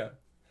ones, yeah.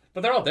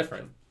 But they're all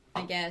different.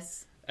 I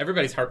guess.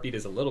 Everybody's heartbeat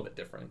is a little bit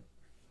different.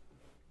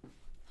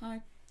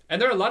 Heart.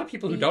 And there are a lot of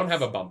people who don't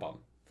have a bum.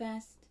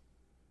 Fast.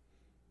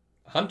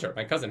 Hunter,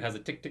 my cousin, has a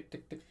tick, tick,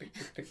 tick, tick, tick,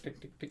 tick, tick,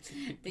 tick, tick, tick,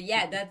 tick.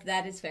 Yeah,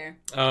 that is fair.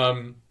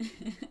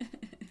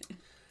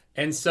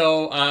 And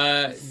so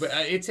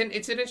it's an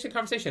interesting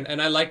conversation,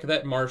 and I like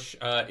that Marsh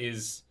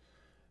is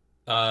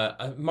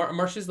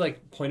Marsh's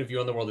point of view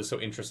on the world is so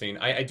interesting.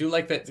 I do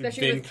like that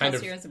Especially Vin kind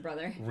of as a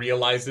brother.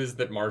 realizes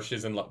that Marsh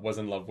was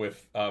in love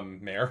with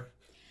Mare.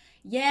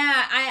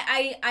 Yeah,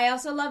 I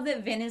also love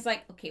that Vin is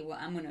okay, well,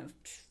 I'm gonna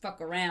fuck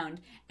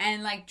around,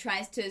 and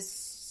tries to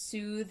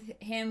soothe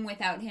him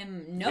without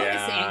him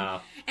noticing. Yeah.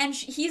 And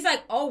he's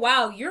like, oh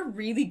wow, you're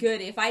really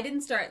good. If I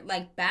didn't start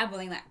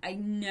babbling, I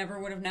never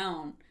would have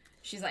known.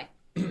 She's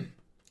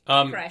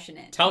crushing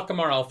it.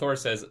 Talcamar Althor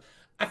says,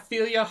 I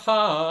feel your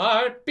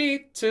heart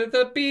beat to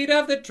the beat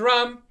of the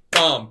drum.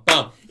 Bum,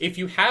 bum. If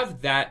you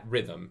have that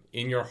rhythm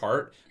in your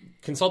heart,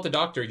 consult a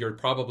doctor, you're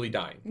probably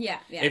dying. Yeah.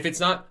 If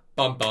it's not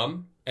bum,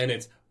 bum, and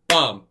it's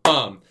bum,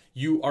 bum,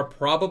 you are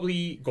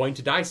probably going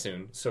to die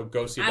soon. So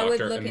go see a doctor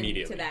immediately. I would look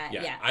immediately. into that,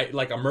 yeah. I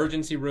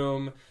emergency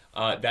room.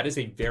 That is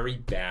a very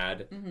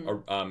bad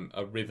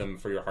a rhythm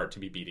for your heart to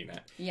be beating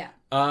at. Yeah.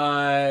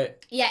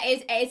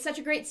 It's such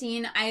a great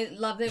scene. I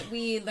love that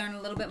we learn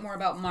a little bit more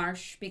about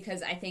Marsh,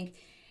 because I think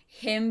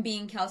him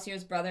being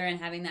Kelsier's brother and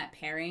having that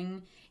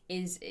pairing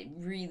is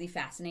really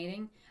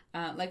fascinating.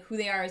 Who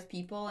they are as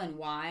people and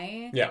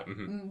why. Yeah.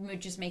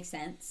 It just makes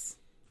sense.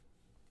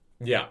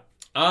 Yeah.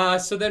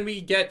 So then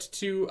we get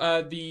to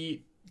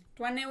the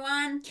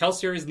 21.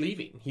 Kelsier is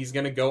leaving. He's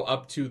going to go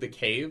up to the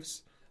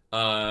caves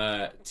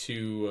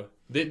to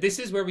This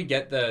is where we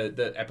get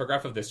the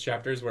epigraph of this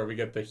chapter is where we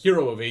get the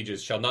hero of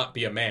ages shall not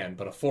be a man,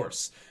 but a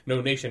force.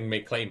 No nation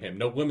may claim him,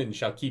 no woman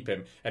shall keep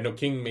him, and no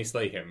king may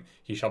slay him.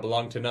 He shall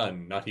belong to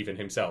none, not even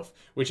himself.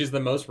 Which is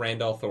the most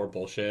Randall Thor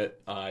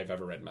bullshit I've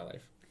ever read in my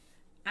life.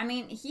 I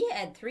mean, he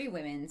had 3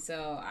 women,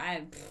 so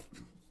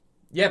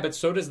Yeah, but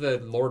so does the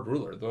Lord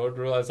Ruler. The Lord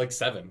Ruler has like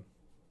 7.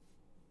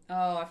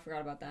 Oh, I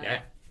forgot about that.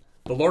 Yeah.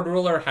 The Lord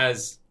Ruler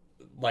has,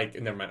 like,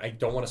 never mind. I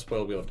don't want to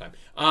spoil Wheel of Time.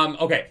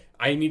 Okay,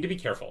 I need to be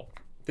careful.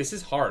 This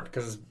is hard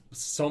because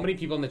so many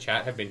people in the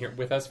chat have been here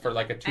with us for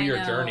like a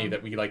 2-year journey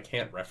that we like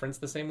can't reference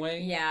the same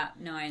way. Yeah,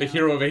 no, I know. The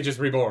hero of ages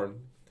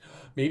reborn.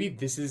 Maybe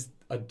this is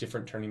a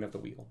different turning of the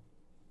wheel.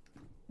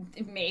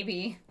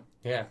 Maybe.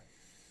 Yeah.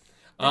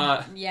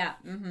 Yeah.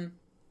 Mm-hmm.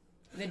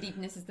 The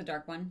deepness is the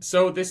dark one.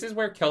 So this is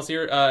where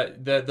Kelsier,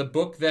 the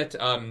book that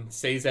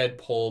Sazed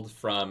pulled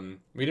from.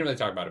 We didn't really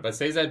talk about it, but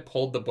Sazed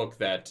pulled the book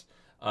that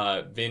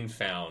Vin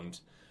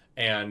found,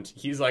 and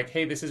he's like,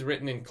 "Hey, this is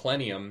written in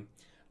Klenium.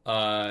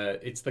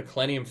 It's the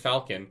Klenium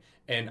Falcon,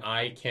 and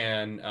I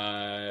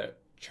can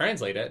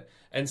translate it."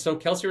 And so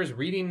Kelsier is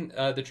reading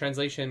the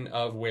translation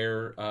of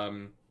where.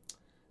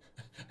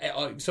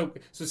 So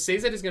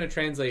Sazed is going to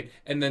translate,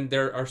 and then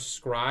there are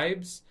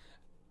scribes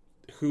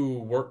who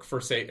work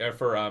for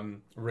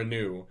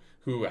Renew,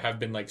 who have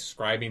been like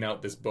scribing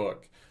out this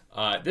book.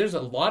 There's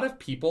a lot of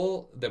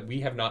people that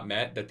we have not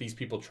met that these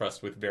people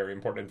trust with very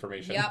important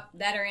information. Yep,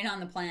 that are in on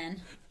the plan.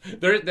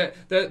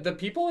 The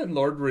people in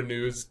Lord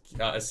Renew's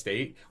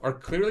estate are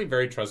clearly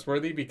very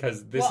trustworthy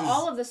because this is...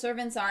 all of the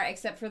servants are,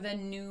 except for the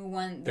new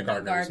one, the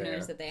new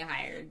gardeners that they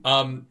hired.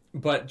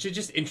 But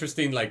just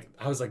interesting, like,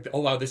 I was like, oh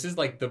wow, this is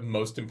like the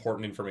most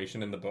important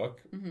information in the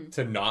book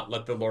to not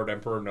let the Lord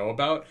Emperor know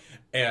about.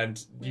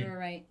 And we were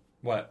right.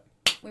 What?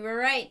 We were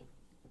right.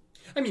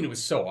 I mean, it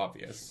was so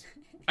obvious.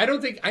 I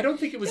don't think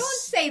it was. Don't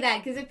say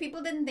that, because if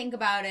people didn't think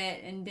about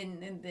it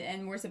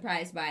and were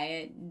surprised by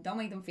it, don't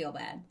make them feel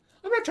bad.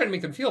 I'm not trying to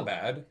make them feel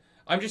bad.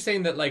 I'm just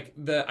saying that like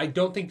I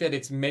don't think that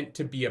it's meant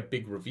to be a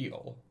big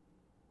reveal.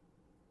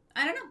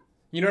 I don't know.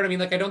 You know what I mean?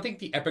 Like I don't think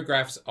the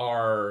epigraphs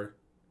are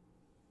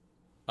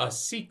a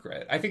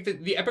secret. I think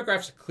that the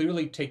epigraphs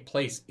clearly take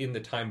place in the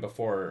time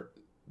before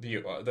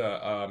the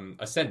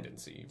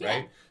ascendancy,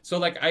 right? Yeah. So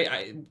like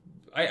I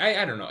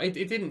don't know. It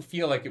didn't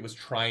feel like it was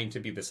trying to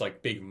be this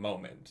like big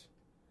moment.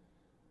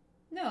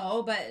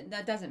 No, but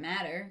that doesn't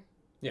matter.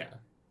 Yeah.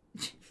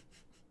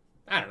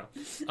 I don't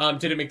know.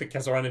 Did it make the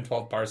Kessel Run in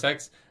 12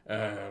 parsecs?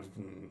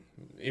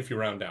 If you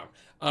round down.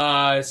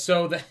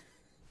 So the...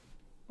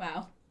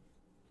 Wow.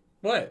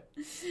 What?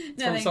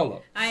 It's from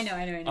Solo. I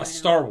know. A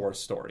Star Wars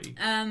story.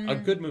 A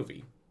good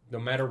movie. No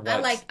matter what.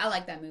 I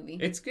like that movie.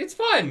 It's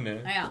fun.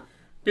 Yeah.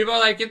 People are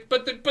like,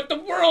 but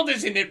the world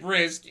isn't at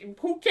risk.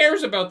 Who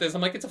cares about this?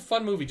 I'm like, it's a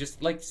fun movie. Just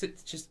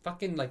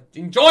fucking like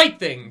enjoy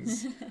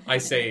things. I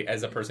say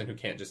as a person who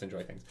can't just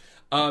enjoy things.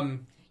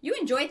 You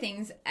enjoy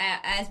things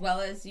as well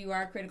as you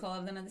are critical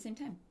of them at the same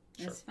time.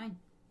 Sure. That's fine.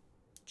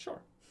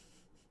 Sure.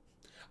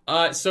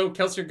 So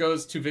Kelsier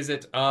goes to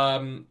visit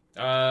a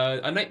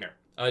nightmare,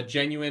 a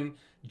genuine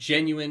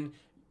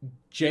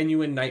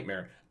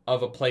nightmare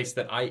of a place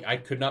that I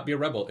could not be a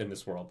rebel in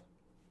this world.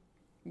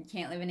 You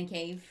can't live in a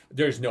cave.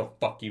 There's no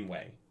fucking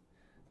way.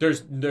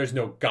 There's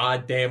no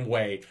goddamn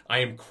way. I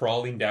am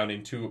crawling down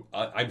into.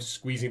 I'm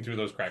squeezing through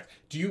those cracks.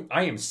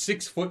 I am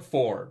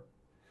 6'4".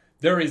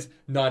 There is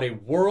not a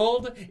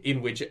world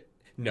in which.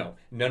 No.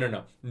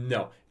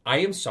 I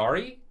am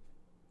sorry.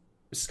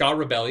 Ska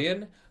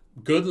Rebellion.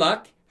 Good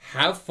luck.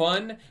 Have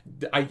fun.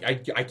 I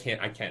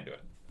can't do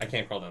it. I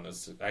can't crawl down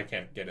those. I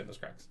can't get in those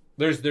cracks.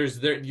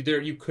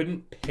 You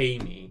couldn't pay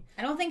me.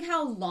 I don't think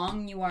how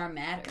long you are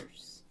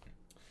matters.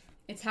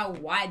 It's how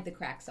wide the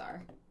cracks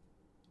are.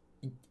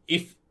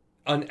 If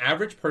an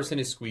average person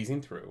is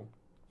squeezing through,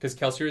 because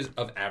Kelsier is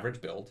of average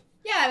build.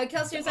 Yeah, but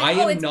Kelsier's like,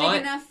 it's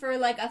big enough for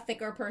like a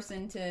thicker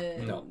person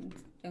to. No.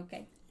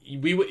 Okay.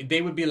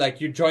 They would be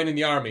like, you're joining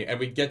the army, and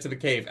we'd get to the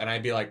cave, and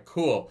I'd be like,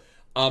 cool.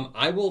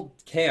 I will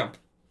camp.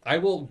 I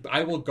will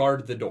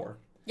guard the door.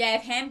 Yeah,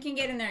 if Ham can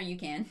get in there, you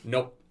can.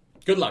 Nope.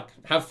 Good luck.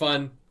 Have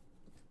fun.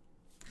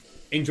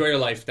 Enjoy your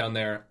life down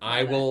there.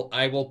 I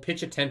will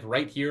pitch a tent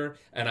right here,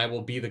 and I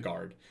will be the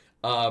guard.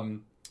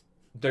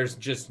 There's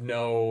just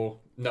no.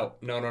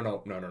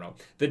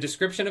 The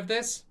description of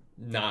this,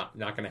 not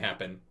going to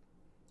happen.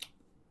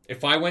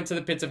 If I went to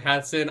the Pits of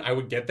Hadson, I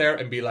would get there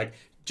and be like,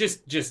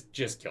 just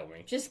kill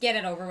me. Just get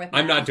it over with.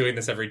 I'm not doing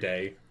this every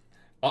day.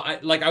 I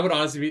would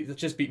honestly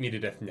just beat me to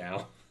death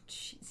now.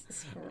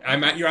 Jesus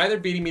Christ. You're either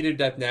beating me to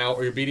death now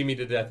or you're beating me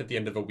to death at the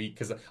end of a week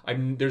because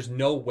there's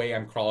no way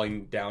I'm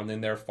crawling down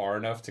in there far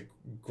enough to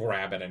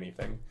grab at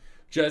anything.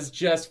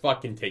 Just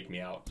fucking take me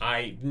out.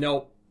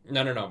 No.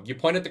 You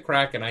point at the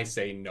crack and I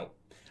say no.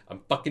 I'm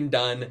fucking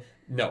done.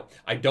 No.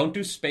 I don't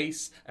do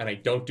space and I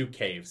don't do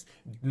caves.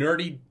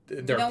 Nerdy,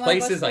 there are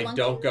places I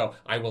don't go.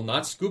 I will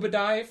not scuba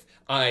dive.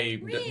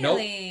 Really?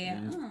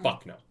 Nope.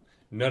 Fuck no.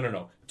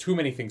 No. Too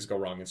many things go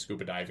wrong in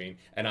scuba diving,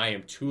 and I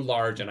am too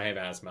large and I have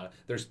asthma.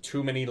 There's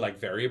too many like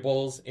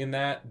variables in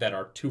that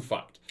are too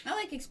fucked. I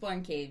like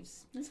exploring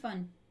caves. It's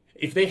fun.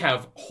 If they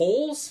have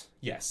holes,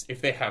 yes.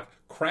 If they have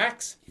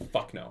cracks,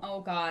 fuck no.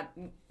 Oh, God.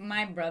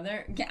 My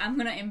brother... I'm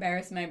going to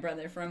embarrass my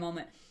brother for a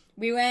moment.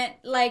 We went,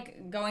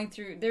 like, going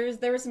through...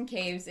 There were some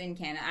caves in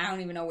Canada. I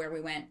don't even know where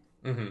we went.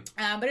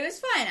 Mm-hmm. But it was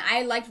fun.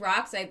 I liked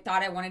rocks. I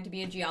thought I wanted to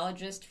be a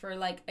geologist for,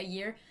 like, a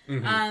year.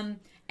 Mm-hmm.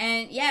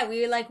 And, yeah,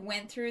 we, like,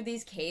 went through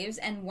these caves,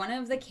 and one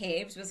of the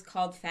caves was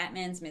called Fat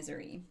Man's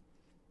Misery.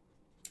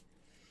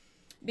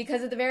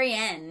 Because at the very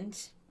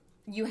end,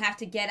 you have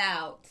to get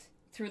out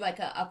through, like,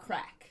 a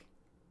crack.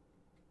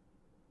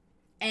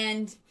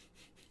 And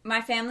my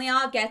family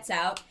all gets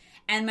out,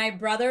 and my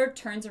brother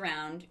turns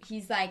around.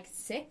 He's like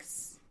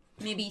 6,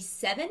 maybe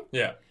 7.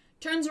 Yeah.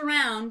 Turns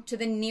around to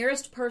the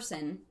nearest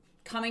person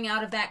coming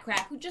out of that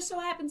crack, who just so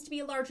happens to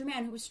be a larger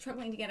man who was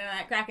struggling to get out of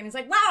that crack. And he's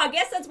like, wow, I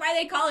guess that's why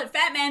they call it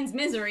Fat Man's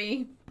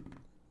Misery.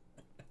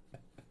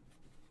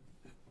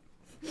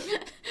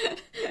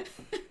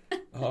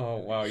 Oh,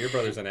 wow. Your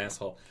brother's an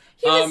asshole.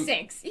 He was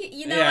 6.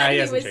 He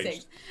was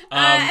changed.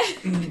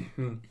 6.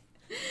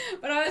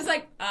 But I was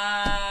like,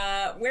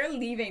 we're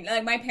leaving.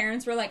 Like, my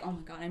parents were like, oh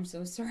my God, I'm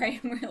so sorry.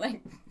 And we're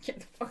like,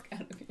 get the fuck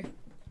out of here.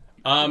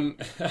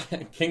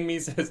 King Me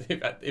says,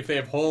 if they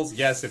have holes,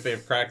 yes. If they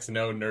have cracks,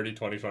 no. Nerdy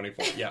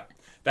 2024. Yeah.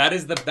 That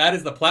is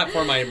the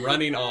platform I am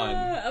running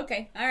on.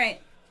 Okay. All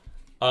right.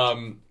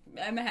 I'm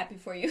happy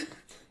for you.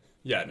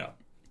 Yeah, no.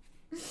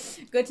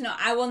 Good to know.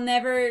 I will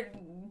never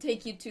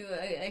take you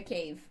to a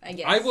cave, I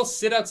guess. I will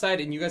sit outside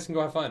and you guys can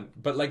go have fun.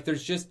 But, like,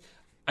 there's just...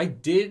 I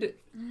did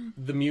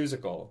the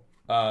musical...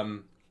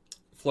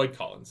 Floyd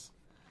Collins,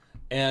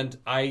 and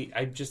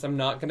I'm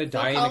not gonna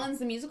die. Floyd Collins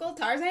the musical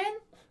Tarzan.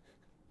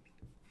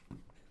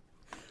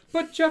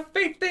 Put your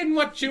faith in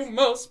what you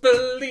most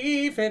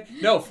believe in.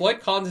 No,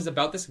 Floyd Collins is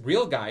about this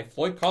real guy,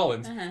 Floyd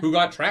Collins, who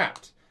got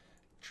trapped,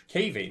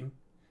 caving,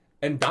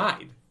 and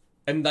died,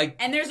 and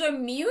there's a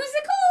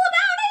musical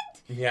about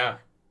it. Yeah.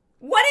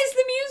 What is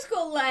the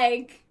musical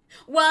like?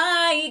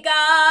 Why,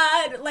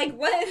 God? Like,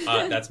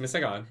 what? That's Miss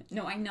Saigon.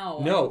 No, I know.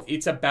 No,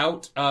 it's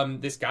about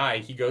this guy.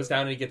 He goes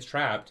down and he gets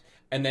trapped,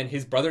 and then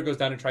his brother goes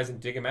down and tries to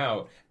dig him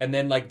out, and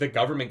then, like, the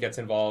government gets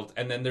involved,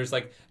 and then there's,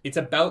 like, it's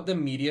about the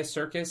media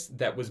circus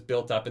that was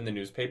built up in the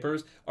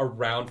newspapers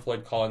around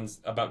Floyd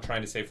Collins, about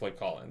trying to save Floyd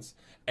Collins.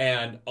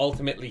 And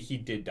ultimately, he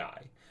did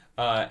die.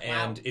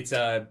 And it's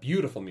a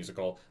beautiful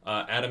musical.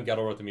 Adam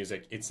Gettle wrote the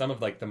music. It's some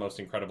of, like, the most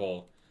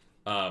incredible...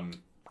 yeah.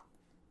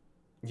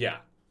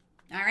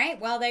 All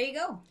right, well, there you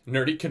go.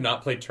 Nerdy could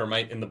not play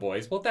Termite in The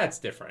Boys. Well, that's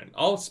different.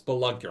 I'll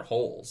spelunk your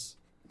holes.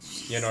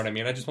 You know what I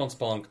mean? I just won't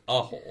spelunk a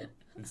hole.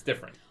 It's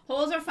different.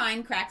 Holes are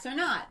fine, cracks are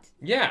not.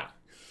 Yeah.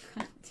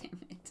 God damn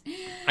it.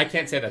 I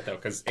can't say that, though,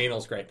 because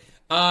anal's great.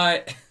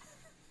 That's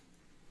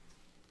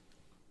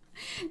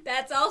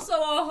also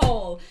a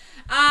hole.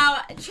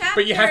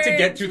 But you have to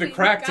get through the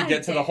crack to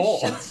get to the hole.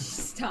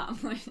 Stop.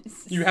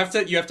 You have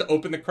to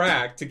open the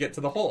crack to get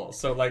to the hole.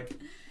 So, like...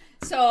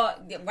 So,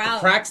 wow,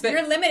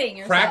 you're limiting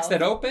yourself. Cracks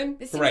that open,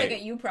 this seems great.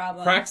 like a you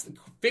problem.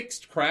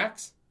 Fixed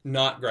cracks,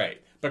 not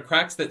great. But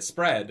cracks that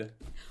spread...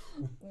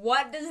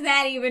 What does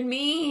that even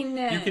mean?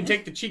 You can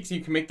take the cheeks and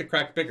you can make the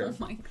crack bigger. Oh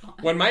my God.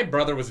 When my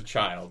brother was a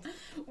child...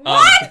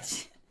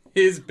 What?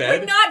 His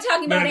bed... We're not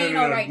talking about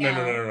anal right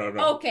now.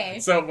 No.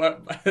 Okay.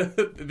 So,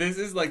 this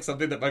is, like,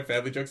 something that my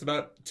family jokes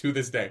about to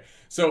this day.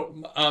 So,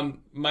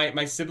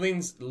 my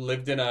siblings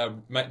lived in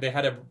they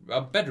had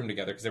a bedroom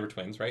together because they were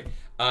twins, right?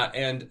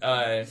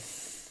 My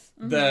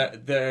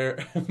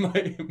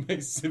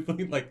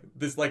sibling, like,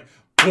 this, like,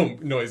 boom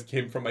noise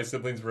came from my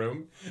sibling's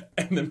room.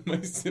 And then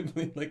my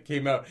sibling, like,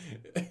 came out.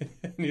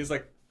 And he was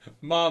like,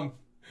 Mom,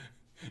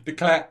 the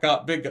clack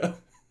got bigger.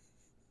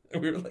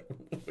 And we were like,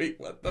 wait,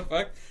 what the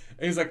fuck?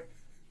 And he's like,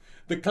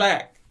 the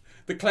clack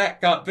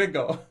got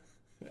bigger.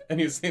 And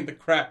he was saying the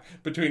crack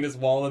between his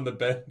wall and the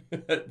bed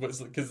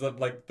was because,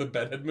 like, the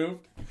bed had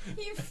moved.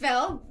 He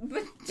fell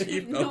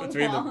between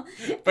them.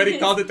 But he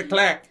called it the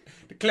clack.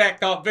 The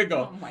clack got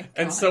bigger. Oh my God.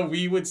 And so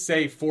we would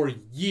say for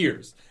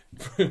years,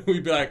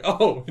 we'd be like,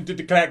 oh, did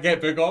the clack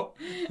get bigger?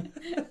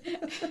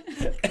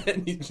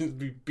 And he'd just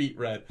be beat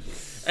red.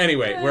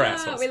 Anyway, we're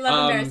assholes. We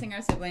love embarrassing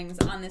our siblings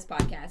on this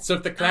podcast. So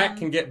if the clack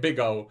can get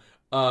bigger,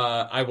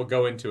 I will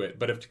go into it.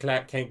 But if the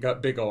clack can't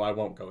get bigger, I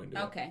won't go into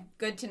it. Okay,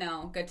 good to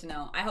know.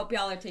 I hope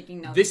y'all are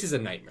taking notes. This is a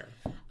nightmare.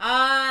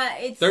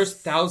 There's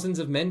thousands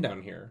of men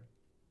down here.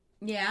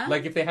 Yeah?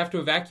 Like, if they have to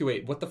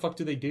evacuate, what the fuck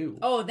do they do?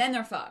 Oh, then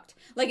they're fucked.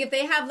 Like, if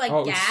they have, like,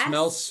 gas... it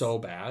smells so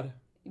bad.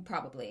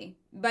 Probably.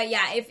 But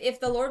yeah, if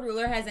the Lord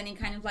Ruler has any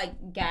kind of,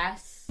 like,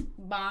 gas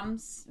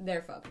bombs,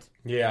 they're fucked.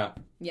 Yeah.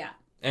 Yeah.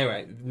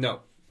 Anyway, no.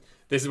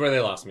 This is where they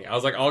lost me. I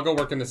was like, I'll go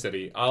work in the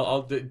city.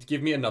 I'll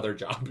give me another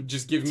job.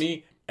 Just give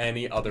me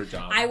any other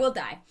job. I will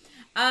die.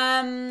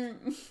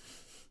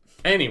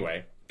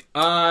 Anyway.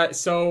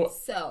 So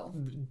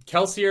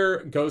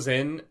Kelsier goes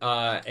in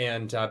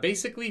and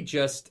basically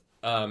just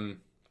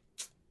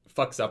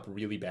fucks up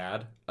really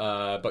bad.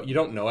 But you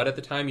don't know it at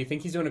the time. You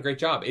think he's doing a great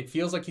job. It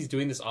feels like he's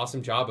doing this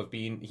awesome job of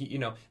being,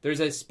 there's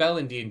a spell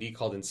in D&D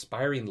called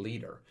Inspiring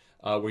Leader,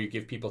 where you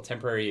give people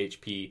temporary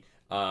HP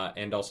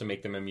and also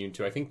make them immune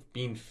to, I think,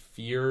 being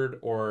feared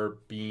or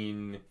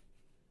being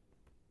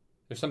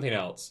There's something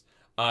else.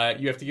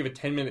 You have to give a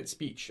 10-minute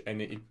speech,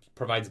 and it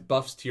provides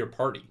buffs to your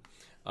party.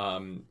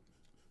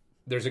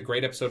 There's a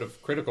great episode of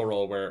Critical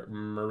Role where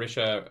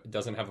Marisha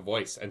doesn't have a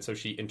voice, and so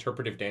she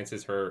interpretive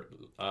dances her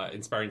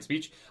inspiring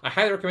speech. I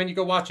highly recommend you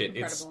go watch it.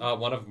 Incredible. It's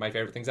one of my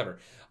favorite things ever.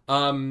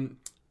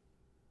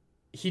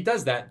 He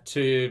does that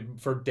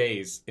for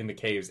days in the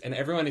caves, and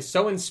everyone is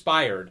so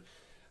inspired,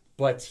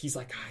 but he's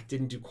like, I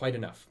didn't do quite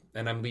enough,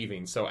 and I'm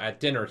leaving. So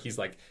at dinner, he's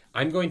like,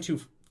 I'm going to...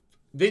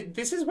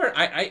 This is where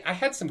I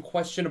had some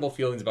questionable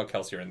feelings about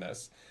Kelsier in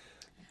this.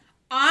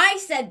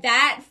 I said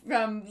that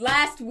from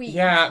last week.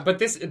 Yeah, but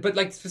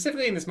like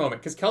specifically in this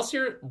moment, because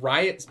Kelsier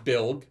riots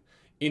Bilg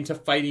into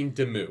fighting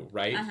Demu,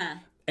 right? Uh-huh.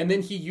 And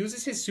then he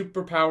uses his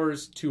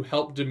superpowers to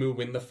help Demu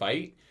win the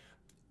fight.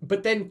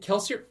 But then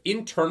Kelsier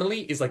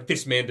internally is like,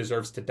 this man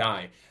deserves to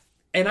die.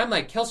 And I'm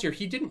like, Kelsier,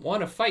 he didn't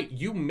want to fight.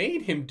 You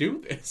made him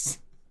do this.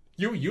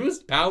 You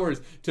used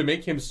powers to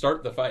make him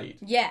start the fight.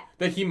 Yeah.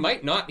 That he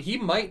might,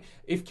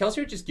 if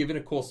Kelsier had just given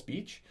a cool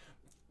speech,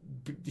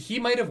 he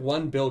might have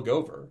won Bilg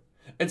over.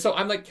 And so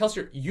I'm like,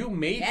 Kelsier, you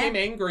made him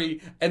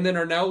angry and then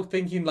are now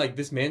thinking, like,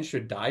 this man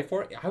should die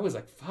for it? I was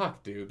like,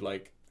 fuck, dude,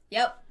 like...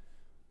 Yep.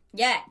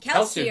 Yeah,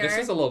 Kelsier... This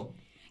is a little...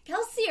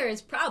 Kelsier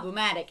is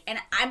problematic, and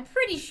I'm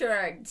pretty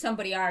sure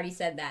somebody already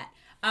said that.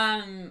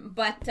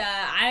 But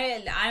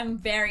I'm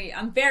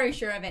very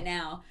sure of it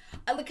now.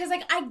 Because,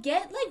 like, I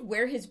get, like,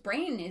 where his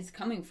brain is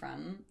coming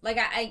from. Like,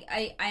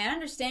 I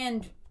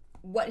understand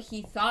what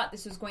he thought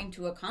this was going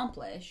to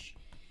accomplish.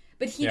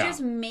 But he just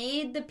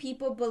made the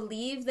people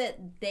believe that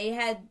they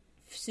had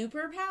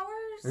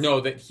superpowers?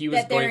 No, that he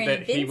was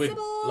he would,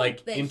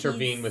 like, that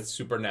intervene with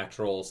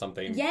supernatural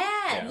something.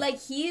 Yeah, like,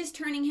 he is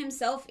turning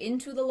himself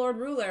into the Lord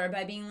Ruler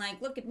by being like,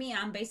 look at me,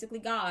 I'm basically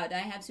God, I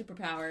have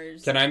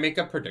superpowers. Can I make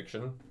a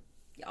prediction?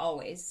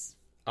 Always.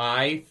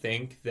 I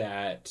think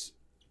that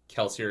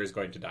Kelsier is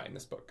going to die in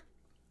this book.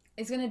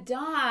 Is going to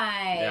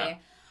die. Yeah.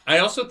 I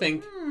also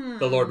think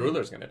the Lord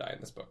Ruler is going to die in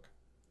this book.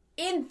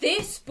 In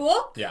this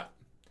book? Yeah.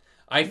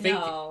 I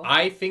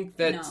think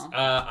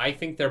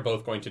they're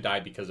both going to die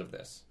because of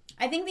this.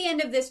 I think the end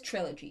of this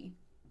trilogy.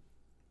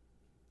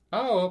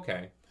 Oh,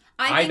 okay.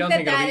 I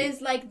think that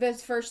is like the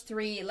first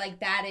three, like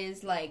that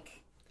is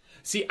like...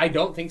 See, I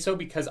don't think so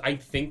because I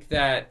think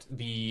that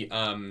the...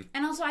 And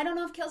also, I don't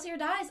know if Kelsier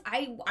dies.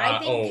 I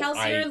think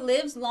Kelsier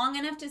lives long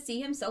enough to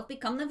see himself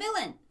become the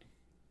villain.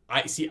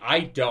 I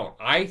don't.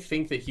 I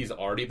think that he's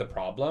already the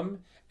problem,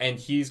 and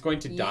he's going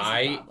to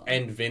die,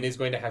 and Vin is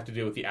going to have to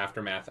deal with the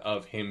aftermath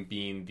of him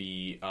being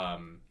the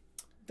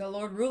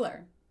Lord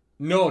Ruler.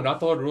 No, not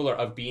the Lord Ruler,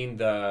 of being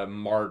the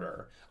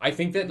martyr. I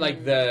think that,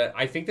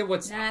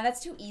 Nah,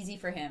 that's too easy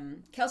for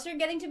him. Kelsier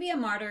getting to be a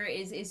martyr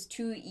is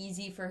too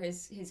easy for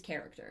his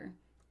character.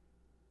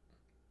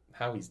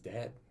 How he's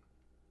dead.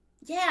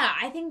 Yeah,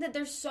 I think that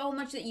there's so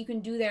much that you can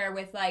do there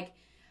with, like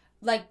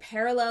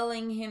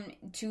paralleling him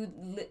to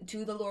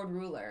the Lord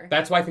Ruler.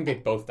 That's why I think they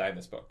both die in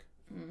this book.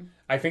 Mm.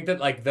 I think that,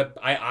 like,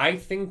 I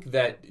think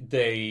that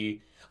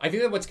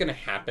what's going to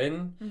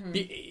happen,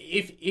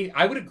 if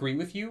I would agree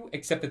with you,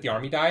 except that the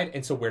army died,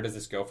 and so where does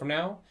this go from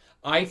now?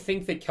 I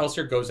think that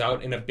Kelsier goes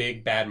out in a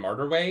big, bad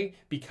martyr way,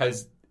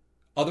 because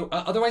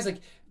otherwise, like,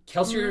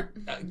 Kelsier,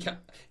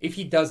 if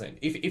he doesn't,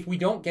 if we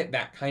don't get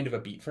that kind of a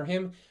beat for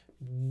him,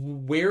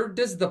 where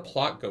does the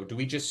plot go? Do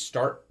we just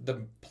start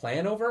the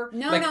plan over?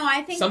 No,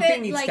 I think something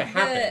that, needs like, to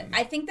happen.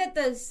 I think that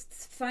the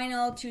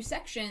final two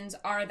sections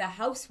are the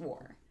house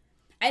war.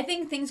 I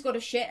think things go to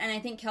shit, and I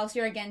think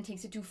Kelsier again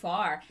takes it too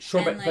far.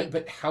 Sure,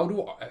 but how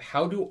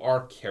do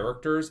our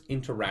characters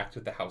interact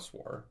with the house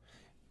war?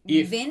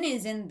 Vin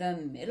is in the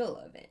middle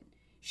of it.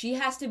 She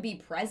has to be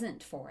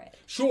present for it.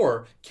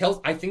 Sure,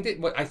 I think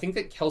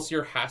that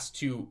Kelsier has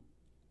to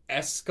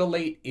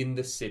escalate in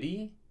the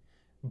city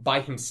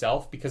by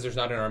himself because there's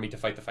not an army to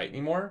fight the fight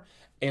anymore,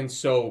 and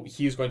so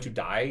he is going to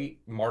die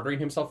martyring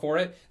himself for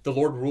it. The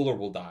Lord Ruler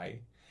will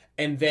die.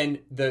 And then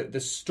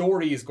the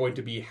story is going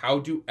to be, how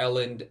do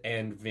Elend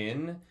and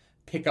Vin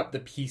pick up the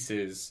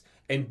pieces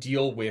and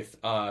deal with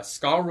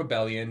Ska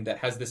Rebellion that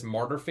has this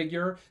martyr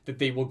figure that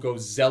they will go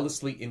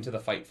zealously into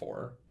the fight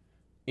for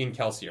in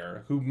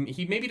Kelsier, who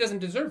he maybe doesn't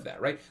deserve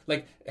that, right?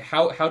 Like,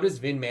 how does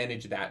Vin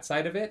manage that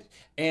side of it?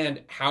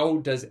 And how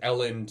does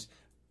Elend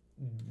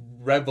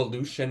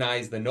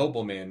revolutionize the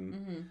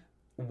noblemen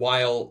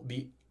while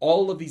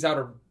all of these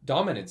outer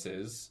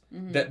dominances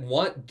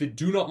that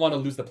do not want to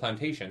lose the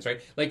plantations,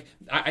 right? Like,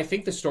 I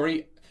think the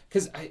story,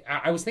 because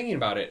I was thinking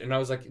about it, and I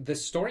was like, the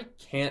story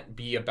can't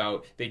be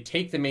about they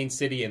take the main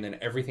city and then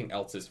everything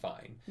else is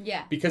fine.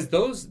 Yeah. Because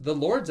the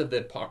lords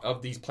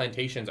of these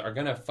plantations are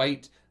going to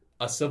fight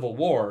a civil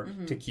war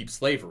to keep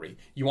slavery.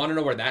 You want to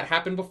know where that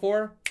happened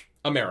before?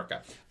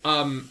 America.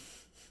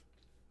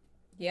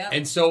 Yeah.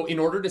 And so in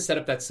order to set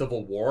up that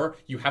civil war,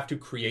 you have to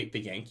create the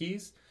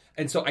Yankees.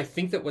 And so I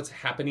think that what's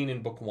happening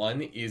in book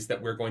one is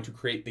that we're going to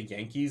create the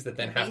Yankees that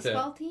then have to...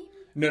 baseball team?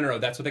 No.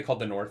 That's what they call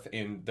the North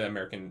in the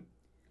American...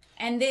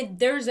 And then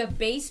there's a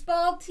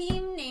baseball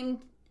team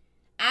named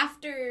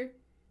after...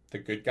 The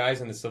good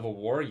guys in the Civil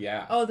War,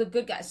 yeah. Oh, the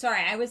good guys.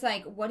 Sorry, I was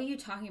like, what are you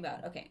talking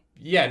about? Okay.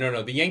 Yeah,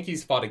 no. The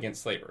Yankees fought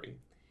against slavery.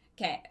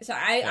 Okay, so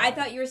I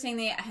thought you were saying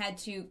they had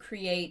to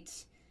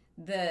create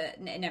the...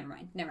 Never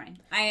mind.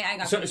 I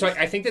got So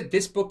I think that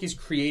this book is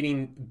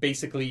creating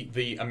basically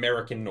the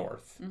American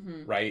North,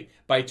 right?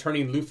 By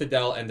turning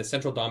Luthadel and the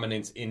Central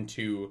Dominance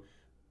into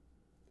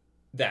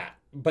that.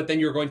 But then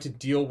you're going to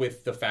deal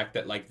with the fact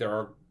that, like, there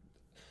are...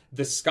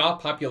 The Ska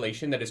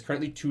population that is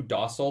currently too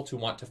docile to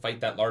want to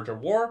fight that larger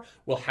war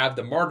will have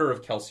the martyr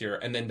of Kelsier,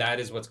 and then that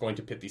is what's going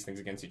to pit these things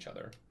against each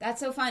other. That's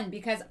so fun,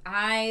 because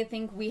I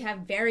think we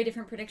have very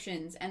different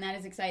predictions, and that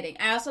is exciting.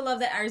 I also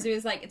love that Arzu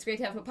is like, it's great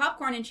to have a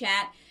popcorn in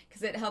chat,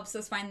 because it helps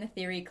us find the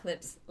theory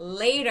clips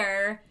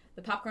later.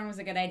 The popcorn was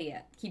a good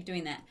idea. Keep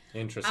doing that.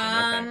 Interesting,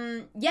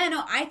 okay. Yeah,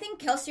 no, I think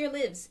Kelsier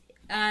lives.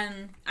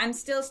 I'm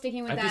still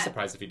sticking with that. I'd be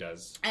surprised if he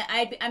does.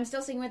 I'm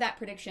still sticking with that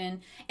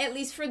prediction, at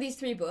least for these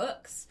 3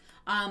 books.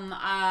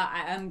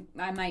 I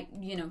might,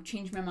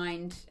 change my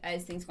mind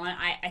as things go on.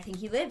 I think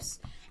he lives,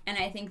 and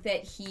I think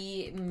that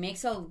he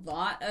makes a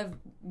lot of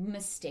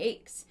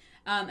mistakes,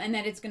 and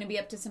that it's going to be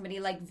up to somebody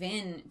like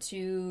Vin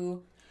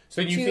to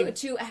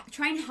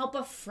try and help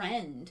a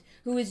friend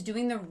who is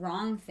doing the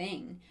wrong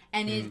thing,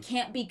 and it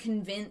can't be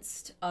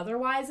convinced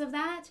otherwise of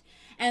that.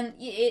 And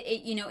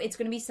it's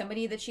going to be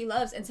somebody that she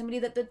loves and somebody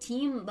that the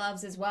team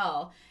loves as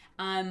well.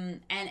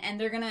 And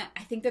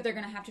I think that they're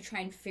gonna have to try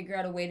and figure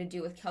out a way to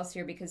deal with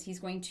Kelsier, because he's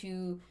going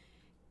to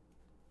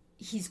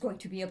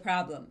be a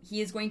problem.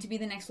 He is going to be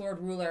the next Lord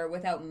Ruler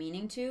without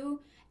meaning to,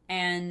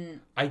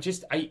 and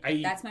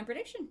that's my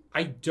prediction.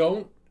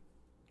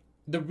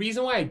 The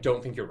reason why I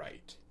don't think you're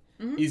right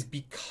is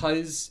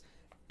because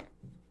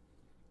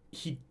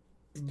he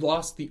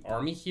lost the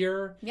army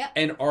here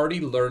and already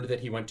learned that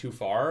he went too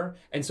far,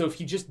 and so if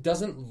he just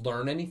doesn't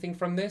learn anything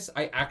from this,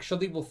 I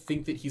actually will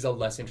think that he's a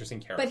less interesting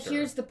character. But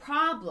here's the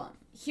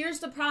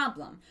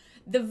problem.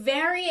 The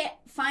very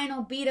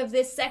final beat of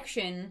this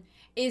section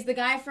is the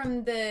guy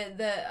from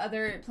the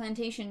other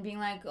plantation being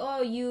like,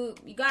 oh, you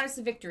got us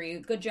a victory,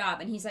 good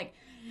job, and he's like,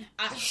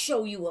 I'll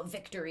show you a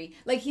victory.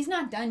 Like, he's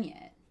not done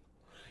yet.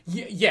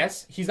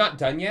 Yes, he's not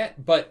done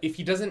yet, but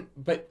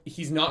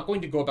he's not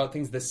going to go about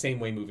things the same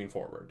way moving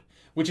forward.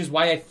 Which is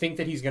why I think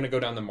that he's going to go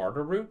down the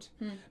martyr route.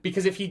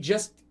 Because if he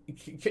just...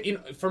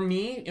 For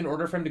me, in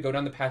order for him to go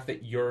down the path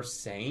that you're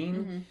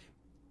saying,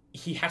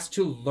 he has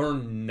to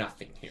learn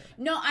nothing here.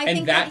 No, I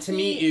think that to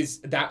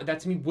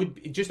me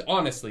would just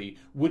honestly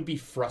would be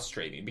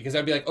frustrating, because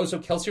I'd be like, oh, so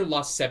Kelsier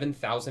lost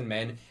 7,000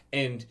 men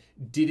and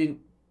didn't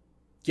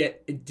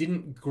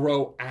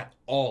grow at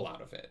all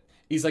out of it.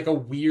 He's like a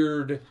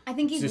weird I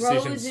think he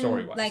grows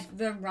in like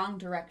the wrong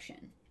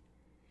direction.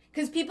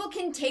 Because people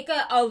can take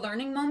a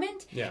learning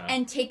moment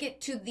and take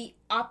it to the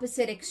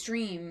opposite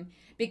extreme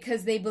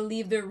because they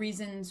believe their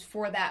reasons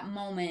for that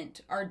moment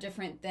are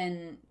different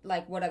than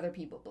like what other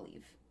people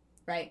believe,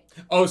 right?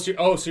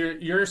 So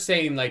you're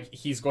saying like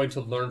he's going to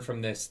learn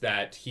from this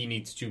that he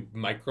needs to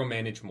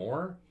micromanage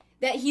more?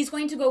 That he's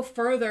going to go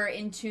further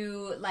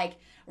into like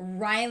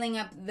riling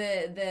up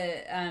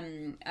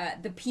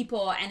the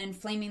people and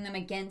inflaming them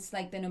against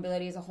like the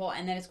nobility as a whole,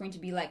 and then it's going to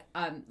be like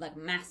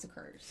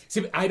massacres.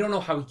 See, I don't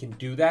know how he can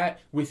do that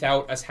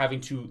without us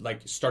having to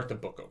like start the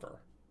book over.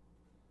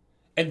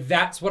 And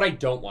that's what I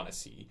don't want to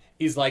see,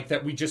 is like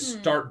that we just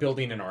start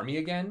building an army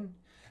again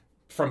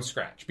from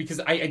scratch, because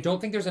I don't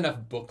think there's enough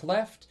book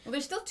left. Well,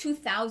 there's still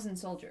 2,000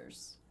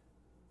 soldiers.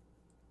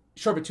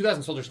 Sure, but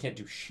 2,000 soldiers can't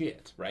do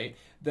shit, right?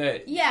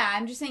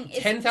 I'm just saying...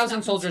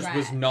 10,000 soldiers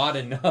was not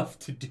enough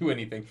to do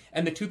anything.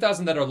 And the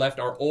 2,000 that are left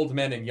are old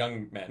men and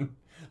young men.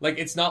 Like,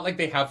 it's not like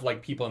they have,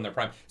 like, people in their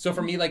prime. So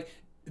for me, like,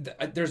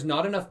 there's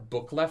not enough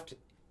book left.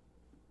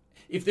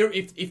 If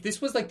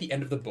this was, like, the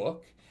end of the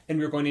book, and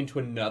we were going into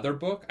another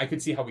book, I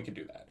could see how we could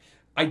do that.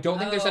 I don't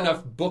think there's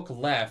enough book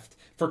left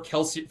for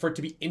it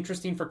to be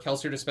interesting for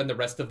Kelsier to spend the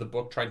rest of the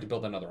book trying to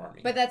build another army.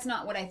 But that's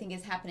not what I think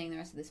is happening in the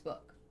rest of this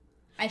book.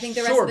 I think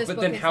the rest of this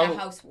book is the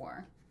House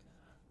War.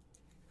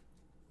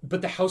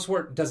 But the House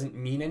War doesn't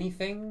mean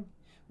anything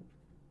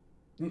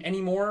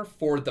anymore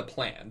for the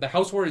plan. The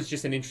House War is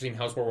just an interesting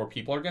House War where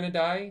people are going to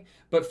die.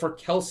 But for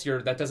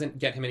Kelsier, that doesn't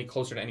get him any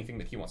closer to anything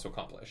that he wants to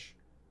accomplish.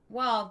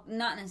 Well,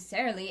 not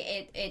necessarily.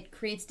 It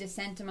creates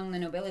dissent among the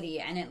nobility,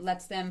 and it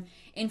lets them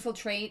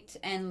infiltrate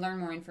and learn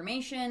more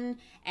information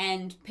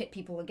and pit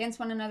people against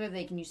one another.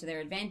 They can use to their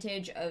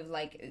advantage of,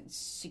 like,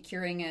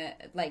 securing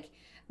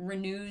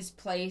Renew's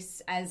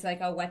place as like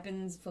a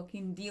weapons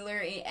fucking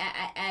dealer,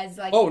 as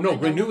like... Oh no,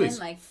 Renew is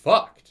like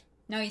fucked.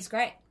 No, he's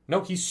great.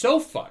 No, he's so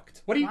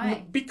fucked. What do you?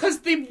 Why? Because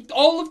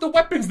all of the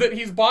weapons that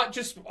he's bought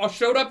just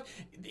showed up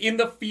in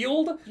the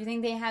field. Do you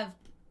think they have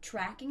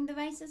tracking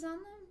devices on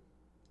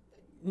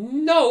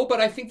them? No, but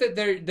I think that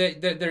they're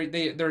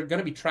going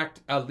to be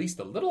tracked at least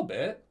a little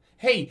bit.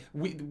 Hey,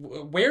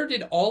 where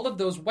did all of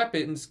those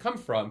weapons come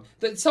from?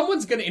 That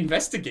someone's going to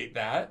investigate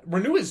that.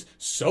 Renew is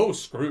so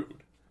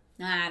screwed.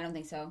 Nah, I don't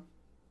think so.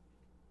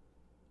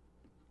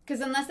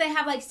 Because unless they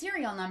have, like,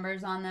 serial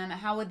numbers on them,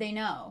 how would they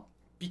know?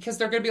 Because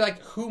they're going to be like,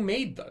 who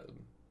made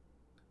them?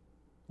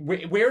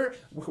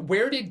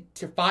 Where did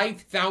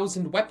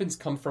 5,000 weapons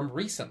come from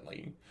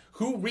recently?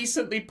 Who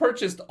recently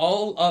purchased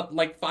all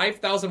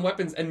 5,000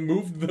 weapons and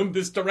moved them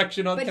this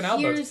direction on Canal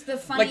Boats? But here's the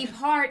funny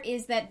part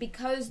is that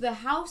because the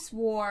House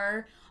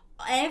War,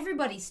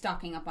 everybody's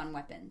stocking up on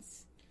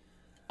weapons.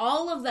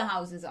 All of the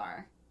houses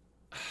are.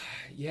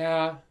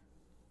 Yeah.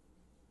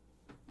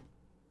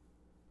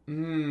 I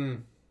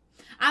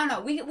don't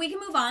know. We can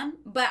move on,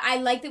 but I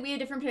like that we have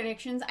different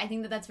predictions. I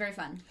think that that's very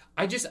fun.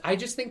 I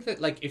just think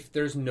that if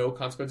there's no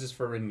consequences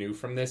for Renew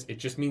from this, it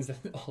just means that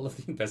all of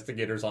the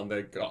investigators on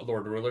the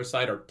Lord Ruler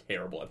side are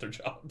terrible at their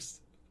jobs.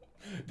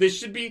 This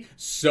should be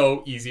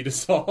so easy to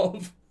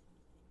solve.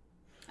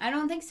 I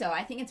don't think so.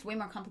 I think it's way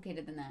more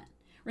complicated than that.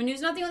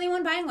 Renew's not the only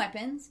one buying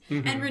weapons,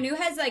 and Renew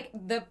has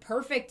the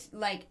perfect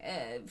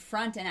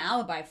front and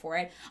alibi for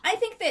it. I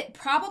think that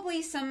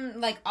probably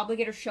some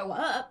obligators show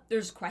up.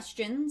 There's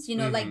questions,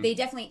 they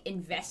definitely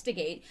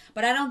investigate,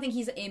 but I don't think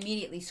he's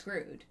immediately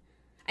screwed.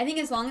 I think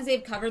as long as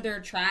they've covered their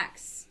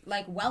tracks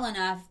well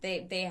enough,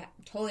 they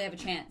totally have a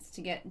chance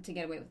to get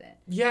away with it.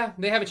 Yeah,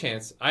 they have a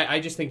chance. I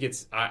just think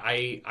it's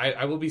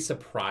I will be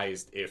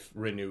surprised if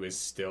Renew is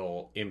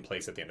still in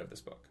place at the end of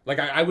this book.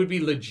 I would be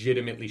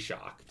legitimately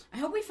shocked. I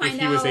hope we find out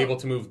if he was able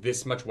to move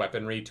this much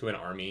weaponry to an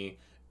army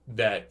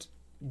that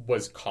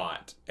was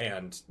caught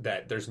and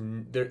that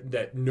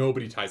that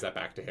nobody ties that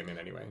back to him in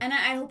any way. And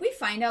I hope we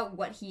find out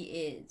what he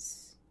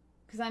is.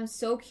 Because I'm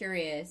so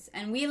curious.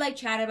 And we,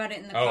 chatted about it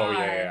in the car. Oh,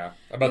 yeah.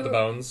 About the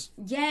bones?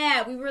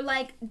 Yeah, we were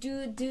like,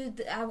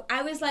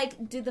 I was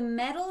like, do the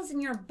metals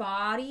in your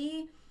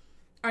body,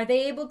 are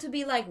they able to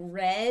be,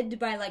 read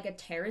by, a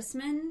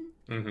terraceman?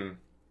 Mm-hmm.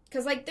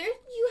 Because, there,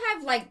 you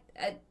have,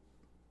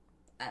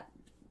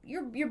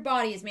 your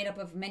body is made up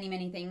of many,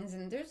 many things,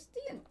 and there's,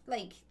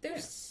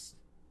 There's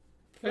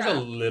a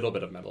little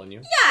bit of metal in you.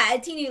 Yeah, a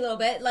teeny little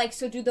bit.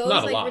 So do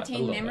those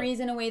retain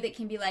memories in a way that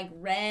can be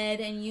read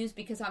and used?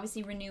 Because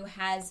obviously Renew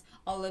has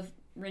all of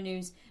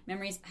Renew's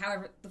memories.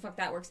 However the fuck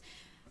that works.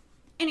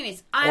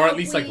 Anyways, or at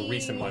least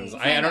recent ones.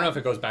 I don't know if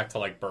it goes back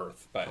to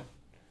birth, but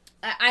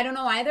I don't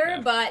know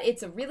either. But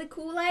it's a really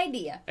cool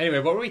idea. Anyway,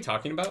 what were we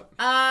talking about?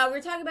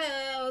 We're talking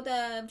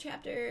about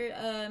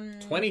chapter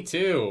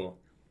 22.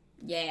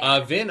 Yeah.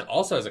 Vin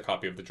also has a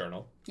copy of the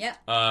journal. Yep.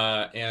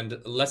 And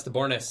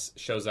Lestabornis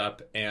shows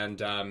up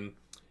and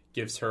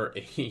gives her a...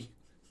 He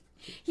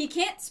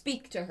can't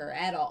speak to her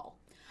at all.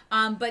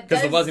 But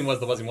because the Wuzzing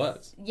was the Wuzzing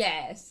was.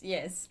 Yes.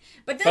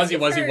 But Fuzzy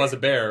Wuzzy was a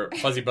bear.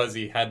 Fuzzy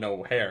Buzzy had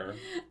no hair.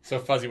 So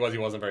Fuzzy Wuzzy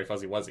wasn't very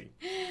Fuzzy Wuzzy.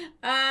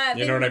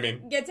 You know what I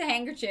mean? Gets a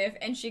handkerchief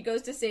and she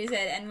goes to Sazed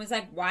and was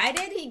like, why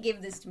did he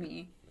give this to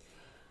me?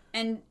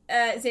 And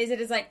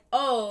Sazed is like,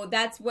 oh,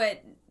 that's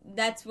what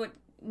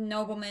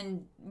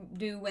noblemen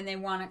do when they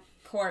want to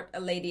court a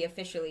lady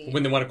officially.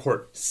 When they want to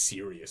court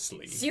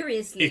seriously.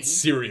 Seriously. It's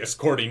serious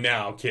courting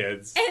now,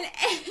 kids. And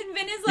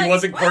Vin is like... He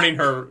wasn't courting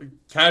her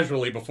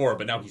casually before,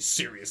 but now he's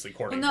seriously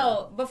courting her.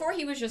 No, before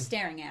he was just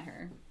staring at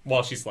her.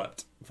 While she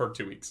slept for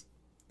 2 weeks.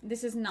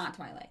 This is not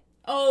Twilight.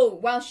 Oh,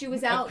 while she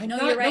was out.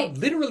 You're right. No,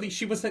 literally,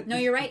 she was... No,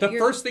 you're right. The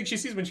first thing she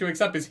sees when she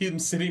wakes up is him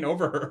sitting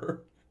over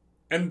her.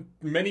 And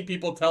many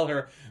people tell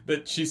her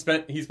that he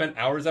spent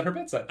hours at her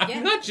bedside. Yeah.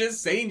 I'm not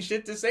just saying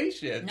shit to say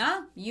shit.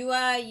 No, you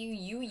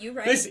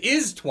right. This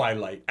is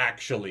Twilight,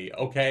 actually.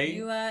 Okay.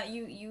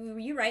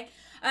 You right.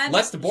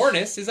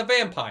 Lestabornis is a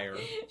vampire.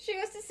 She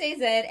goes to say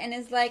Zed and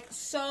is like,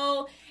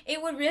 so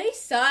it would really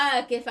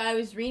suck if I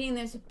was reading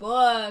this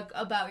book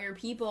about your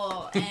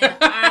people and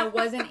I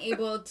wasn't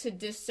able to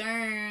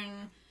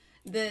discern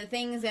the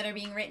things that are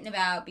being written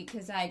about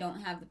because I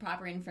don't have the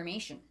proper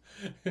information.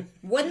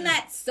 Wouldn't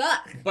that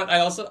suck? But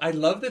I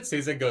love that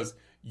Sazed goes,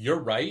 you're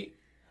right,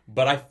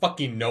 but I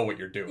fucking know what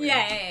you're doing.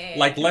 Yeah.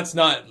 Let's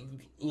not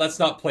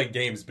play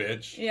games,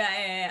 bitch.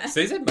 Yeah.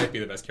 Sazed might be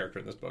the best character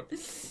in this book.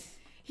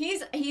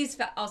 He's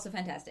also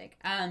fantastic.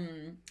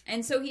 And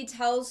so he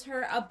tells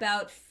her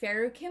about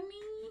Ferrokimi.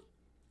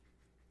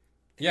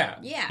 Yeah.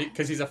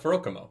 Because he's a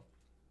Ferrochimo.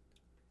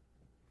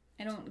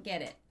 I don't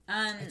get it.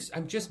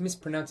 I'm just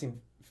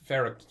mispronouncing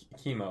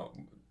Ferrochimo.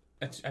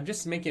 I'm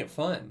just making it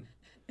fun.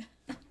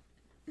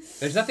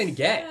 There's nothing to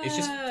get.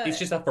 It's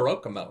just a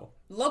Ferrochimo.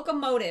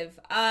 Locomotive.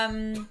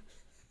 I'm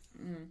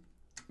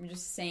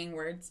just saying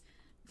words.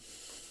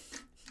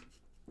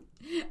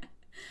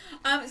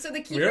 So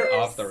the keepers... We're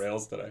off the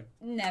rails today.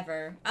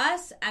 Never.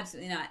 Us?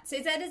 Absolutely not.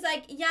 Sazed is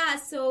like, yeah,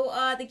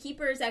 so the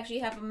keepers actually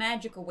have a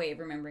magical way of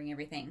remembering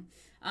everything.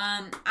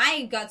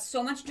 I got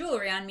so much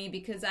jewelry on me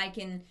because I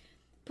can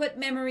put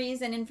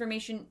memories and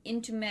information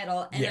into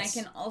metal, and yes.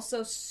 I can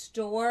also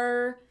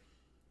store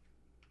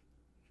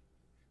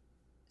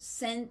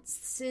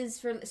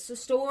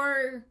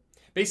store...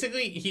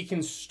 Basically, he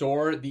can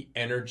store the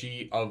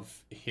energy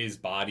of his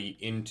body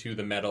into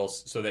the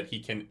metals so that he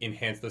can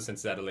enhance those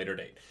senses at a later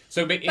date.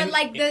 So,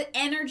 the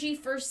energy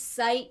for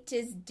sight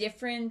is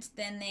different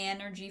than the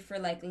energy for,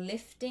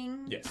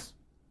 lifting? Yes.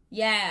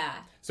 Yeah.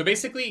 So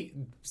basically,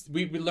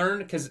 we learn,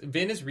 because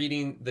Vin is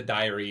reading the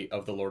diary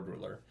of the Lord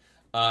Ruler,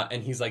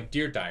 and he's like,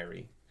 Dear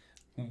Diary,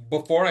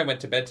 before I went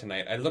to bed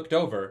tonight, I looked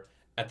over,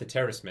 at the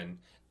terraceman,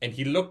 and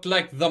he looked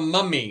like the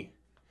Mummy.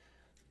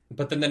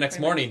 But then the next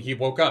morning, he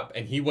woke up,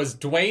 and he was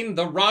Dwayne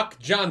The Rock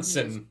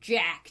Johnson. He was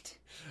jacked.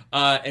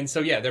 And so,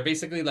 yeah, they're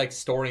basically, like,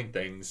 storing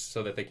things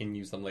so that they can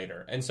use them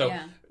later. And so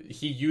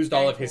he used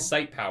all of his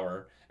sight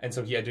power, and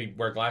so he had to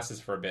wear glasses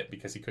for a bit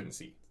because he couldn't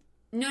see.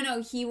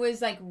 No, he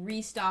was, like,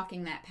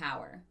 restocking that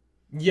power.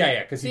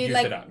 Yeah, because he used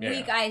like, it up.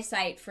 Weak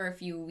eyesight for a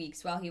few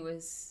weeks while he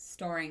was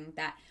storing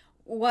that.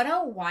 What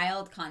a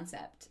wild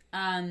concept.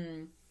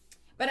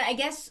 But I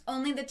guess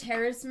only the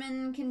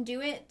Terracemen can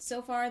do it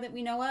so far that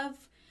we know of.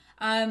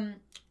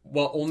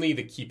 Well, only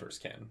the Keepers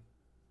can.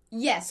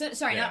 Yes,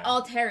 sorry, not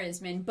all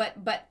Terracemen,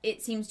 but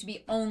it seems to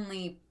be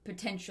only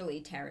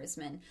potentially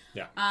Terracemen.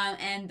 Yeah.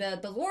 And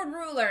the Lord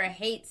Ruler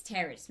hates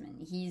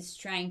Terracemen. He's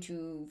trying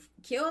to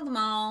kill them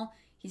all.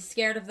 He's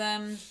scared of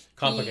them.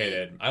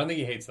 Complicated. I don't think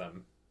he hates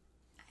them.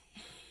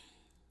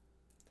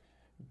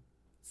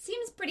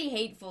 Seems pretty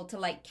hateful to,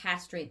 like,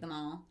 castrate them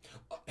all.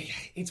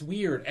 It's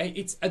weird.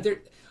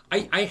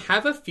 I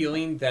have a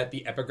feeling that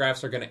the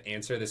epigraphs are going to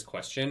answer this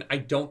question. I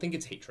don't think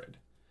it's hatred.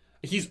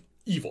 He's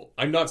evil.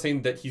 I'm not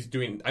saying we're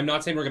going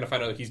to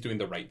find out that he's doing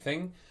the right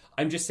thing.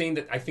 I'm just saying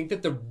that I think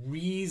that the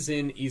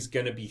reason is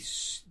going to be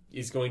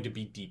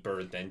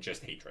deeper than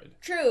just hatred.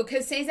 True,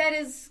 because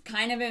Sazed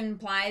kind of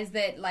implies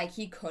that, like,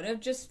 he could have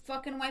just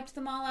fucking wiped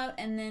them all out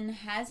and then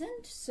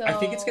hasn't, so... I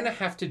think it's going to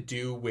have to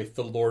do with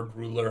the Lord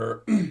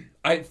Ruler.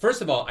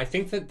 First of all, I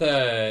think that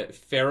the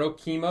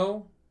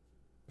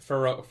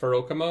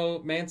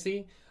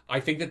Ferochimomancy, I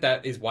think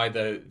that is why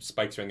the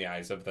spikes are in the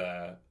eyes of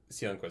the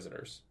Seal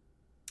Inquisitors.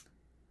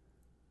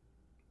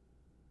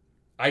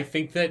 I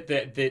think that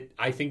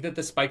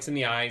the spikes in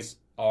the eyes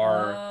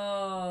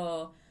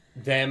are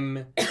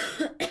them.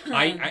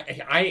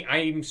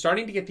 I'm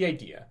starting to get the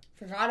idea.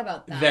 Forgot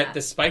about that. That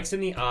the spikes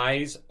in the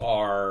eyes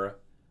are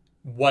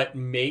what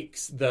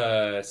makes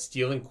the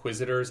Steel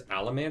Inquisitors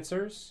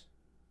Allomancers,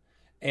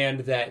 and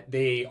that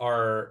they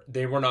were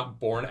not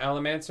born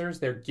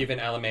Allomancers. They're given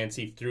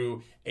Allomancy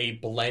through a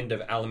blend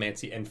of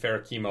Allomancy and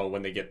Ferochimo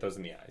when they get those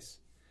in the eyes.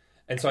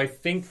 And so I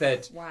think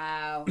that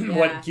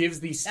what gives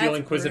these Steel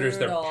Inquisitors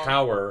their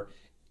power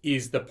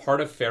is the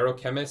part of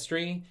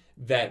ferochemistry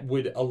that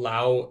would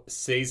allow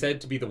Sazed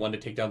to be the one to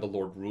take down the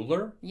Lord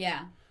Ruler.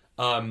 Yeah.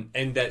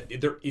 And that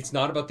it's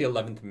not about the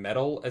 11th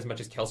metal as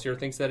much as Kelsier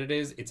thinks that it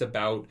is. It's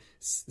about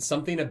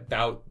something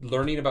about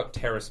learning about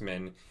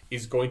Terracemen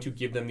is going to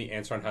give them the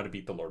answer on how to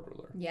beat the Lord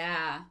Ruler.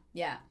 Yeah.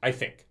 I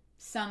think.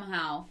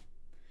 Somehow.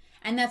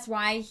 And that's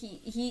why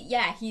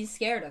he's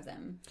scared of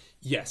them.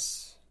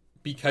 Yes.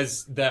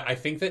 Because I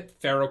think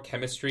that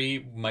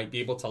ferochemistry might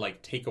be able to,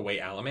 like, take away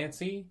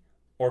allomancy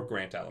or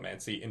grant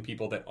allomancy in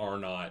people that are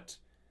not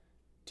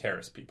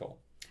Terrace people.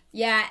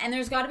 Yeah, and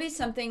there's got to be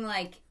something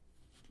like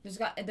there's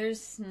got to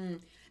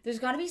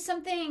be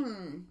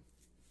something.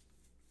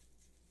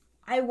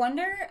 I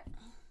wonder.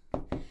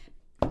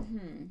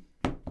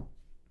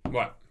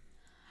 What?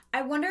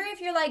 I wonder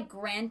if you're, like,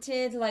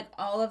 granted, like,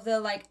 all of the,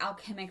 like,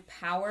 alchemic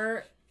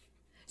power.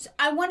 So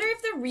I wonder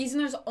if the reason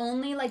there's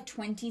only, like,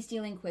 20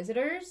 Steel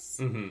Inquisitors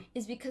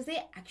is because they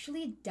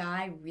actually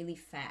die really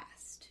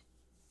fast.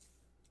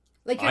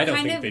 Like, you're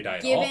kind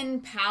of given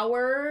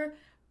power,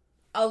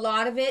 a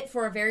lot of it,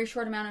 for a very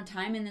short amount of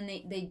time, and then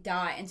they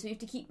die. And so you have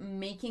to keep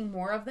making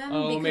more of them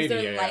because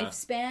their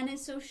lifespan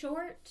is so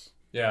short.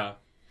 Yeah.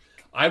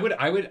 I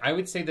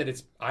would say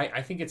that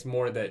I think it's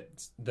more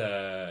that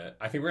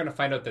I think we're going to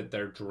find out that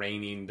they're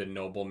draining the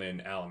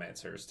noblemen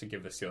Allomancers to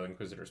give the Steel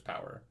Inquisitors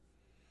power.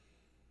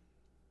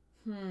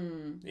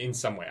 In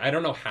some way. I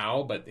don't know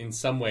how, but in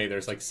some way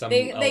there's, like, some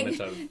element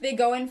of... They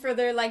go in for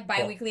their, like,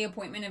 bi-weekly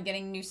appointment of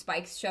getting new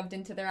spikes shoved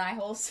into their eye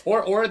holes.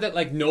 Or that,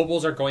 like,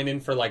 nobles are going in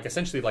for, like,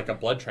 essentially, like, a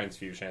blood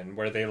transfusion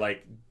where they,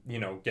 like,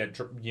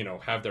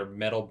 have their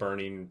metal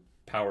burning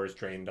powers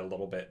drained a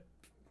little bit.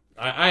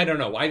 I don't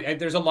know.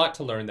 There's a lot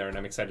to learn there, and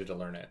I'm excited to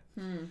learn it.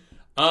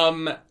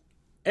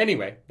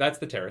 Anyway, that's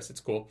the terrace.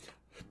 It's cool.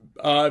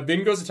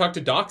 Vin goes to talk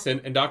to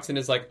Doxin, and Doxin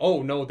is like,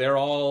 "Oh no, they're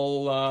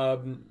all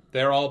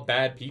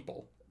bad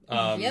people.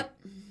 Yep.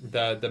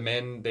 The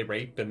men they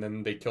rape and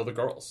then they kill the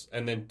girls."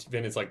 And then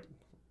Vin is like,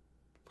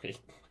 "Wait,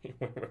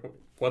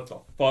 what the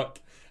fuck?"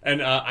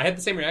 And I had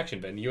the same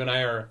reaction, Vin. You and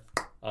I are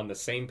on the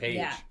same page.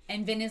 Yeah.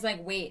 And Vin is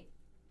like, "Wait,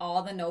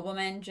 all the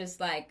noblemen just,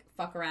 like,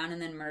 fuck around and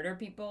then murder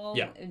people?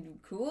 Yeah.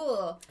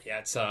 Cool. Yeah,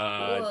 it's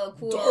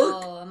cool.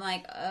 dark. I'm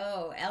like,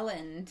 oh,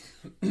 Ellen.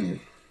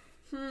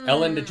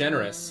 Ellen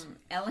DeGeneres.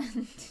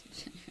 Ellen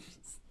DeGeneres.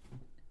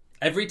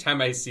 Every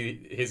time I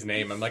see his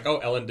name, I'm like, oh,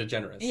 Ellen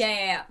DeGeneres.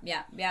 Yeah.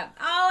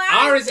 Oh,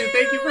 Arisu,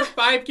 thank you for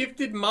 5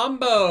 gifted Mambos.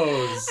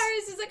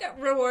 Arisu is like a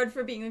reward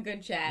for being a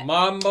good chat.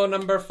 Mambo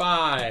number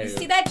 5. You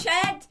see that,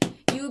 chat?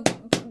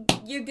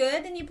 You're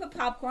good, and you put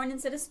popcorn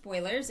instead of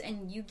spoilers,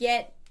 and you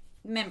get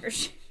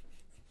membership.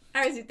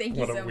 Arisu, thank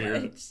you so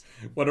much.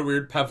 What a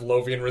weird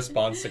Pavlovian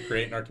response to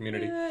create in our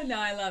community. No,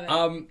 I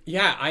love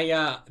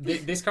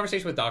it. This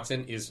conversation with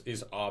Doxin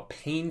is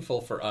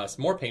painful for us,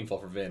 more painful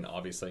for Vin,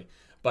 obviously.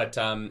 But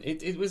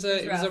it was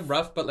a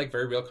rough but like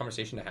very real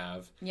conversation to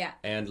have. Yeah.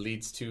 And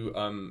leads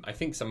to I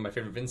think some of my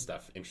favorite Vin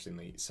stuff,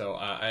 interestingly. So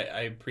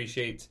I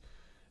appreciate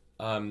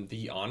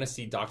the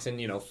honesty Doxson,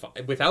 you know,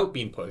 without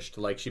being pushed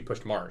like she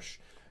pushed Marsh.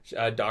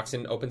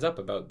 Doxson opens up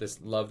about this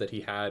love that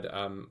he had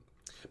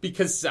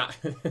because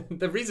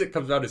the reason it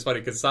comes out is funny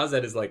because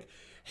Sazed is like,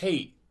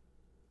 hey,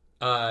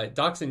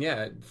 Doxson,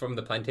 yeah, from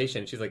the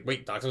plantation. She's like,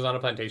 wait, Doxson was on a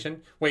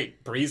plantation?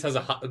 Wait, Breeze has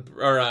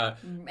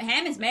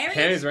Ham is married?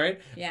 Ham is married?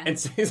 Yeah. And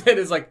Sazed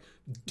is like,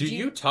 do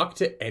you talk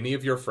to any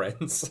of your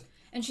friends?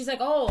 And she's like,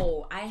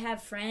 oh, I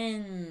have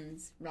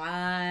friends.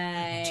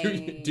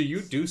 Right. Do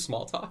you do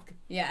small talk?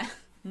 Yeah.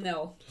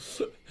 No.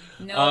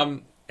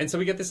 And so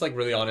we get this like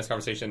really honest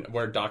conversation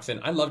where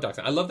Doxson, I love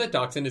Doxson. I love that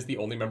Doxson is the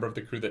only member of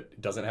the crew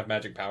that doesn't have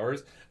magic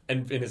powers.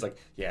 And Vin is like,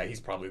 yeah, he's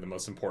probably the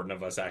most important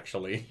of us,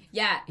 actually.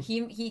 Yeah,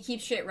 he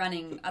keeps shit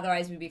running,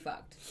 otherwise we'd be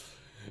fucked.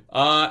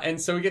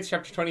 And so we get to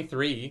chapter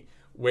 23,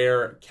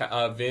 where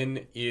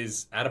Vin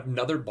is at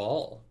another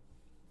ball.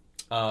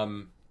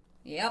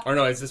 Yep. Or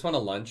no, is this one a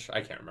lunch?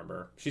 I can't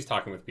remember. She's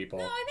talking with people.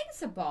 No, I think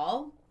it's a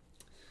ball.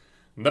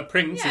 The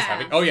prince is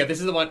having... Oh, yeah, this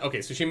is the one...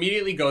 Okay, so she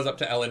immediately goes up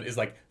to Ellen, is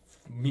like,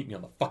 meet me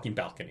on the fucking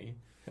balcony.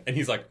 And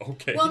he's like,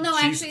 okay, well, no,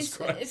 Jesus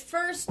actually, Christ.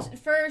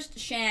 first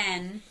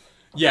Shan...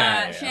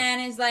 Yeah, Shan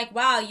is like,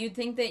 wow, you'd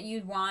think that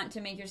you'd want to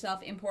make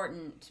yourself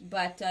important,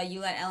 but you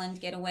let Ellen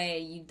get away,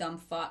 you dumb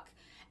fuck.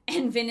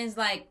 And Vin is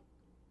like,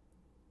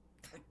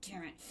 God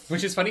damn it.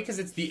 Which is funny because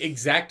it's the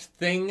exact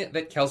thing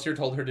that Kelsier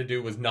told her to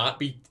do was not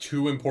be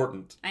too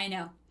important. I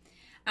know.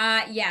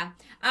 Yeah.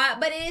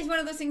 But it is one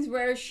of those things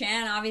where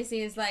Shan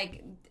obviously is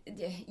like,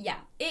 yeah,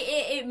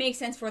 it makes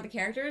sense for the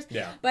characters.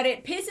 Yeah. But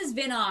it pisses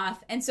Vin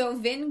off, and so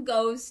Vin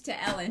goes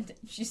to Ellen.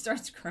 She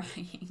starts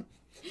crying.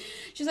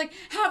 She's like,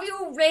 have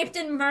you raped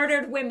and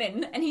murdered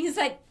women? And he's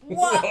like,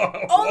 what?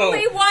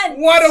 Only once.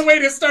 What a way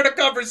to start a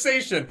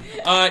conversation.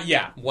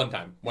 Yeah, one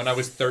time when I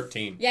was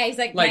 13. Yeah, he's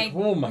like,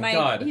 oh my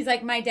God. He's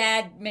like, my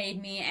dad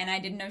made me and I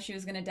didn't know she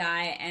was going to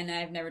die and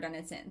I've never done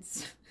it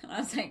since. And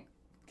I was like,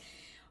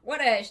 what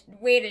a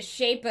way to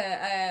shape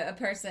a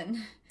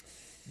person.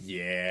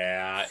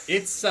 Yeah,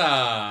 it's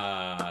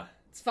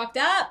fucked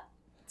up.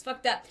 It's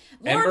fucked up.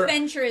 Lord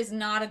Venture is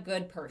not a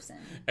good person.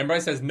 And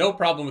Bryce has no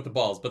problem with the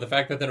balls, but the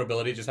fact that the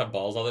nobility just have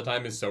balls all the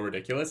time is so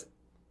ridiculous.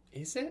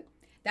 Is it?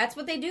 That's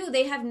what they do.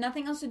 They have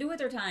nothing else to do with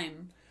their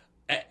time.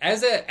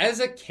 As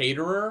a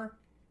caterer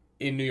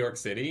in New York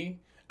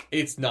City,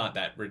 it's not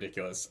that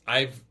ridiculous.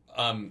 I've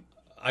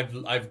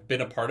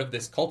been a part of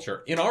this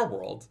culture in our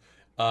world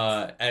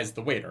as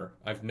the waiter.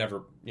 I've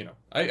never,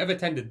 I've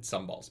attended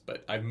some balls,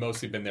 but I've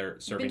mostly been there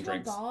serving drinks. You've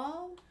been to a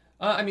ball?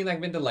 I mean, I've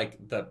been to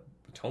like the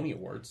Tony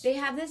Awards. They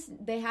have this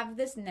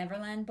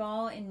Neverland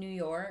ball in New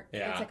York.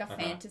 Yeah, it's like a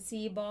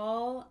fantasy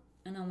ball,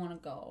 and I want to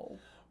go.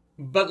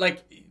 But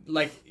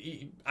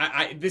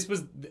this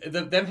was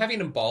them having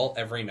a ball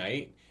every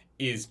night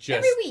is just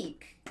every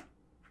week.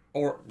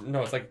 Or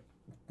no, it's like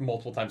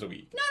multiple times a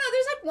week. No,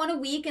 there's like one a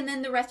week, and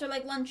then the rest are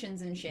like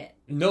luncheons and shit.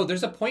 No,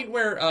 there's a point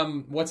where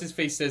what's his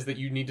face says that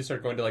you need to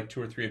start going to like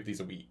 2 or 3 of these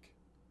a week.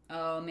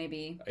 Oh,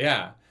 maybe.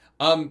 Yeah.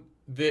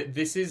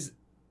 This is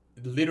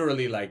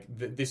literally like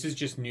this is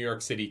just New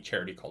York City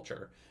charity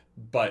culture,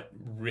 but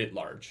writ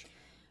large.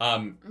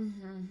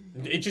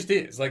 It just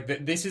is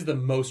like this is the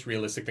most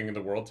realistic thing in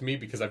the world to me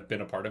because I've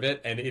been a part of it,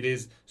 and it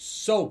is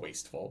so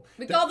wasteful.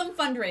 We call them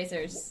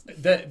fundraisers.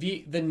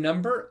 The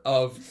number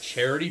of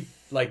charity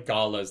like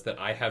galas that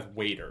I have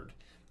waitered,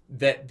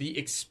 that the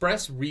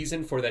express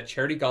reason for that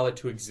charity gala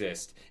to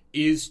exist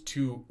is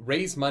to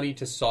raise money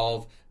to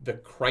solve the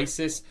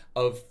crisis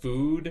of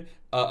food,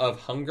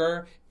 of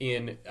hunger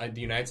in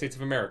the United States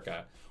of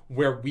America,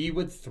 where we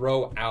would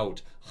throw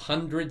out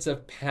hundreds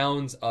of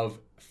pounds of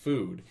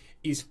food,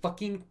 is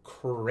fucking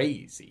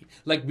crazy.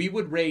 Like, we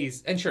would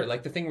raise, and sure,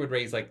 like, the thing would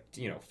raise, like,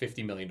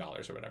 $50 million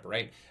or whatever,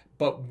 right?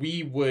 But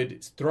we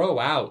would throw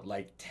out,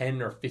 like,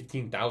 $10,000 or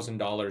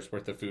 $15,000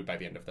 worth of food by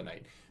the end of the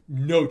night.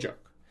 No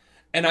joke.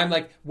 And I'm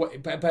like,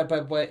 what,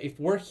 but if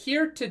we're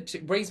here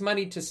to raise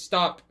money to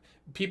stop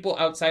people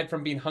outside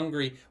from being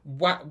hungry,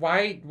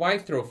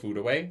 why throw food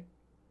away?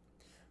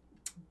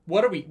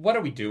 What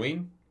are we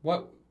doing?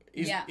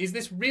 Is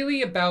this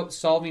really about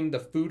solving the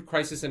food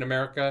crisis in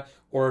America,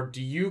 or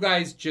do you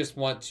guys just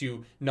want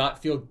to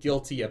not feel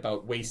guilty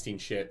about wasting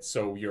shit?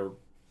 So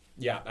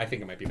I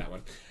think it might be that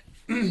one.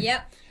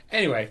 Yep.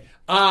 Anyway, it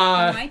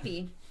might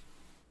be.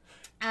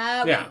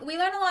 Yeah. We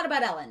learn a lot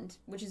about Elend,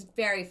 which is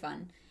very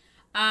fun.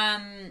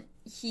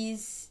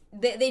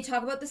 They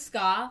talk about the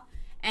ska,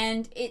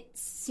 and it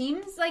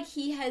seems like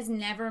he has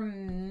never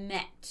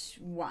met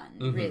one,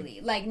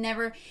 really. Like,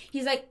 never.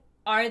 He's like,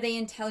 are they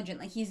intelligent?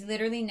 Like, he's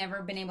literally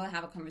never been able to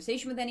have a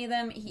conversation with any of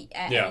them. He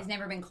has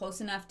never been close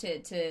enough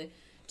to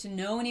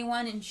know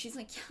anyone. And she's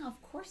like, yeah,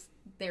 of course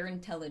they're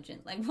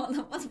intelligent. Like, what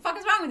the fuck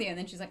is wrong with you? And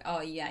then she's like,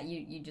 oh, yeah,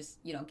 you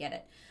don't get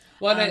it.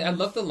 Well, and I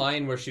love the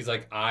line where she's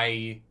like,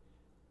 I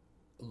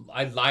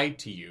lied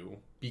to you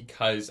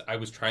because I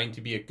was trying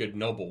to be a good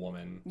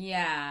noblewoman.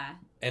 Yeah.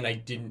 And I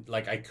didn't,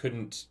 like, I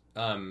couldn't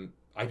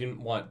I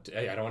don't want to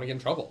get in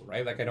trouble,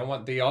 right? Like, I don't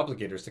want the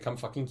obligators to come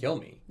fucking kill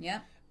me. Yeah.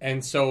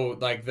 And so,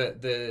 like,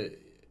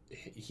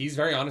 he's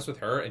very honest with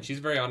her, and she's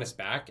very honest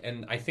back.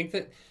 And I think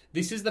that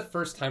this is the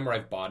first time where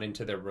I've bought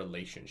into their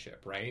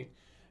relationship, right?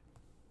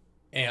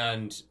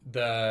 And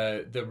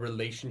the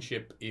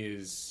relationship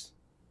is,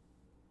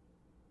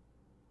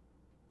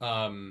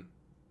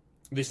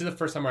 this is the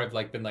first time where I've,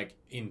 like, been, like,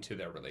 into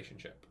their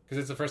relationship. Because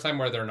it's the first time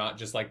where they're not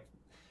just, like,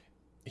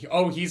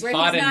 oh, he's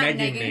hot and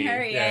negging me.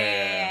 Her.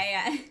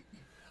 Yeah.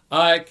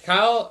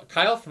 Kyle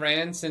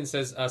Franson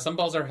says, some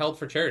balls are held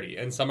for charity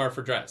and some are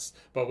for dress.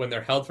 But when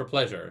they're held for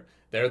pleasure,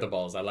 they're the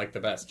balls I like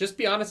the best. Just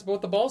be honest about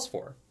what the ball's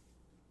for.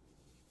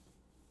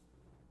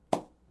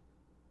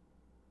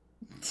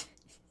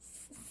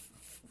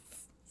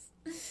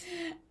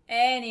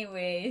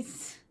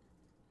 Anyways.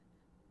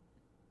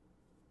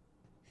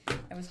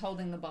 I was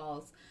holding the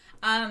balls.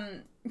 Yeah,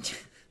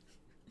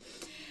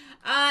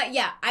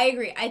 I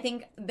agree. I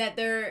think that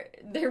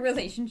their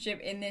relationship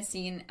in this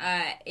scene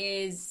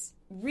is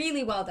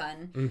really well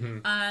done.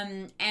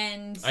 Mm-hmm.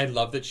 And I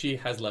love that she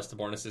has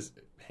Lestibornis's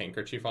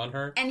handkerchief on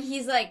her. And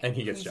he's like, and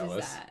he gets whose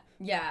jealous. Is that?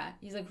 Yeah,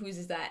 he's like, whose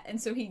is that? And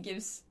so he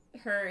gives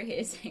her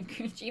his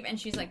handkerchief, and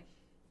she's like,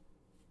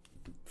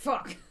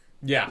 fuck.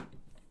 Yeah,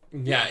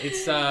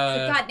 it's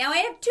God, now I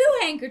have 2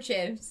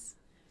 handkerchiefs.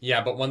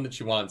 Yeah, but one that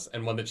she wants,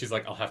 and one that she's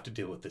like, I'll have to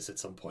deal with this at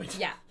some point.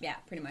 Yeah,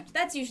 pretty much.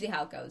 That's usually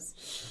how it goes.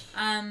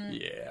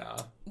 Yeah.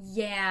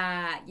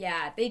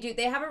 They do.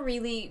 They have a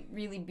really,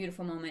 really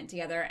beautiful moment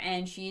together,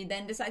 and she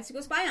then decides to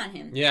go spy on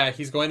him. Yeah,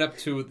 he's going up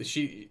to...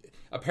 She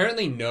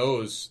apparently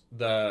knows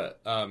the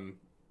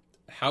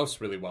house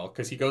really well,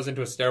 because he goes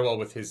into a stairwell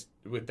with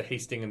the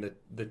Hasting and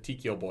the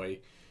Tikil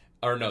boy.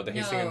 Or no, the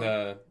Hasting and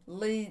the...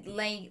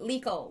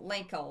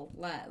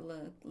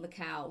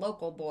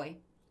 Local boy.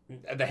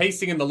 The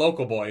Hasting and the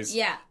local boys.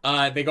 Yeah.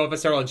 They go up a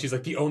stairwell, and she's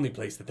like, the only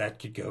place that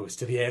could go is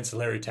to the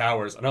ancillary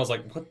towers. And I was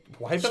like, what?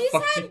 Why the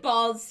fuck? She's had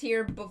balls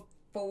here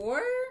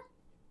before?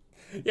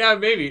 Yeah,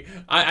 maybe.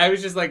 I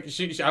was just like,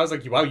 I was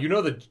like, wow, you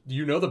know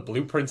the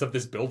blueprints of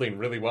this building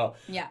really well.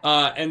 Yeah.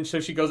 And so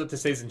she goes up to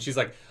Saze, and she's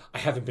like, I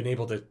haven't been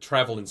able to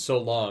travel in so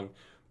long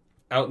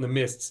out in the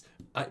mists,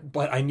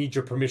 but I need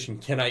your permission.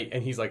 Can I?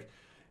 And he's like,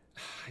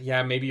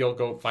 yeah, maybe you'll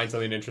go find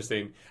something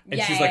interesting. And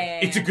she's like,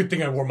 it's a good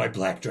thing I wore my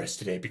black dress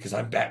today because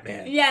I'm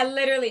Batman. Yeah,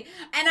 literally.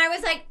 And I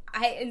was like,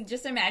 I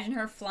just imagine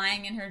her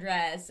flying in her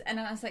dress. And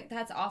I was like,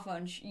 that's awful.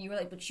 And you were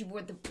like, but she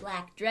wore the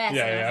black dress.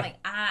 Yeah, and I was like,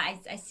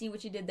 I see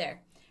what you did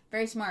there.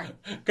 Very smart.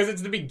 Because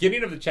it's the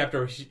beginning of the chapter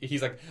where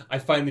he's like, I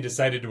finally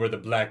decided to wear the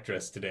black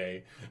dress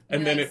today.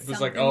 And then it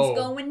was like, oh.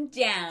 Going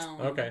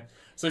down. Okay.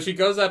 So she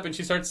goes up and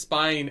she starts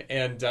spying,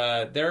 and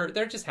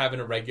they're just having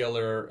a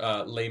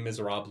regular Les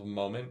Miserables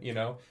moment, you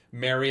know?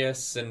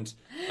 Marius and...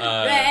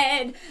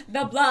 Red,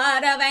 the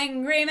blood of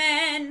angry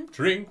men.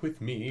 Drink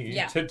with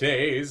me,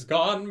 today's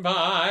gone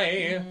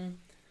by.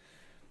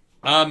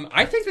 Mm-hmm.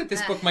 I think that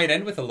this book might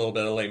end with a little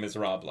bit of Les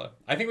Miserables.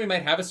 I think we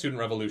might have a student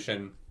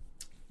revolution.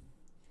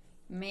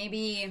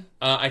 Maybe.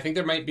 I think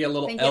there might be a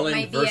little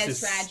Ellen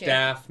versus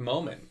Staff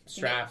moment.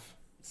 Straff.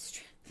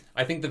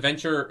 I think the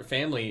Venture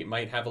family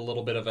might have a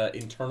little bit of an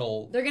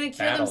internal They're going to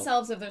cure battle.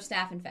 themselves of their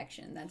staph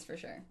infection, that's for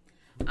sure.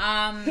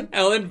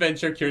 Ellen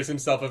Venture cures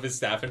himself of his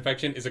staph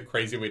infection is a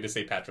crazy way to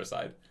say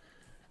patricide.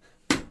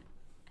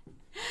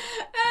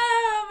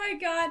 Oh my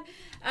god.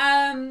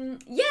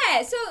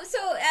 Yeah, so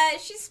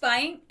she's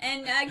spying,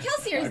 and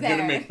Kelsier's there. I'm going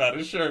to make that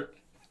a shirt.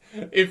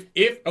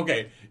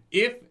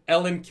 If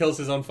Ellen kills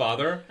his own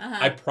father,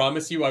 I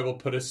promise you I will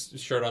put a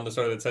shirt on the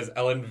store that says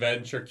Ellen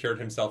Venture cured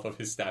himself of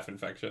his staph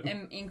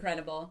infection.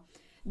 Incredible.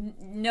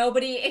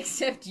 Nobody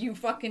except you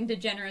fucking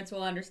degenerates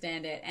will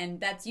understand it, and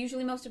that's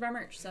usually most of our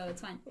merch, so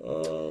it's fine.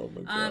 Oh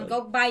my god.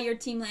 Go buy your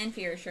Team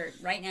Lanfear shirt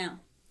right now.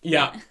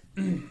 Yeah.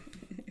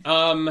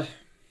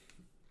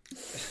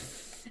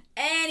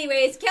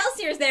 Anyways,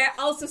 Kelsier's there,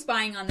 also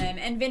spying on them,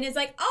 and Vin is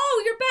like,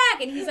 "Oh, you're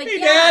back," and he's like, Hey,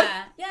 "Yeah,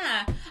 Dad.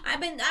 yeah. I've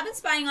been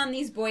spying on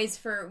these boys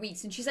for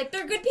weeks," and she's like,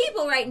 "They're good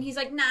people, right?" And he's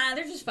like, "Nah,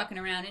 they're just fucking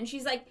around," and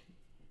she's like,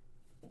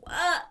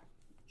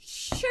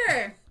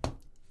 "Sure,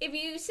 if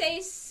you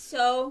say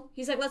so."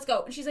 He's like, "Let's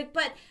go," and she's like,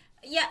 "But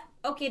yeah,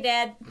 okay,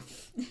 Dad,"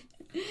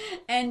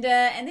 and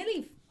they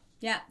leave.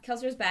 Yeah,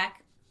 Kelsier's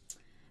back.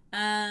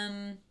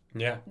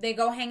 Yeah. They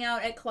go hang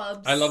out at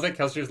clubs. I love that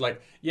Kelsier's like,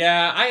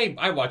 yeah,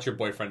 I watch your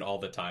boyfriend all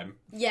the time.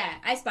 Yeah,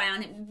 I spy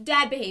on him.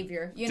 Dad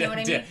behavior. You know what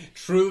I mean?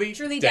 Truly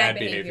dad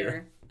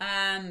behavior.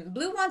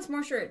 Blue wants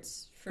more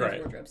shirts for his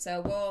wardrobe,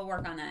 so we'll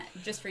work on that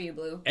just for you,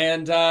 Blue.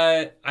 And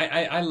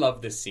I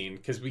love this scene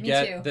because we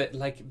get too. that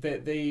like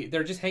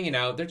they're just hanging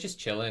out, they're just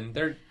chilling.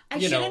 I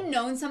should have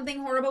known something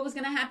horrible was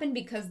going to happen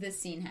because this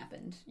scene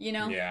happened. You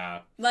know?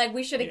 Yeah. Like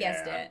we should have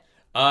guessed it.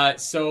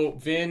 So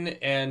Vin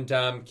and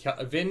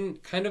Vin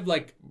kind of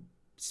like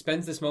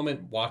spends this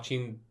moment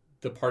watching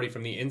the party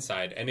from the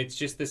inside, and it's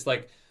just this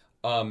like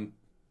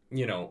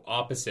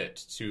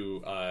opposite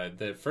to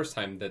the first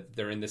time that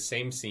they're in the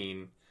same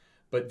scene,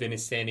 but Vin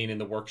is standing in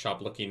the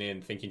workshop looking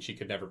in, thinking she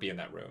could never be in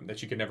that room, that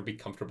she could never be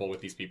comfortable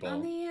with these people.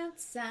 On the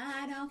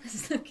outside, I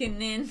was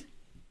looking in.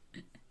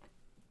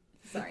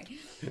 Sorry,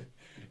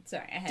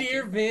 I had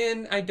Dear to.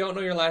 Vin, I don't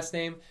know your last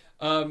name.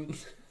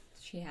 Does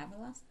she have a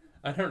last name?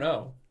 I don't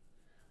know.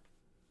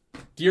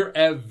 Dear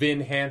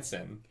Vin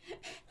Hansen.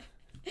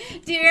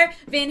 Dear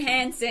Vin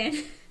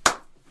Hansen.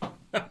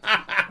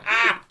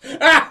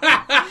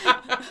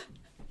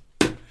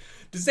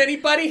 Does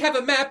anybody have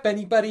a map?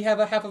 Anybody have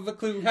a half of a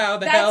clue how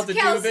the hell to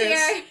Cosmere. do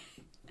this?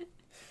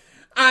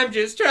 I'm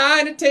just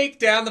trying to take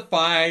down the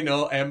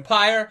final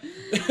empire.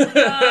 So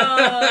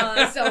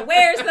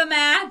where's the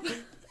map?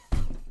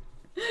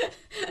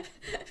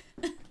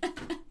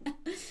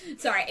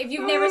 Sorry, if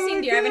you've never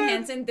seen Dear Evan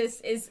Hansen,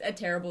 this is a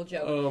terrible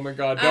joke. Oh my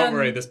god, don't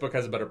worry, this book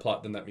has a better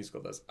plot than that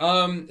musical does.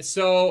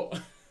 So...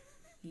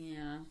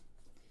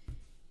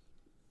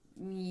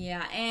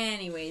 Yeah,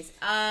 anyways.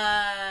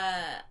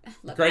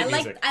 Look, Great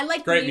music. I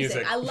like Great the music.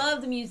 music. I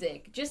love the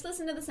music. Just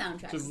listen to the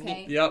soundtrack,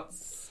 okay? Yep.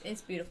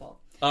 It's beautiful.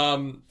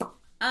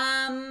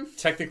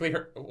 Technically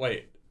her...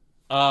 Wait.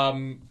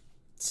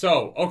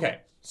 So...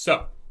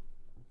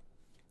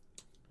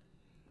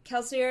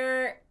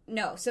 Kelsier...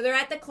 No, so they're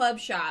at the club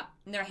shop,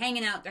 and they're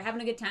hanging out, they're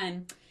having a good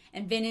time,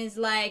 and Vin is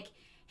like,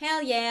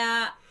 hell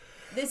yeah,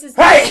 this is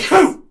nice.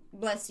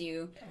 Bless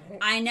you.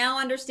 I now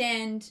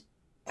understand...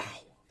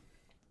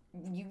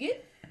 You good?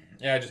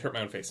 Yeah, I just hurt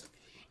my own face.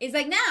 It's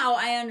like, now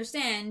I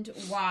understand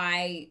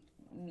why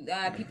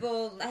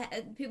people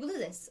do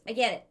this. I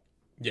get it.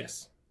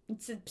 Yes.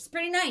 It's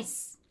pretty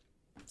nice.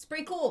 It's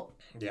pretty cool.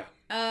 Yeah.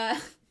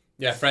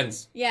 Yeah,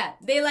 friends. Yeah,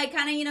 they like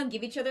kind of,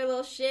 give each other a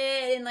little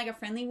shit in like a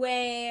friendly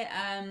way.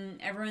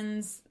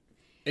 Everyone's...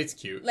 It's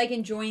cute. Like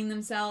enjoying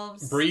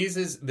themselves.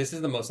 This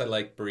is the most I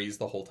like Breeze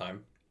the whole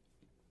time.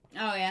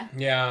 Oh, yeah?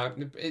 Yeah.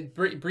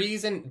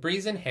 Breeze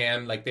and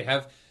Ham, like they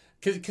have...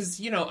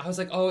 Because, I was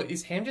like, oh,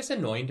 is Ham just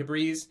annoying to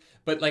Breeze?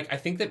 But, like, I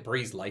think that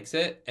Breeze likes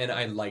it, and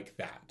I like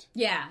that.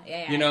 Yeah.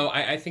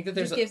 I think that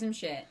there's... Just gives him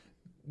shit.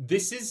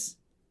 This is...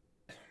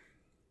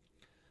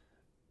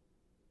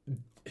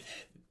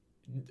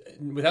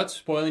 Without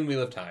spoiling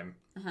Wheel of Time,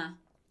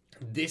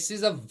 this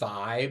is a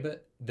vibe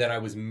that I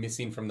was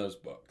missing from those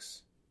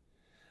books.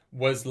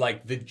 Was,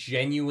 like, the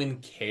genuine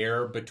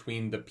care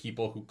between the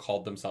people who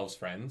called themselves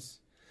friends.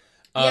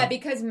 Yeah,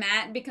 because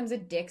Matt becomes a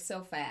dick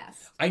so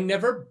fast. I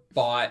never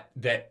bought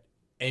that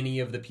any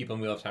of the people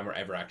in Wheel of Time were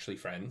ever actually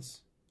friends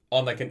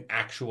on like an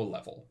actual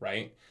level,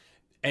 right?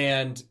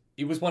 And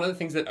it was one of the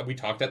things that we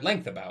talked at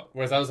length about,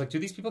 whereas I was like, do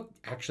these people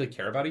actually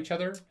care about each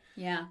other?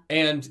 Yeah.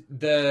 And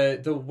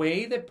the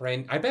way that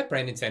I bet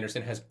Brandon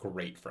Sanderson has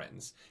great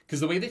friends,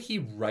 because the way that he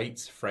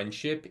writes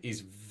friendship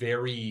is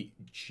very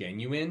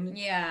genuine.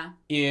 Yeah.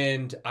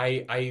 And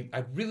I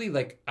really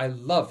I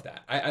love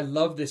that. I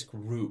love this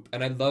group,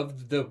 and I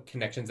love the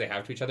connections they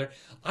have to each other.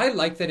 I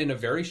like that in a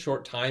very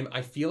short time,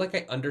 I feel like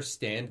I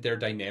understand their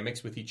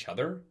dynamics with each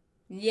other.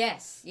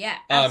 Yes. Yeah,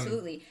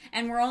 absolutely.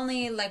 And we're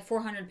only like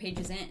 400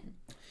 pages in.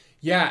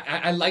 Yeah,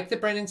 I like that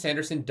Brandon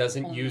Sanderson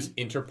doesn't use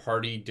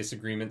inter-party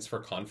disagreements for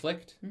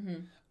conflict,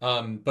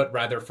 but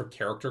rather for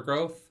character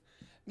growth.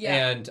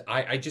 Yeah. And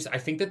I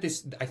think that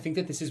this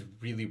is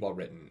really well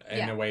written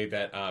in a way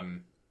that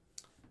I'm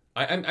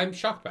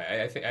shocked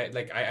by.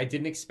 I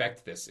didn't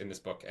expect this in this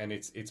book, and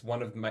it's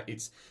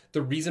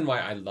the reason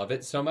why I love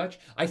it so much.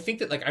 I think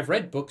that I've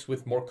read books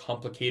with more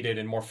complicated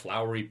and more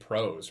flowery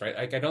prose, right?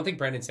 I don't think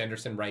Brandon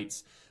Sanderson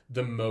writes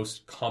the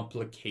most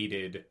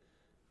complicated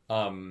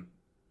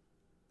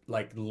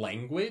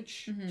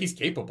language. He's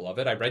capable of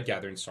it. I read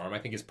Gathering Storm. I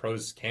think his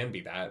prose can be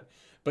that.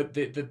 But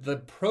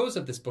the prose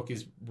of this book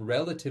is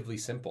relatively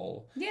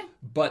simple. Yeah.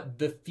 But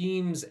the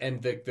themes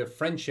and the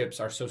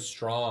friendships are so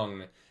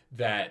strong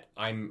that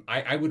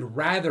I would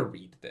rather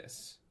read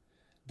this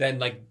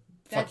than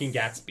fucking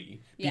Gatsby.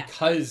 Yeah.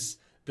 Because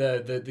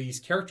these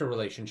character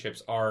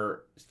relationships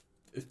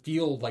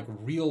feel like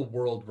real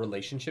world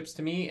relationships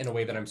to me in a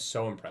way that I'm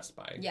so impressed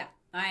by. Yeah.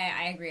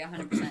 I agree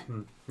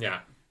 100%. Yeah.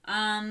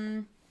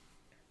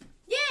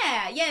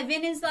 Yeah,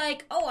 Vin is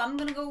like, oh, I'm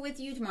gonna go with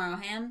you tomorrow,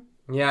 Ham.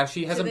 Yeah,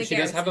 she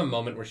does have a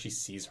moment where she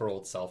sees her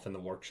old self in the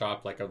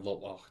workshop,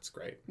 it's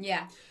great.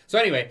 Yeah. So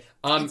anyway,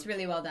 it's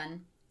really well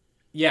done.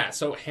 Yeah,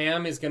 so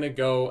Ham is gonna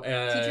go teach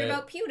her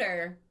about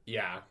pewter.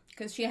 Yeah.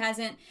 Because she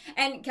hasn't,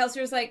 and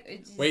Kelsier's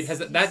like, wait,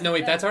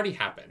 that's already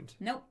happened.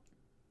 Nope.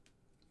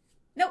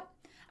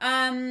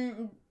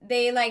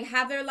 They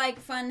have their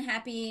fun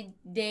happy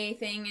day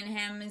thing, and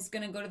Ham is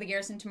gonna go to the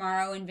garrison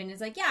tomorrow, and Vin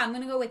is like, yeah, I'm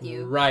gonna go with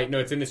you. Right. No,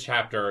 it's in this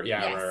chapter.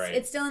 Yeah. Yes, right.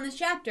 It's still in this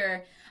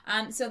chapter.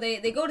 So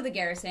they go to the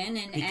garrison,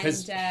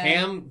 because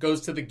Ham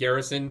goes to the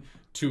garrison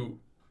to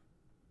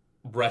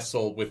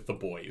wrestle with the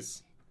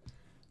boys.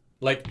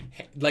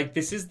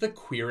 This is the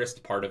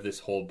queerest part of this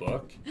whole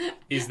book,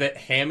 is that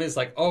Ham is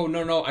like, oh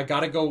no, I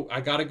gotta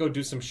go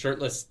do some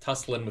shirtless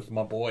tussling with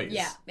my boys.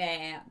 Yeah.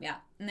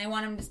 And they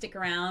want him to stick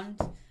around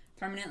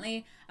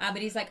permanently, but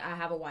he's like, I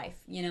have a wife,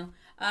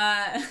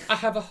 I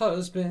have a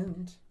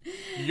husband.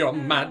 You're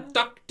my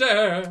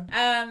doctor.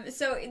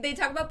 So they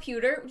talk about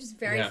pewter, which is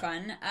very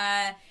fun.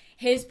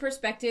 His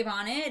perspective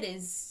on it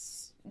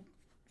is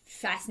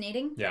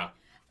fascinating. Yeah.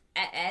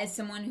 As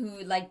someone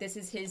who this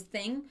is his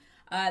thing.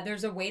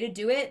 There's a way to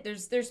do it.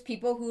 There's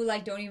people who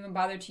like don't even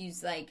bother to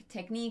use like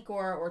technique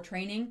or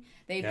training.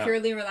 They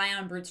purely rely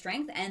on brute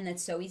strength, and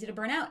it's so easy to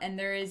burn out. And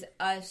there is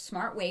a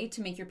smart way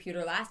to make your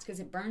pewter last because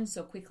it burns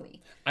so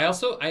quickly.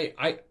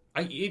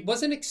 It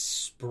wasn't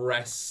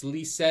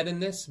expressly said in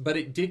this, but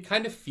it did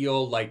kind of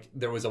feel like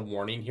there was a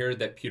warning here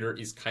that pewter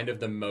is kind of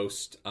the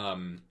most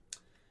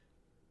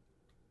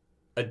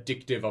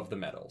addictive of the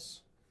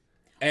metals.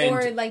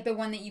 Or like the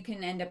one that you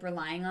can end up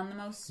relying on the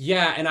most.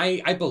 Yeah, and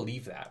I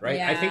believe that, right?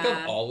 Yeah. I think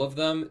of all of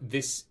them,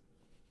 this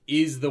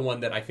is the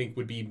one that I think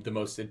would be the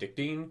most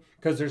addicting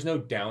because there's no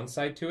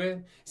downside to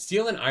it.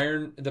 Steel and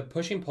iron, the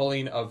pushing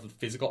pulling of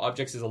physical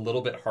objects is a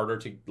little bit harder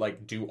to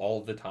like do all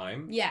of the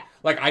time. Yeah.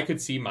 Like I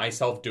could see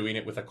myself doing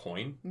it with a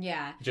coin.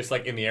 Yeah. Just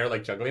like in the air,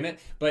 like juggling it.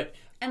 But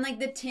and like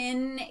the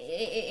tin,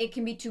 it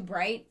can be too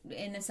bright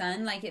in the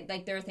sun. Like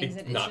there are things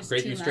that it's not just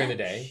great too use much. during the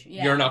day.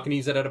 Yeah. You're not going to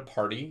use it at a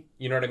party.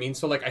 You know what I mean?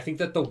 So like I think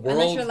that the world,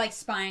 unless you're like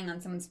spying on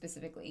someone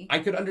specifically. I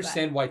could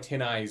understand why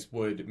tin eyes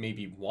would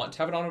maybe want to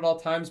have it on at all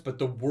times, but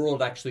the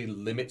world actually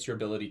limits your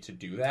ability to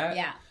do that.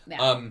 Yeah.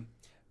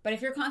 But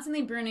if you're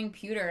constantly burning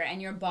pewter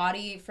and your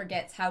body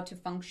forgets how to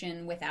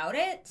function without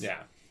it. Yeah.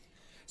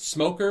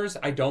 Smokers,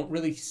 I don't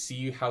really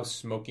see how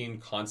smoking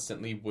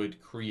constantly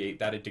would create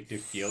that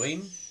addictive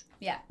feeling.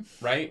 Yeah.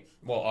 Right?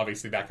 Well,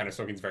 obviously that kind of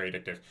smoking is very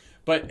addictive.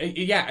 But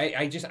yeah,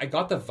 I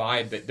got the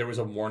vibe that there was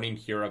a warning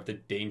here of the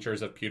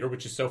dangers of pewter,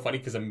 which is so funny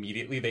because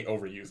immediately they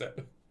overuse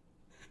it.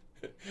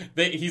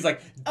 He's like,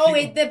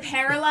 the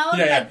parallel,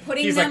 like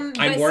putting he's them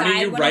like, I'm warning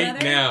you right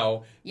another.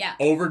 now. Yeah.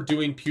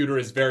 Overdoing pewter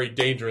is very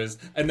dangerous.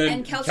 And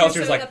then Kelsier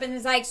shows up and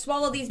is like,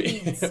 swallow these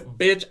beads.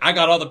 Bitch, I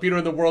got all the pewter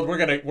in the world. We're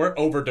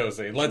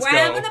overdosing. Let's go. We're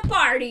having a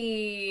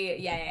party.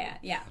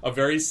 Yeah. A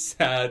very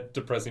sad,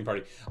 depressing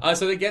party.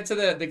 So they get to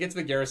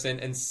the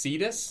garrison, and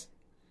Cetus,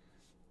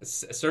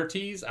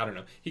 Surtees, I don't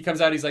know. He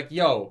comes out. He's like,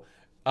 "Yo,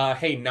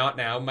 hey, not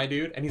now, my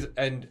dude."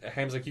 And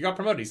Ham's like, "You got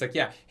promoted." He's like,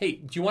 "Yeah. Hey,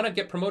 do you want to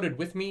get promoted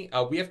with me?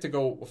 We have to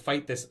go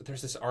fight this.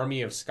 There's this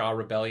army of Ska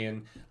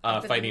rebellion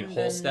fighting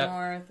Holstep.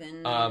 North,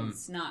 and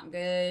it's not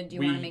good. Do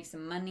you want to make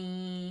some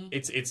money?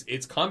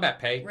 It's combat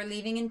pay. We're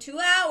leaving in 2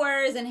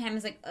 hours." And Ham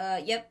is like,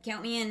 "Yep,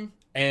 count me in."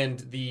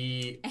 And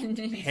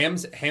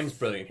Ham's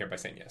brilliant here by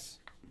saying yes.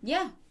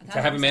 Yeah.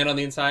 To have a man on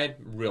the inside,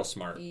 real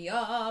smart.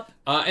 Yup.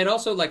 And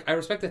also, like, I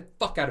respect the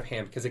fuck out of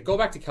Ham, because they go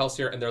back to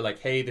Kelsier, and they're like,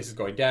 hey, this is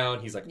going down.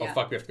 He's like, oh,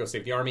 fuck, we have to go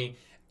save the army.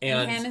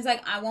 And Ham is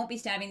like, I won't be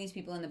stabbing these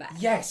people in the back.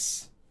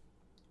 Yes!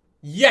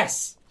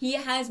 He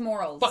has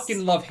morals.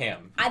 Fucking love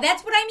Ham.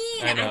 That's what I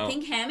mean. I know. I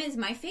think Ham is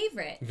my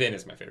favorite. Vin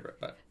is my favorite,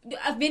 but...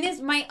 Vin is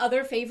my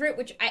other favorite,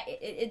 which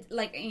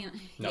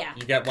No,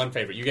 you get one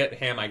favorite. You get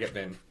Ham, I get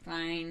Vin.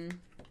 Fine.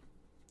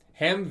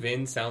 Ham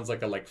Vin sounds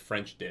like a, like,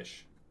 French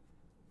dish.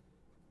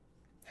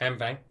 Ham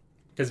vin?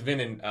 Because vin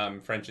in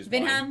French is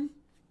vin wine. ham.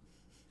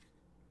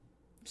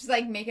 Just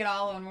like make it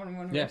all in one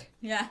word.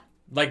 Yeah.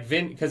 Like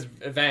vin, because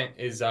vin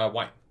is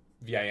wine.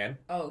 V-I-N.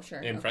 Oh, sure.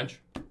 In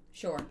French.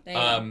 Sure. There you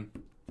go.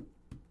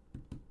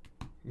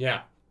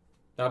 Yeah.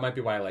 That might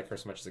be why I like her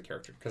so much as a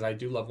character, because I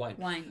do love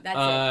wine.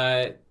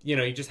 That's it. You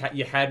know,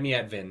 you had me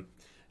at vin.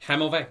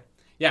 Ham au vin.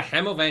 Yeah,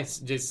 ham au vin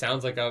just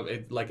sounds like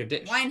a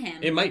dish. Wine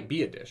ham. It might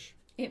be a dish.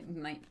 It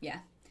might,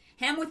 yeah.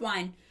 Ham with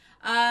wine.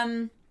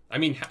 I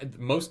mean,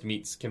 most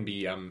meats can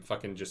be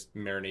fucking just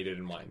marinated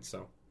in wine,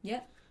 so. Yeah.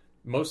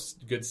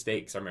 Most good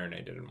steaks are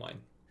marinated in wine.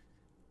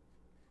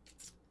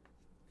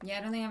 Yeah,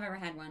 I don't think I've ever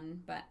had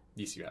one, but.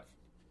 Yes, you have.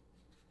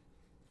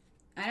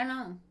 I don't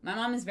know. My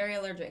mom is very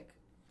allergic,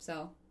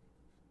 so.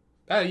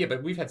 Yeah,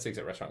 but we've had steaks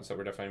at restaurants, so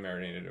we're definitely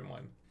marinated in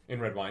wine.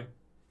 In red wine.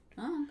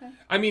 Oh, okay.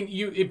 I mean,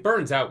 it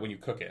burns out when you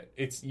cook it.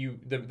 It's the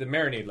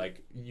marinade,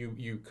 like,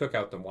 you cook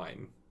out the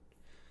wine.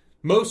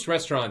 Most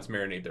restaurants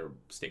marinate their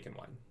steak in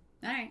wine.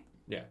 All right.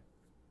 Yeah.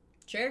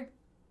 Sure.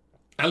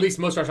 At least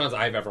most restaurants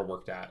I've ever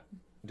worked at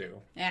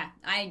do. Yeah.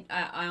 I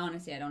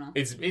honestly, I don't know.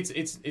 It's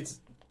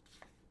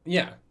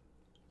yeah.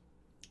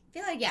 I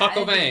feel like, yeah,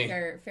 Taco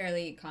Vang.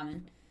 fairly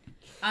common.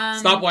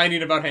 Stop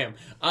whining about ham.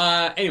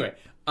 Anyway.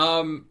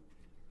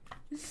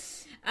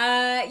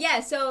 Yeah,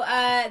 so,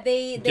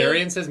 they...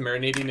 Darian says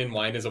marinating in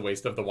wine is a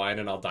waste of the wine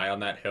and I'll die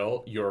on that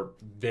hill. You're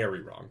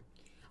very wrong.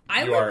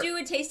 I would do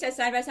a taste test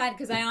side by side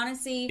because I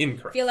honestly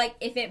feel like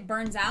if it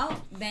burns out,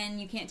 then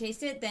you can't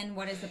taste it. Then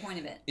what is the point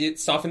of it? It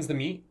softens the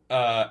meat,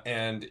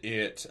 and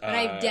it. But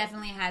I've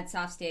definitely had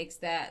soft steaks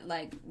that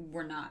like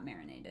were not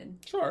marinated.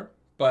 Sure,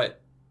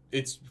 but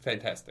it's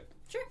fantastic.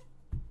 Sure.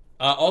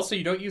 Also,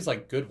 you don't use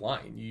like good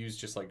wine. You use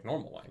just like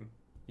normal wine.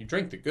 You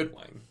drink the good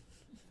wine.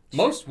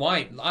 Sure. Most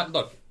wine.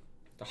 Look,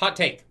 hot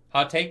take.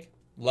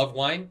 Love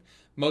wine.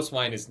 Most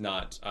wine is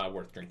not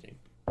worth drinking.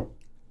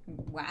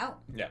 Wow.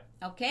 Yeah.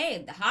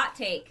 Okay, the hot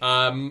take.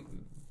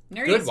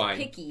 Good wine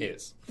picky.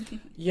 is.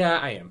 Yeah,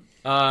 I am.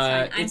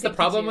 It's the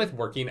problem with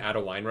working at a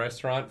wine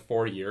restaurant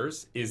for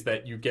years is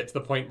that you get to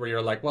the point where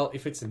you're like, well,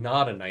 if it's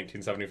not a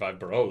 1975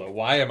 Barolo,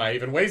 why am I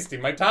even wasting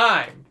my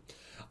time?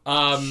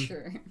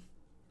 Sure.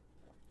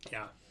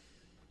 Yeah.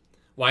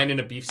 Wine in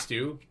a beef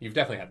stew? You've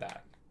definitely had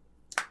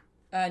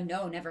that.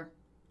 No, never.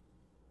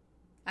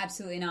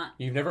 Absolutely not.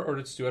 You've never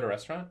ordered stew at a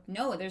restaurant?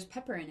 No, there's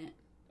pepper in it.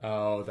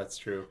 Oh, that's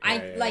true.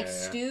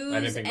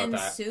 Stews and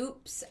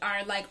soups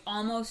are like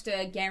almost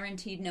a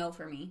guaranteed no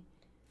for me.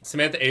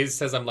 Samantha A's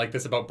says I'm like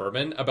this about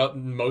bourbon, about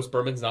most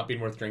bourbons not being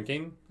worth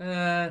drinking.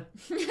 That's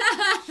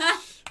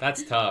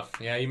tough.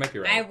 Yeah, you might be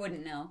right. I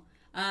wouldn't know.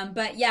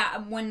 But yeah,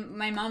 when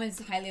my mom is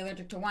highly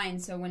allergic to wine,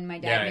 so when my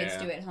dad made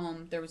stew at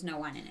home, there was no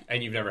wine in it.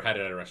 And you've never had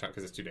it at a restaurant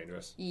because it's too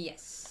dangerous.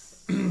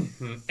 Yes.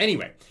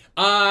 Anyway,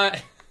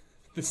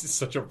 this is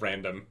such a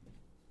random.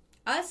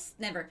 Us?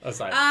 Never.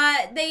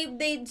 Aside.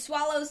 They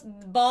swallow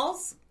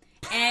balls,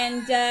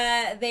 and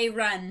they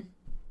run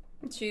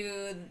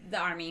to the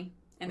army,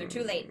 and they're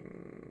too late.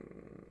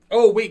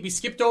 Oh, wait, we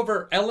skipped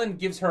over. Ellen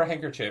gives her a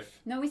handkerchief.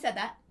 No, we said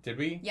that. Did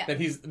we? Yeah. But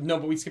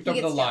we skipped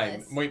over the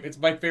line. Wait, it's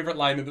my favorite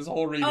line in this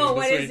whole reading. Oh,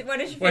 what is your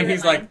favorite line? When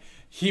he's like,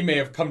 he may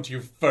have come to you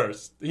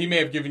first. He may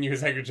have given you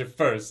his handkerchief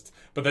first,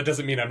 but that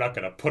doesn't mean I'm not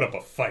going to put up a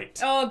fight.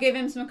 Oh, give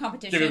him some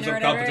competition. Give him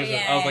some competition.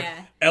 Yeah, I was like,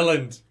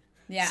 Ellen,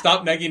 yeah.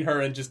 Stop negging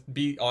her and just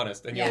be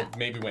honest, and you'll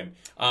maybe win.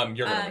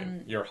 You're going to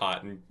win. You're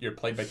hot, and you're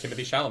played by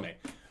Timothée Chalamet.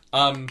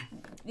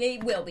 They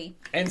will be.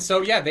 And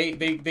so, yeah, they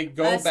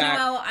go back.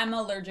 So I'm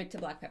allergic to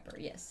black pepper,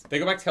 yes. They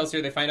go back to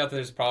Kelsier, they find out that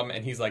there's a problem,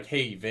 and he's like,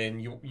 hey, Vin,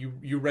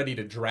 you ready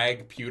to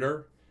drag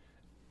pewter?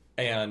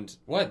 And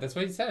what? That's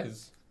what he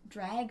says.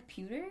 Drag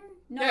pewter?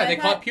 No, yeah, they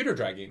call it pewter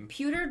dragging.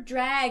 Pewter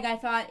drag, I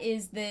thought,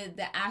 is the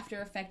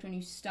after effect when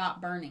you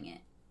stop burning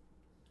it.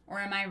 Or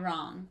am I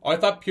wrong? Oh, I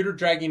thought pewter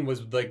dragging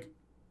was like...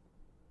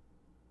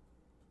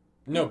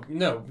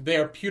 No, they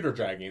are pewter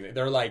dragging.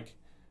 They're like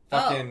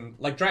fucking,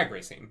 like drag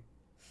racing.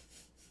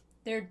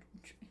 They're...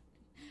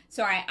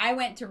 Sorry, I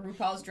went to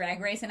RuPaul's Drag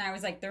Race and I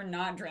was like, they're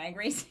not drag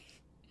racing.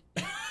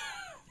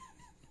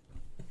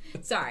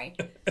 Sorry.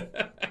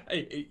 I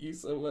hate you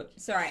so much.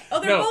 Sorry.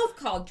 Oh, they're both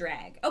called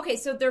drag. Okay,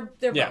 so they're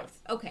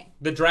both. Okay.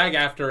 The drag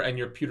after and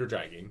you're pewter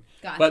dragging.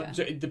 Gotcha. But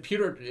the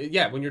pewter,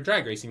 when you're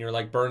drag racing, you're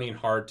like burning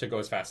hard to go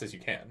as fast as you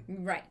can.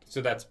 Right.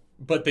 So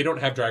but they don't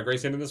have drag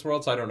racing in this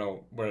world, so I don't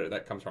know where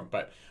that comes from.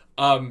 But,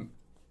 I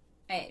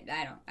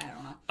don't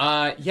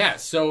know. Yeah,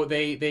 so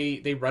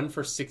they run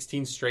for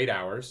 16 straight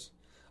hours,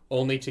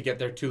 only to get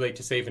there too late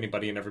to save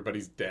anybody and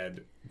everybody's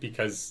dead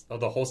because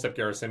the whole step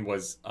garrison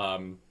was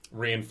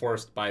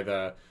reinforced by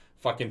the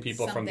fucking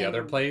people from the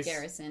other place.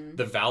 Garrison.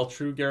 The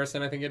Valtrue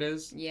garrison, I think it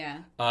is. Yeah.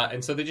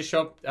 And so they just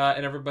show up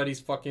and everybody's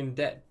fucking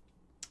dead.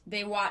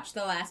 They watch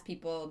the last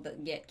people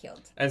that get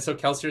killed. And so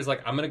Kelsier's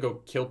like, I'm going to go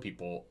kill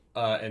people.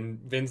 And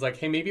Vin's like,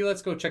 hey, maybe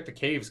let's go check the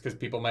caves because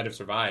people might have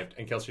survived.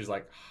 And Kelsier's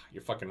like,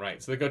 you're fucking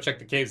right. So they go check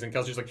the caves and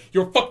Kelsier's like,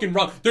 you're fucking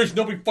wrong. There's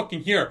nobody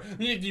fucking here.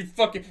 You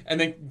fucking... And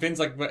then Vin's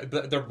like,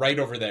 they're right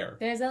over there.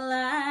 There's a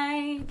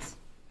light.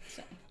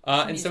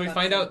 And so we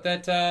find out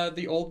that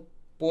the old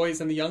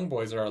boys and the young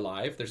boys are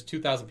alive. There's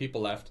 2,000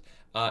 people left.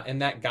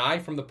 And that guy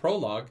from the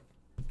prologue,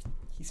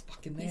 he's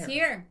fucking there. He's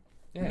here.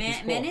 Yeah, he's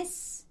cool.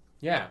 Menace?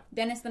 Yeah.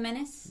 Dennis the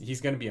Menace?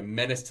 He's going to be a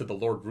menace to the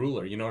Lord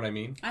Ruler. You know what I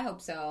mean? I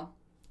hope so.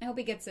 I hope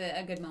he gets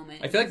a good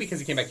moment. I feel like because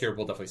he came back here,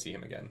 we'll definitely see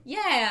him again.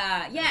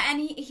 Yeah.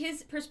 And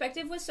his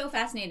perspective was so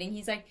fascinating.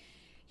 He's like,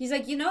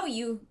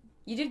 you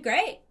did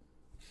great.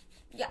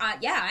 Yeah,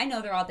 I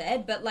know they're all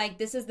dead, but like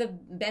this is the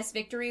best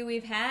victory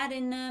we've had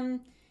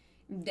in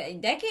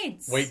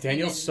decades. Wait,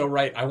 Daniel's so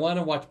right. I want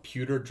to watch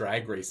pewter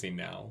drag racing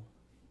now.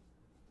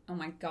 Oh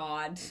my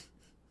god.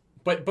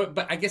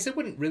 But I guess it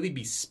wouldn't really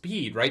be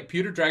speed, right?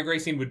 Pewter drag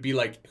racing would be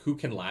like who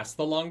can last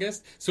the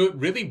longest. So it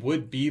really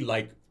would be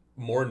like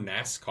more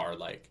NASCAR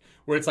like,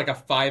 where it's like a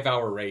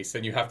 5-hour race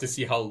and you have to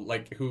see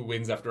who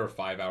wins after a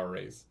 5-hour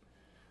race.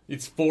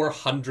 It's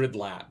 400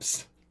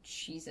 laps.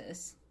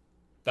 Jesus.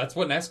 That's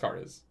what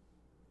NASCAR is.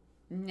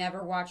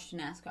 Never watched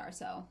NASCAR,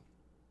 so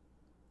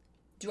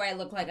do I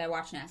look like I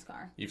watch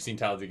NASCAR? You've seen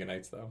Talladega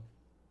Nights though.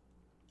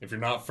 If you're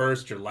not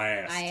first, you're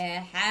last. I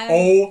have.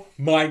 Oh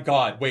my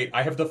god. Wait,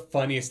 I have the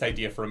funniest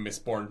idea for a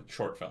Mistborn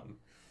short film.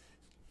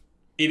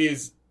 It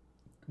is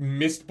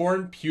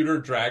Mistborn pewter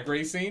drag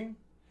racing,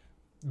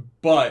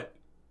 but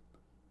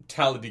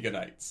Talladega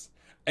Nights.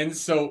 And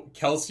so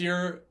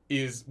Kelsier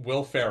is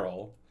Will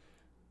Ferrell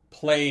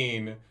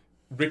playing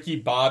Ricky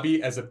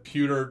Bobby as a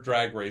pewter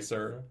drag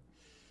racer.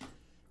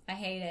 I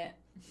hate it.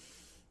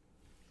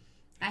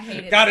 I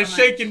hate it. Gotta so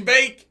shake and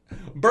bake.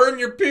 Burn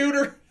your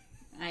pewter.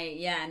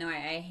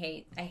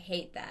 I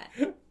hate that.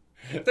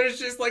 There's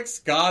just like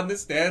Scott in the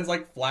stands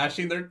like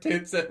flashing their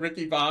tits at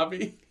Ricky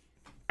Bobby.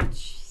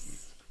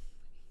 Jeez.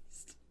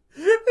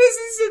 This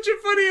is such a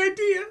funny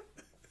idea.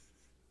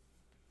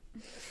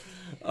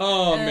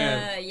 Oh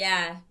man.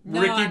 Yeah.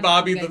 No, Ricky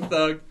Bobby the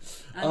Thug.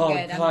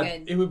 I'm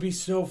good. It would be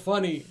so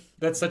funny.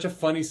 That's such a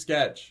funny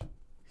sketch.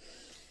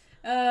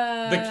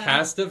 The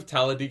cast of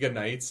Talladega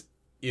Nights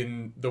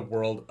in the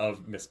world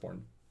of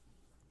Mistborn.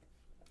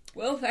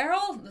 Will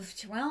Ferrell?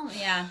 Well,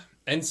 yeah.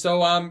 And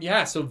so,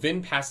 so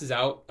Vin passes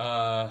out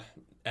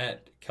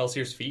at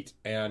Kelsier's feet,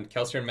 and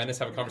Kelsier and Menace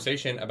have a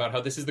conversation about how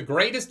this is the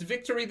greatest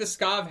victory the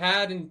Skav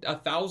had in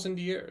 1,000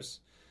 years.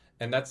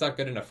 And that's not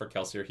good enough for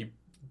Kelsier. He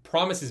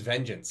promises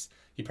vengeance.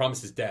 He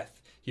promises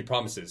death. He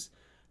promises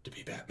to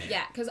be Batman.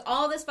 Yeah, because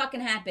all this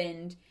fucking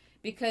happened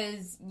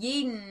because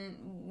Eden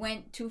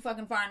went too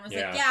fucking far and was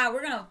Yeah. like, yeah,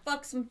 we're gonna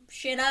fuck some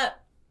shit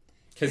up.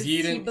 Because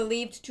he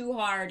believed too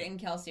hard in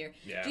Kelsier.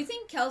 Yeah. Do you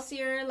think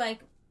Kelsier,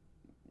 like,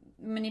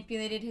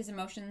 manipulated his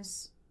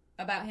emotions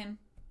about him?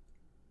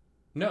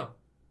 No.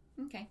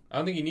 Okay. I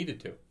don't think he needed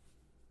to.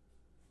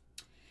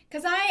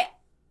 Because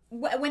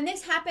when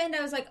this happened,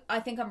 I was like, I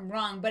think I'm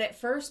wrong. But at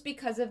first,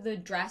 because of the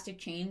drastic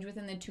change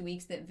within the 2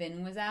 weeks that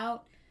Vin was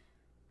out,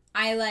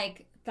 I,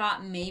 like,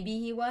 thought maybe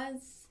he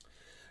was.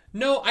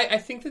 No, I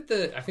think that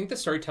the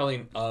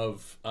storytelling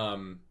of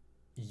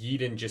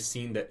Yeadon just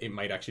seeing that it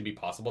might actually be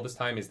possible this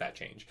time is that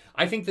change.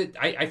 I think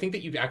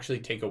that you'd actually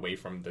take away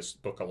from this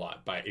book a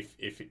lot by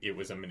if it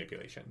was a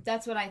manipulation.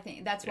 That's what I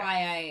think. That's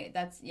why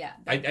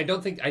I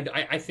don't think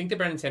I think that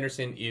Brandon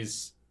Sanderson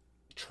is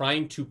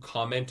trying to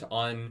comment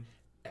on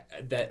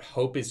that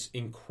hope is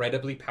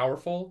incredibly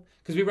powerful,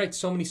 because we write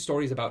so many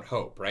stories about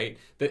hope, right?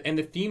 And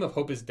the theme of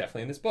hope is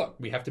definitely in this book.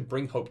 We have to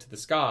bring hope to the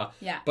ska,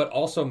 but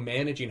also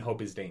managing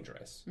hope is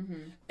dangerous.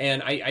 Mm-hmm.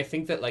 And I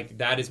think that, like,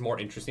 that is more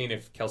interesting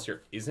if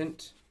Kelsier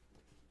isn't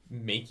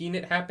making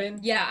it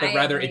happen, but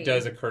rather it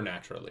does occur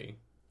naturally.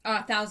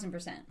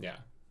 1,000%. Yeah.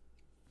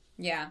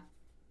 Yeah.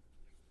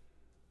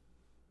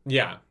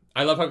 Yeah.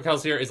 I love how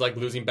Kelsier is, like,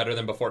 losing better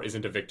than before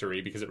isn't a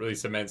victory, because it really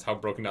cements how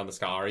broken down the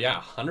ska are. Yeah,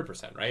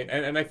 100%, right?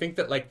 And I think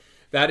that, like,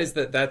 that's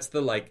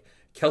the, like,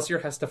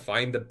 Kelsier has to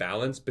find the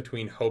balance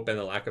between hope and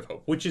the lack of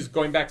hope, which is,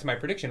 going back to my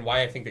prediction,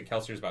 why I think that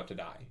Kelsier's about to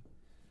die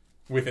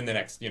within the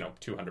next,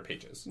 200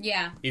 pages.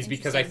 Yeah. Is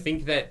because I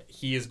think that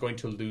he is going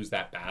to lose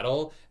that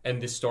battle,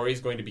 and this story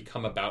is going to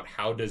become about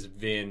how does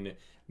Vin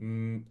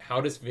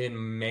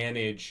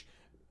manage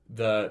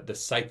the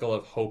cycle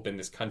of hope in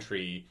this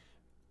country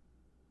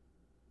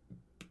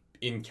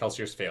in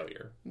Kelsier's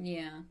failure.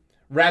 Yeah.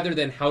 Rather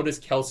than how does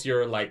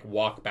Kelsier, like,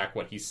 walk back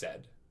what he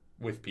said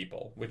with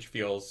people, which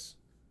feels,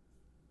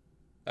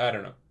 I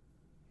don't know.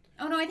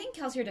 Oh, no, I think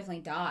Kelsier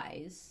definitely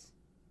dies.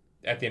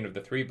 At the end of the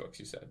 3 books,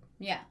 you said.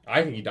 Yeah.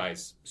 I think he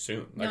dies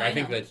soon. Like, no, I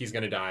think that he's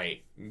going to die.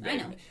 I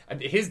know.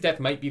 His death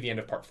might be the end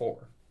of part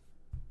 4.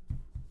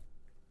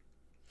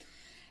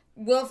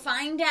 We'll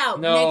find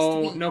out next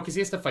week. No, because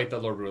he has to fight the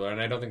Lord Ruler,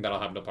 and I don't think that'll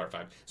happen till part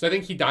 5. So I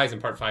think he dies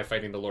in part 5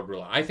 fighting the Lord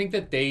Ruler. I think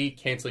that they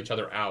cancel each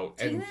other out.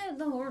 Do you think that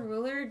the Lord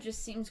Ruler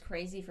just seems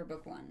crazy for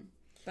book 1?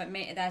 But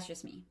that's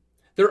just me.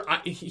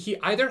 He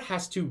either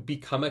has to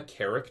become a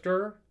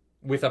character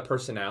with a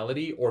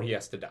personality, or he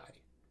has to die.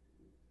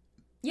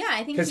 Yeah,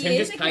 I think he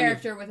is a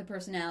character with a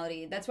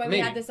personality. That's why we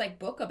had this, like,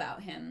 book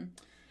about him.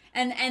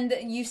 And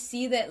you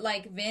see that,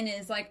 like, Vin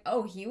is like,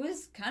 oh, he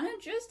was kind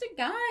of just a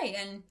guy,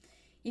 and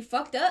he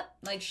fucked up.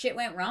 Like, shit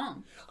went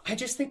wrong. I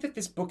just think that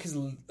this book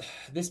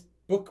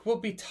will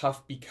be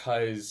tough,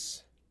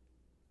 because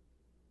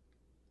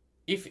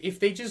if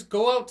they just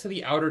go out to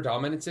the outer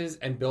dominances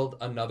and build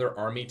another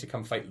army to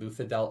come fight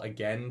Luthadel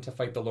again to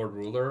fight the Lord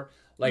Ruler,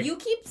 like, you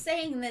keep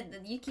saying that,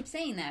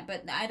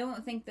 but I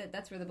don't think that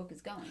that's where the book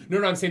is going.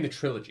 No, I'm saying the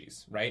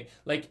trilogies, right?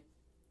 Like,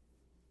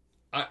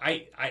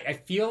 I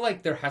feel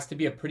like there has to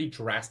be a pretty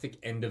drastic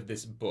end of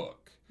this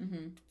book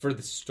for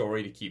the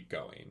story to keep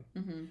going,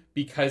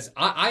 because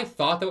I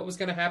thought that what was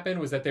going to happen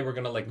was that they were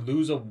going to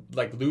lose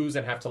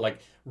and have to, like,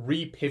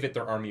 re-pivot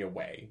their army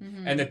away,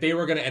 and that they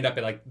were going to end up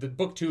in, like, the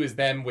book 2 is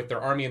them with their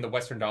army in the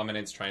Western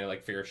Dominance trying to,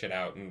 like, figure shit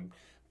out and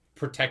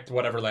protect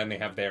whatever land they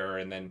have there,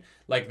 and then,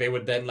 like, they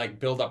would then, like,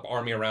 build up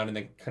army around and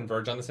then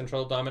converge on the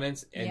Central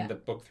Dominance in the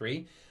book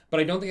 3. But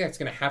I don't think that's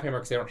going to happen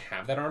because they don't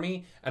have that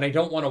army, and I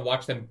don't want to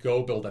watch them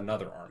go build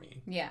another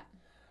army. Yeah.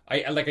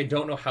 I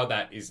don't know how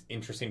that is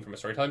interesting from a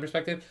storytelling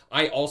perspective.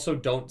 I also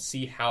don't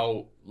see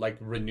how, like,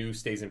 Renew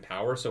stays in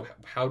power, so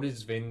how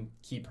does Vin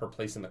keep her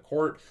place in the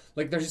court?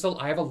 Like,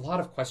 I have a lot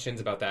of questions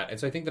about that, and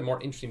so I think the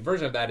more interesting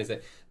version of that is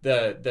that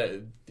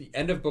the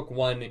end of book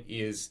 1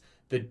 is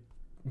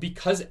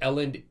because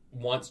Elend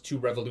wants to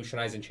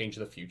revolutionize and change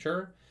the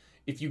future,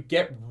 if you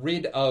get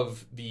rid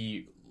of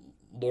the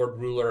Lord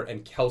Ruler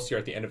and Kelsier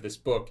at the end of this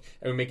book,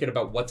 and we make it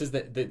about what does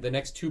the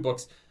next 2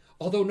 books.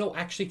 Although, no,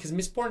 actually, because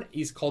Mistborn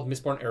is called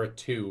Mistborn Era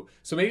 2.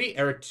 So maybe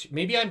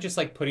I'm just,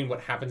 like, putting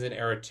what happens in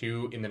Era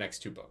 2 in the next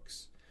 2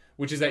 books.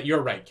 Which is that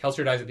you're right.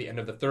 Kelsier dies at the end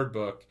of the 3rd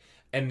book.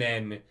 And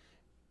then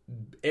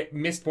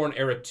Mistborn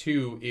Era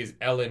 2 is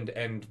Elend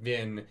and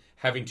Vin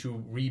having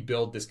to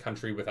rebuild this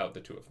country without the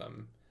 2 of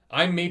them.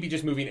 I'm maybe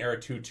just moving Era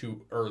 2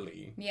 too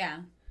early. Yeah.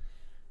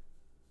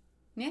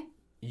 Yeah?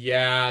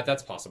 Yeah,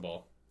 that's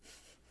possible.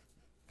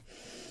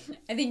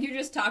 I think you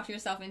just talked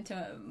yourself into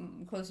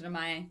closer to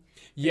my...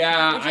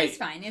 Yeah, Which is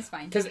fine. It's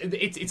fine. Because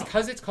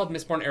it's called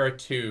Mistborn Era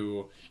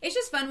 2. It's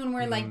just fun when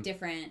we're, like,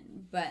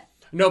 different, but...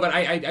 No, but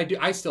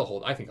I still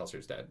hold... I think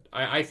Elsier's dead.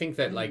 I think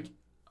that, like...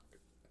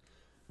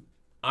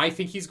 I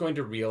think he's going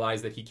to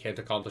realize that he can't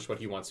accomplish what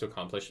he wants to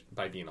accomplish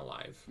by being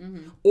alive.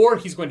 Or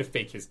he's going to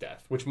fake his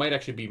death, which might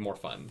actually be more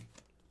fun.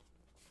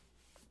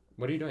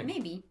 What are you doing?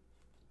 Maybe.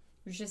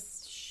 We're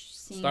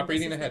just seeing... Stop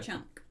reading ahead.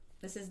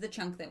 This is the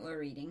chunk that we're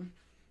reading.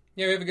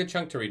 Yeah, we have a good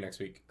chunk to read next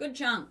week. Good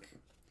chunk.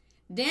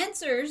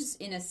 Dancers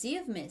in a Sea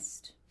of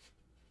Mist.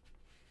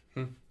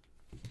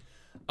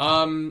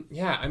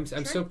 Yeah, I'm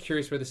so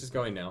curious where this is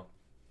going now.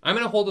 I'm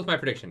gonna hold with my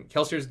prediction.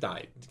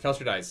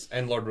 Kelsier dies,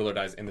 and Lord Ruler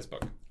dies in this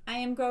book. I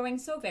am growing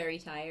so very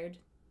tired.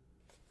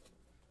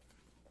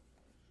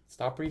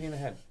 Stop reading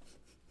ahead.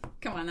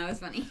 Come on, that was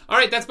funny. All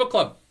right, that's book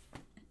club.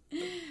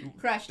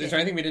 Crushed it. Is there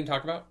anything we didn't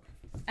talk about?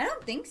 I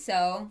don't think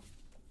so.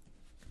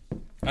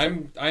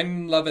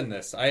 I'm loving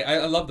this.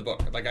 I love the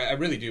book. Like I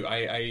really do.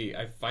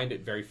 I find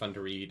it very fun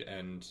to read,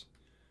 and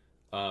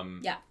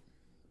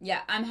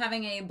yeah, I'm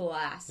having a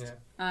blast.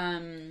 Yeah.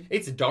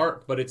 It's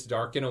dark, but it's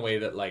dark in a way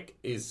that like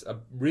is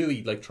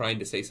really like trying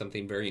to say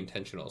something very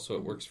intentional, so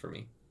it works for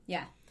me.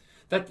 Yeah.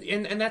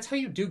 And that's how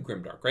you do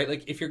grimdark, right?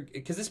 Like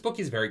because this book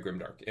is very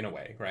grimdark in a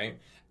way, right?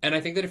 And I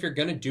think that if you're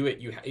gonna do it,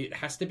 it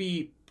has to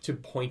be to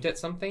point at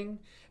something,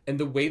 and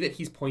the way that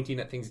he's pointing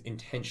at things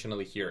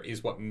intentionally here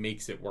is what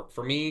makes it work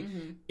for me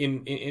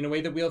in a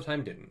way that Wheel of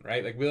Time didn't,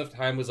 right? Like Wheel of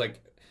Time was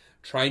like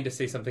trying to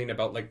say something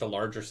about like the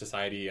larger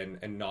society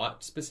and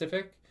not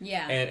specific.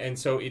 Yeah. And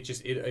so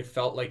it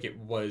felt like it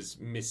was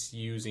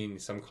misusing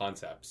some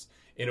concepts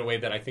in a way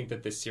that I think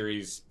that this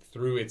series,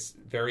 through its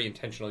very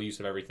intentional use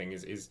of everything,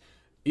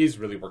 is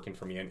really working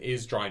for me and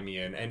is drawing me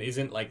in and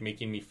isn't like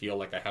making me feel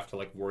like I have to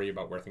like worry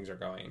about where things are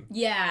going.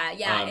 Yeah.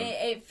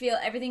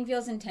 Everything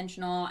feels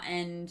intentional,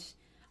 and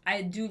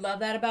I do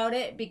love that about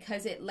it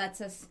because it lets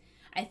us,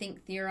 I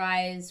think,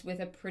 theorize with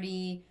a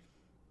pretty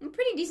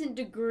decent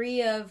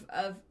degree of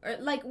or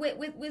like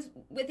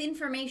with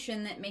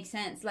information that makes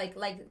sense. Like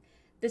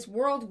this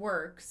world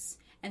works,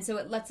 and so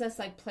it lets us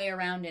like play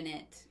around in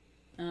it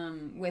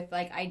with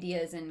like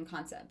ideas and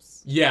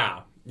concepts.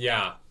 Yeah,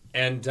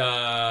 and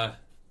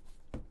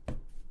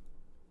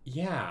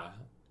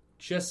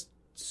just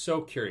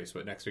so curious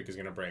what next week is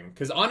going to bring.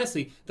 Because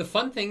honestly, the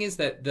fun thing is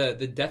that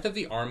the death of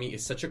the army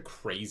is such a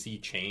crazy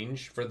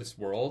change for this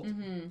world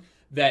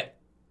that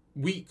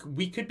we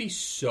could be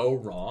so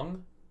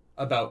wrong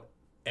about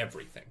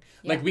everything.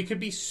 Yeah. Like we could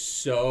be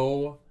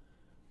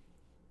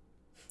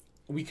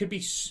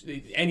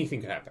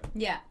anything could happen.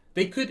 Yeah.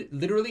 They could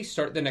literally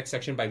start the next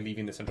section by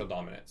leaving the central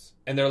dominance.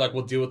 And they're like,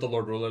 we'll deal with the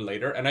Lord Ruler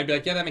later. And I'd be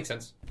like, yeah, that makes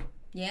sense.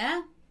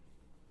 Yeah.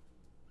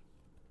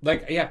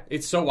 Like, yeah,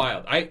 it's so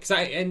wild.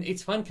 And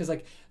it's fun because,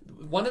 like,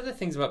 one of the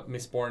things about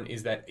Mistborn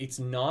is that it's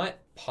not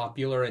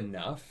popular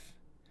enough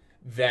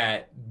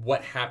that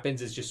what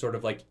happens is just sort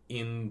of, like,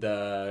 in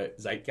the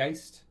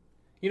zeitgeist.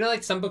 You know,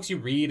 like, some books you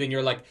read and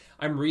you're like,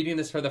 I'm reading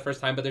this for the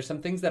first time, but there's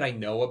some things that I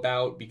know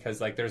about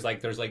because, like, there's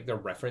they're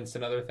referenced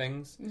in other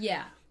things.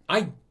 Yeah.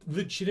 I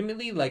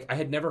legitimately, like, I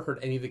had never heard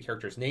any of the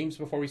characters' names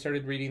before we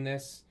started reading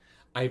this.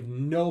 I have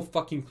no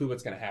fucking clue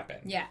what's going to happen.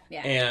 Yeah.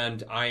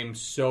 And I'm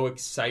so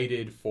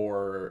excited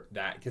for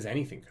that because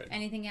anything could.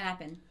 Anything can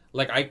happen.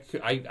 Like,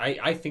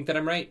 I think that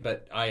I'm right,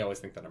 but I always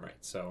think that I'm right.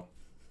 So,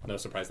 no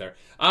surprise there.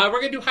 We're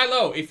going to do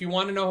high-low. If you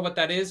want to know what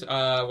that is,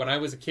 when I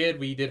was a kid,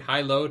 we did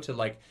high-low to,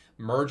 like,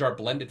 merge our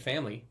blended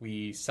family.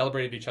 We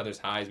celebrated each other's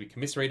highs. We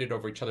commiserated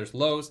over each other's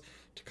lows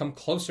to come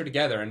closer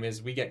together. And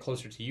as we get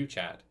closer to you,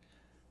 Chad,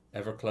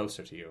 ever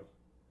closer to you,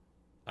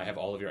 I have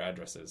all of your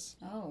addresses.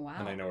 Oh, wow.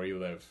 And I know where you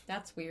live.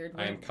 That's weird.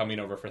 I am coming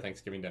over for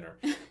Thanksgiving dinner.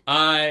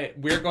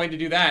 We're going to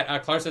do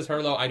that. Claire says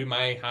her low, I do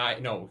my high.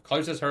 No,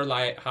 Claire says her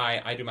high,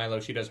 I do my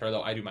low. She does her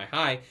low, I do my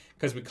high.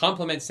 Because we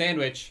compliment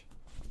Sandwich.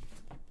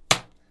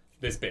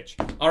 This bitch.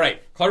 All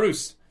right,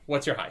 Clarus,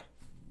 what's your high?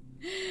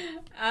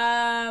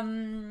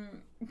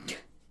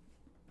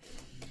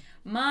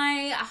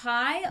 My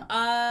high,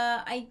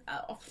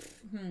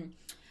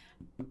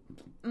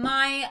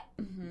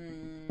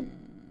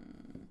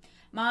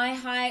 My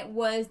high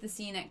was the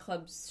scene at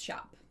Club's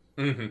shop.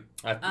 Mm-hmm.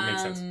 That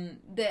makes sense.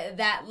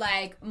 That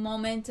like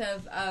moment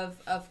of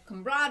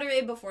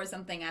camaraderie before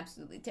something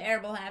absolutely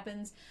terrible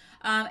happens,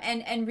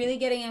 and really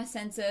getting a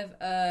sense of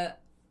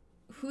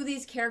who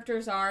these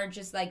characters are,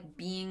 just like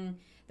being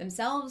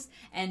themselves,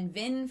 and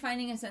Vin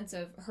finding a sense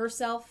of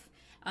herself,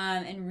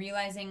 and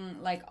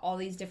realizing like all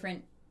these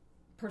different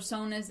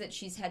personas that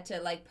she's had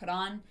to like put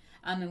on,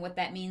 and what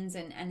that means,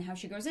 and how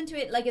she grows into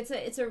it. Like it's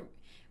a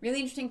really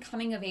interesting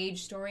coming of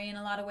age story in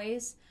a lot of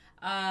ways.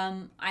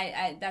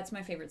 I that's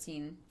my favorite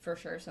scene for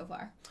sure so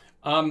far.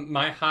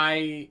 My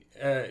high,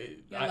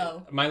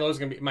 low. My low is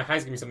gonna be, my high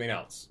is gonna be something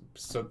else,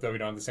 so that we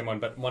don't have the same one.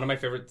 But one of my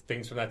favorite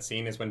things from that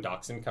scene is when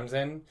Dachshund comes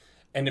in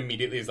and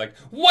immediately is like,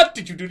 "What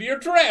did you do to your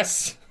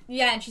dress?"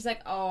 Yeah, and she's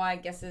like, "Oh, I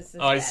guess this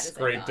is." I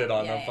scraped it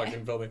on the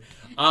fucking building.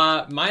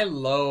 My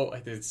low,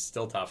 it's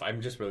still tough.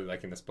 I'm just really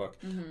liking this book.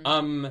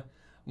 Mm-hmm.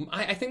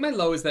 I think my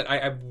low is that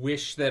I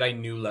wish that I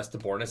knew Les de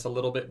Bornis a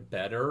little bit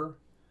better.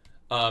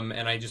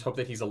 And I just hope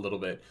that he's a little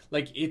bit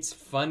like, it's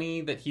funny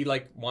that he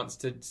like wants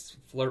to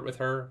flirt with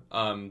her.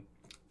 But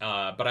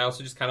I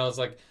also just kind of was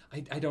like,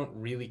 I don't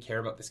really care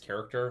about this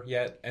character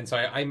yet. And so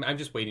I'm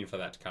just waiting for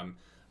that to come.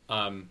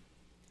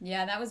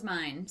 Yeah, that was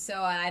mine.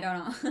 So I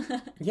don't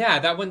know. Yeah,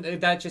 that one,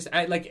 that just,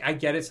 I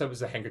get it. So it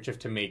was a handkerchief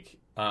to make,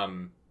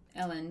 Ellen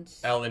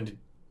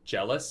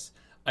jealous.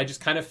 I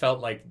just kind of felt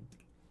like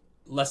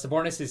Les de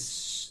Bornis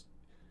is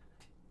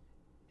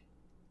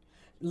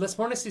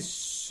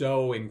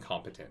so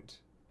incompetent.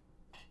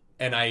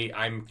 And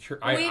I'm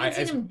curious. We haven't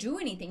seen him do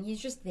anything. He's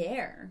just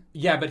there.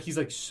 Yeah, but he's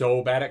like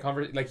so bad at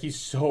conversation. Like he's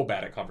so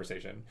bad at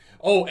conversation.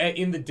 Oh,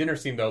 in the dinner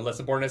scene though,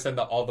 Lessabornis and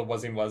all the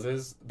wuzzing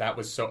wuzzes. That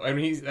was so. I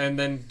mean, and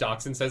then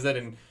Doxson says that,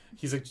 and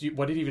he's like,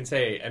 "What did he even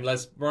say?" And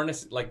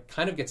Lessabornis like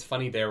kind of gets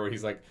funny there, where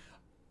he's like,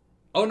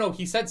 "Oh no,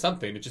 he said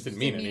something. It just didn't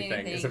mean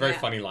anything." It's a very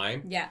funny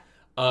line. Yeah.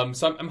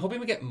 So I'm hoping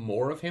we get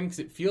more of him because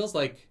it feels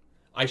like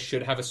I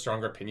should have a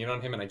stronger opinion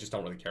on him, and I just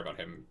don't really care about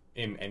him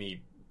in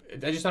any.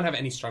 I just don't have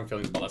any strong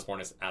feelings about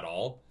Lessabornis at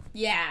all.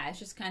 Yeah, it's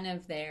just kind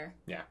of there.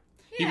 Yeah.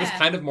 He was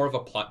kind of more of a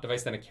plot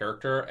device than a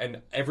character,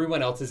 and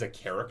everyone else is a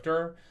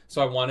character.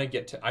 So I want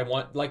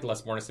like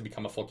Lessabornis to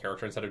become a full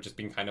character instead of just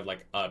being kind of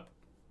like a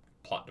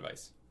plot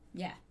device.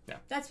 Yeah.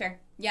 That's fair.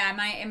 Yeah,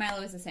 my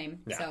low is the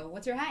same. Yeah. So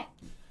what's your high?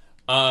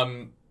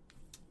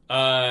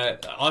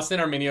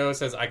 Austin Arminio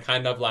says, I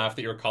kind of laugh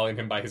that you're calling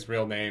him by his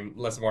real name,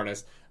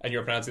 Lessabornis, and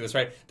you're pronouncing this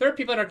right. There are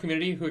people in our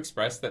community who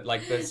express that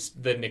like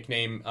the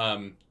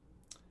nickname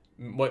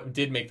what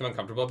did make them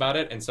uncomfortable about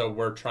it, and so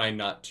we're trying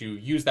not to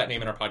use that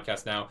name in our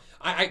podcast now.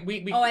 I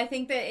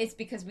think that it's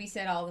because we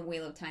said all the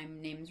Wheel of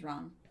Time names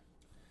wrong.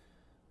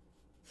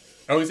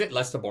 Oh, is it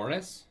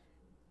Lessabornis?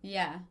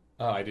 Yeah.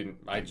 Oh, I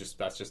didn't.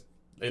 That's just.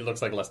 It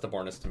looks like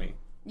Lessabornis to me.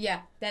 Yeah,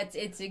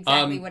 it's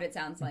exactly what it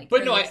sounds like.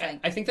 But no,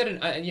 I think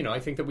that I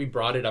think that we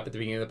brought it up at the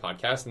beginning of the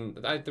podcast, and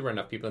there were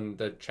enough people in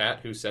the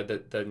chat who said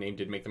that the name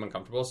did make them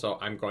uncomfortable. So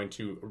I'm going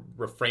to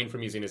refrain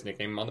from using his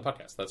nickname on the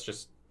podcast. That's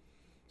just.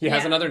 He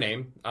has another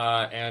name,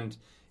 and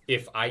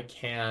if I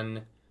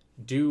can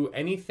do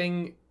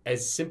anything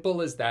as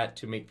simple as that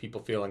to make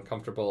people feel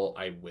uncomfortable,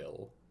 I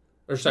will.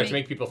 Or sorry, to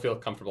make people feel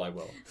comfortable, I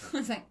will.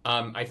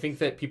 I think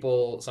that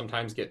people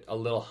sometimes get a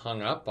little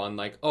hung up on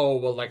like, oh,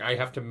 well, like I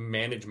have to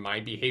manage my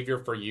behavior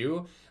for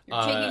you.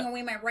 You're taking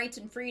away my rights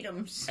and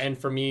freedoms. And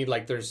for me,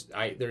 like there's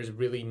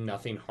really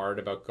nothing hard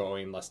about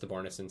going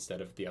Lessabornis instead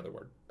of the other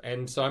word.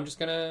 And so I'm just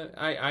gonna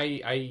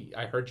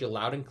I heard you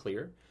loud and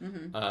clear,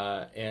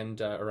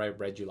 or I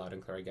read you loud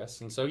and clear, I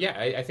guess. And so yeah,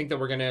 I think that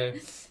we're gonna.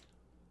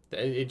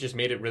 It just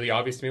made it really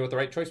obvious to me what the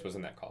right choice was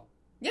in that call.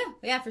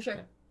 Yeah, for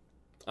sure.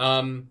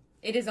 Yeah.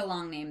 It is a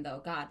long name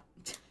though. God.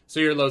 So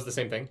your low's the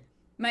same thing.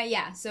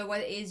 So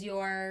what is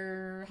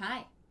your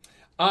high?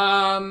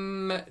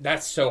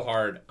 That's so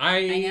hard.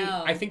 I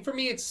know. I think for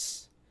me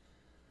it's.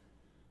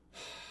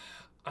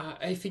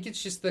 I think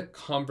it's just the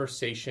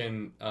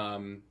conversation.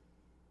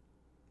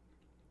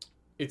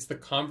 It's the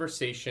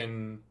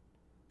conversation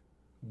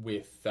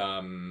with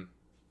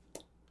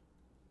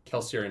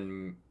Kelsier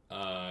and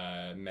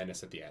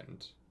Menace at the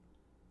end.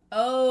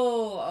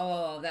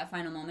 Oh, that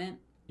final moment.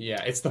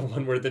 Yeah, it's the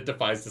one where that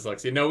defies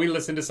dyslexia. No, we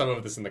listened to some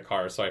of this in the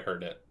car, so I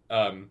heard it.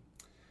 Oh,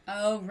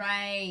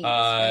 right.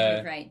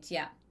 Right,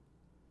 yeah.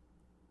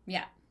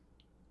 Yeah.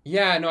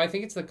 Yeah, no, I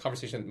think it's the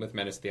conversation with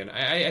Menace at the end.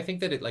 I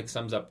think that it like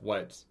sums up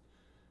what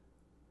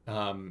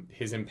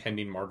his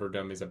impending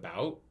martyrdom is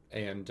about,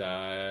 and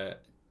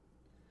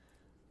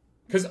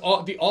because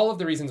all of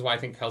the reasons why I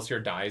think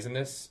Kelsier dies in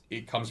this,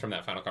 it comes from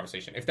that final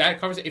conversation. If they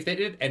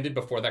had ended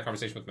before that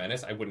conversation with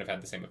Menace, I wouldn't have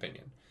had the same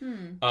opinion.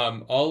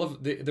 All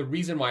of the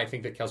reason why I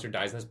think that Kelsier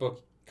dies in this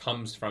book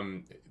comes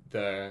from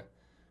I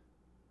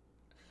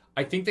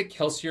think that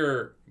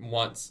Kelsier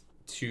wants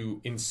to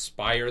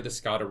inspire the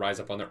Ska to rise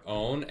up on their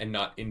own and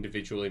not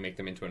individually make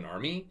them into an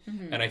army.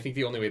 And I think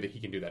the only way that he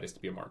can do that is to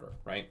be a martyr,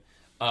 right?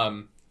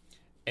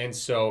 And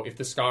so if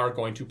the Ska are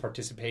going to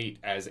participate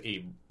as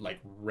a like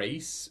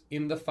race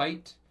in the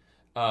fight,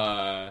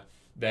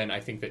 then I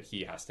think that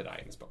he has to die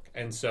in this book.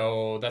 And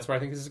so that's where I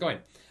think this is going,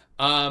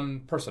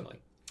 personally.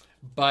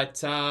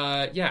 But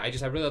yeah, I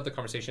really love the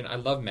conversation. I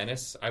love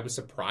Menace. I was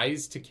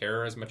surprised to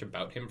care as much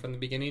about him from the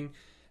beginning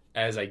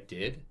as I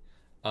did.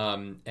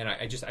 And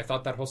I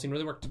thought that whole scene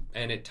really worked.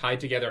 And it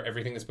tied together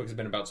everything this book has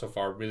been about so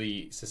far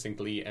really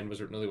succinctly and was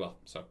written really well.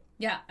 So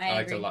yeah, I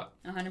liked agree. it a lot.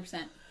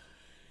 100%.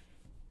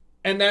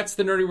 And that's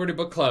the Nerdy Wordy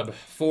Book Club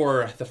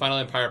for The Final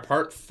Empire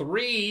Part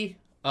 3.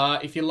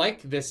 If you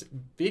like this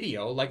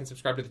video, like and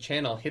subscribe to the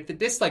channel. Hit the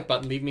dislike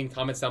button. Leave me in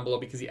comments down below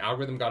because the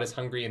algorithm god is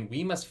hungry and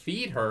we must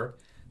feed her.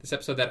 This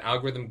episode, that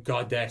algorithm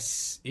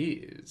goddess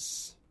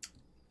is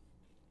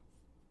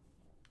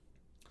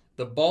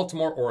the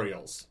Baltimore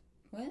Orioles.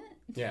 What?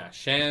 Yeah,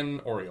 Shan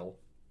Oriole.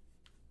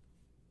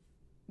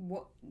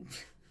 What?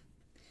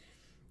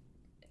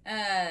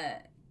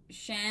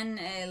 Shan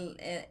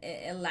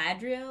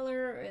Eladriel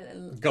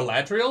or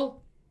Galadriel?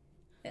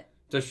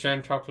 Does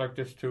Shan talk like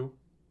this too?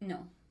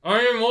 No. I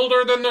am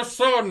older than the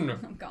sun.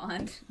 Oh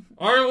God.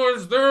 I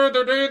was there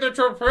the day that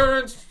your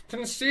parents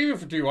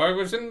conceived you. I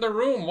was in the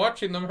room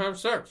watching them have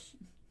sex.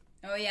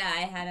 Oh yeah,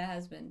 I had a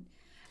husband.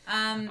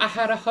 I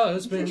had a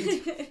husband.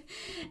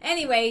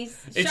 Anyways,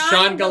 it's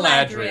Sean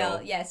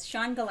Galadriel. Yes,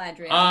 Sean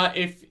Galadriel.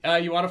 If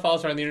you want to follow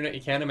us around the internet,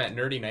 you can. I'm at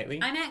Nerdy Nightly.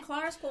 I'm at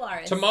Claris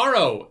Polaris.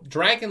 Tomorrow,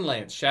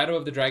 Dragonlance, Shadow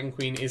of the Dragon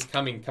Queen is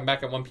coming. Come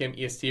back at 1 p.m.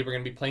 EST. We're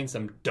going to be playing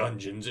some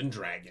Dungeons and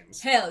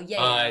Dragons. Hell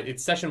yeah.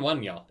 It's session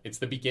 1, y'all. It's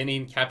the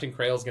beginning. Captain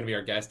Krail is going to be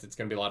our guest. It's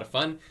going to be a lot of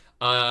fun.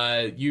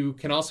 You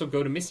can also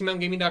go to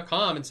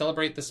MissyMountainGaming.com and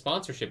celebrate the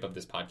sponsorship of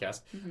this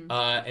podcast.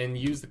 And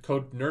use the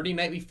code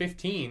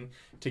NerdyNightly15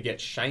 to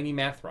get shiny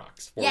math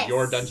rocks for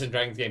your Dungeons &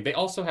 Dragons game. They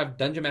also have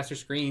Dungeon Master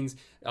screens.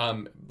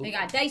 They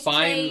got dice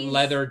fine trays.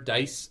 Leather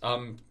dice they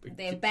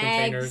have containers.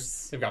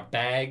 bags. They've got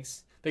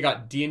bags. They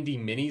got D&D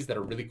minis that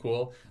are really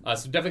cool.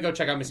 So definitely go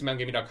check out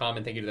MissyMountainGaming.com,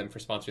 and thank you to them for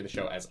sponsoring the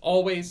show as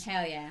always.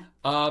 Hell yeah.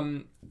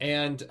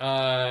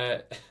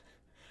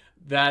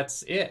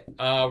 That's it.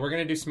 We're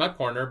going to do Smut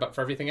Corner, but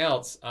for everything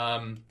else,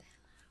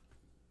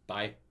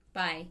 bye.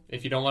 Bye.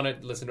 If you don't want to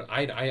listen to...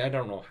 I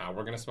don't know how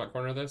we're going to Smut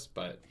Corner this,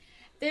 but...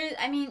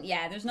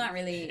 There's not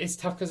really... It's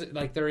tough because,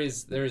 like, there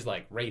is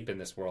like, rape in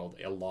this world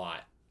a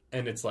lot.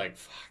 And it's like,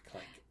 fuck,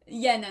 like...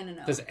 Yeah,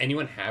 no. Does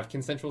anyone have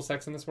consensual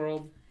sex in this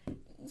world?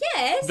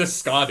 Yes. The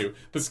ska do.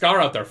 The ska are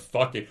out there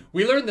fucking...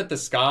 We learned that the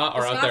ska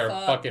are out there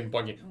fucking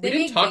bugging. We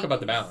didn't talk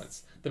about the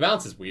balance. The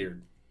balance is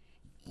weird.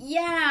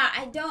 Yeah,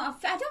 I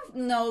don't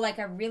know, like,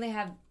 I really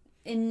have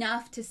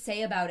enough to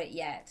say about it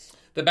yet.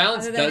 The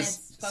balance does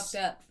it's fucked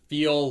up.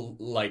 Feel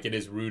like it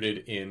is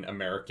rooted in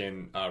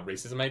American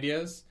racism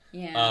ideas.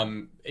 Yeah.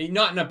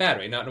 Not in a bad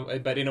way,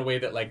 but in a way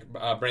that, like,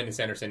 Brandon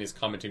Sanderson is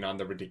commenting on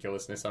the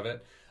ridiculousness of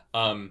it.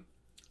 The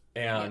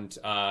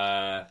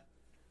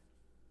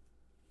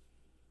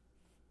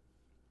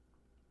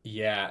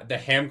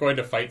Ham going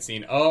to fight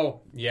scene. Oh,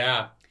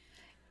 yeah.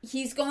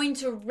 He's going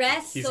to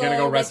wrestle. He's going to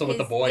go wrestle with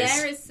the boys.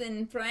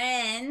 Garrison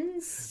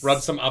friends.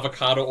 Rub some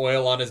avocado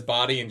oil on his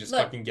body and just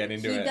fucking get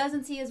into it. He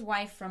doesn't see his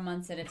wife for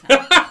months at a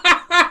time.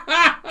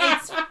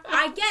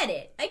 I get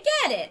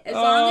it. As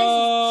long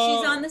as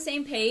she's on the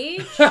same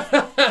page,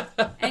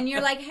 and you're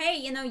like, hey,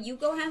 you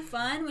go have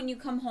fun. When you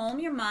come home,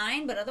 you're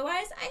mine. But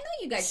otherwise, I know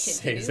you got shit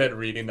to do. He said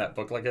reading that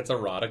book like it's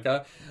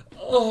erotica.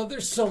 Oh,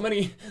 there's so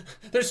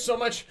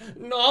much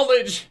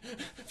knowledge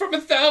from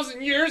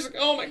 1,000 years ago.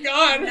 Oh my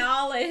god.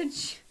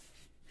 Knowledge.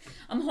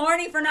 I'm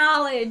horny for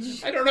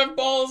knowledge. I don't have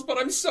balls, but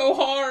I'm so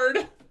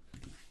hard.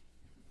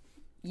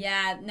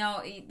 Yeah,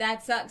 no,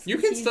 that sucks. You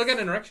can still get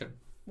an erection.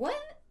 What?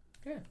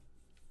 Yeah.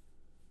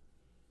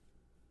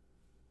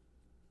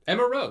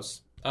 Emma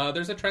Rose.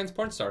 There's a trans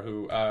porn star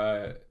who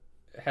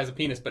has a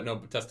penis but no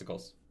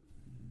testicles.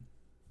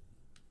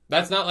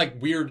 That's not like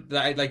weird.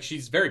 Like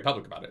she's very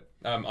public about it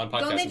on podcasts and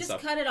stuff. Don't they just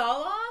cut it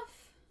all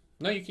off?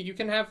 No, you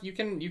can have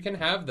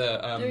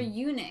the. They're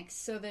eunuchs,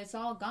 so it's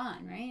all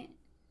gone, right?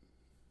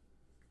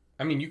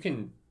 I mean, you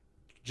can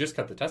just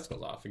cut the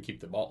testicles off and keep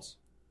the balls.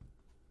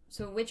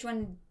 So which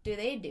one do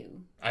they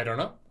do? I don't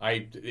know.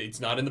 It's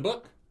not in the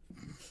book.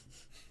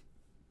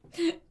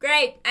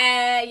 Great.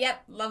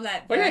 Yep. Love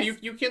that. But yeah,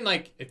 you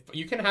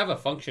can have a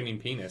functioning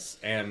penis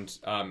and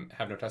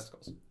have no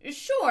testicles.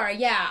 Sure.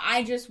 Yeah.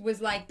 I just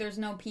was like, there's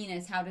no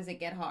penis. How does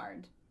it get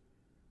hard?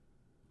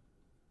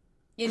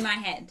 In my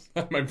head.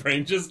 My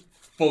brain just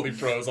fully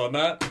froze on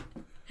that.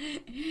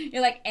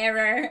 You're like,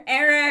 error.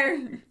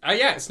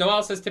 Yeah. Snow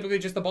Owl says typically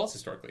just the balls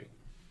historically.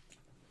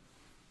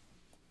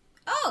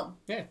 Oh.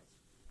 Yeah.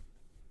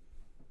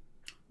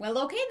 Well,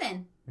 okay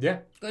then. Yeah.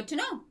 Good to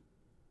know.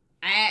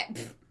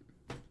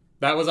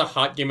 That was a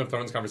hot Game of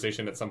Thrones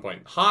conversation at some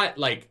point. Hot,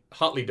 like,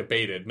 hotly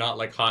debated, not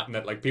like hot in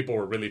that, like, people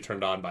were really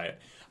turned on by it.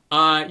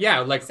 Yeah,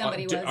 like,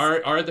 somebody was.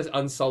 Are the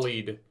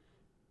Unsullied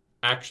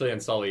actually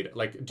Unsullied?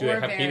 Like, do they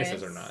have Varys.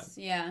 penises or not?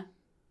 Yeah.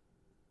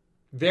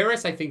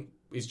 Varys, I think,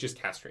 is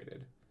just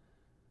castrated.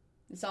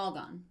 It's all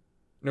gone.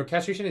 No,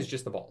 castration is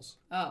just the balls.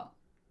 Oh.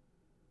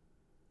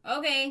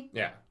 Okay.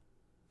 Yeah.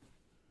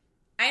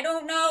 I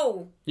don't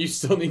know. You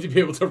still need to be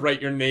able to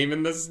write your name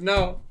in the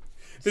snow.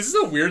 This is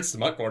a weird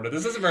smut corner.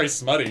 This isn't very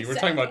smutty. We're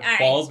talking about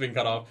balls being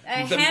cut off.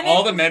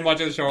 All the men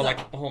watching the show are like,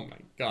 oh my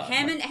god.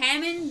 Hammond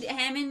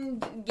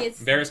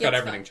gets... Varys got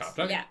everything chopped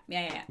up.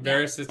 Yeah.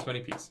 Varys is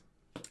 20 piece.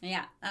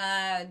 Yeah.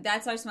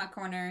 That's our smut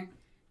corner.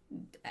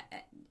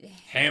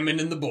 Hammond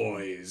and the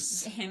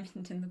boys.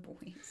 Hammond and the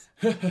boys.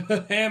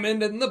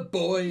 Hammond and the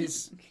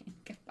boys. Okay,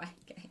 goodbye,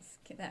 guys.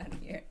 Get out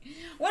of here.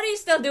 What are you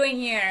still doing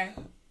here?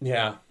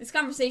 Yeah. This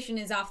conversation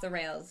is off the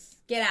rails.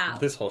 Get out.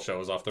 This whole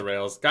show is off the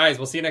rails. Guys,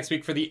 we'll see you next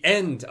week for the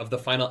end of the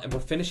final. And we're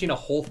finishing a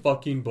whole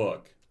fucking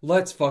book.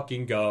 Let's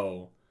fucking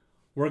go.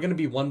 We're going to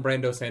be one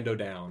Brando Sando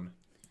down.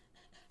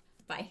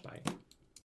 Bye. Bye.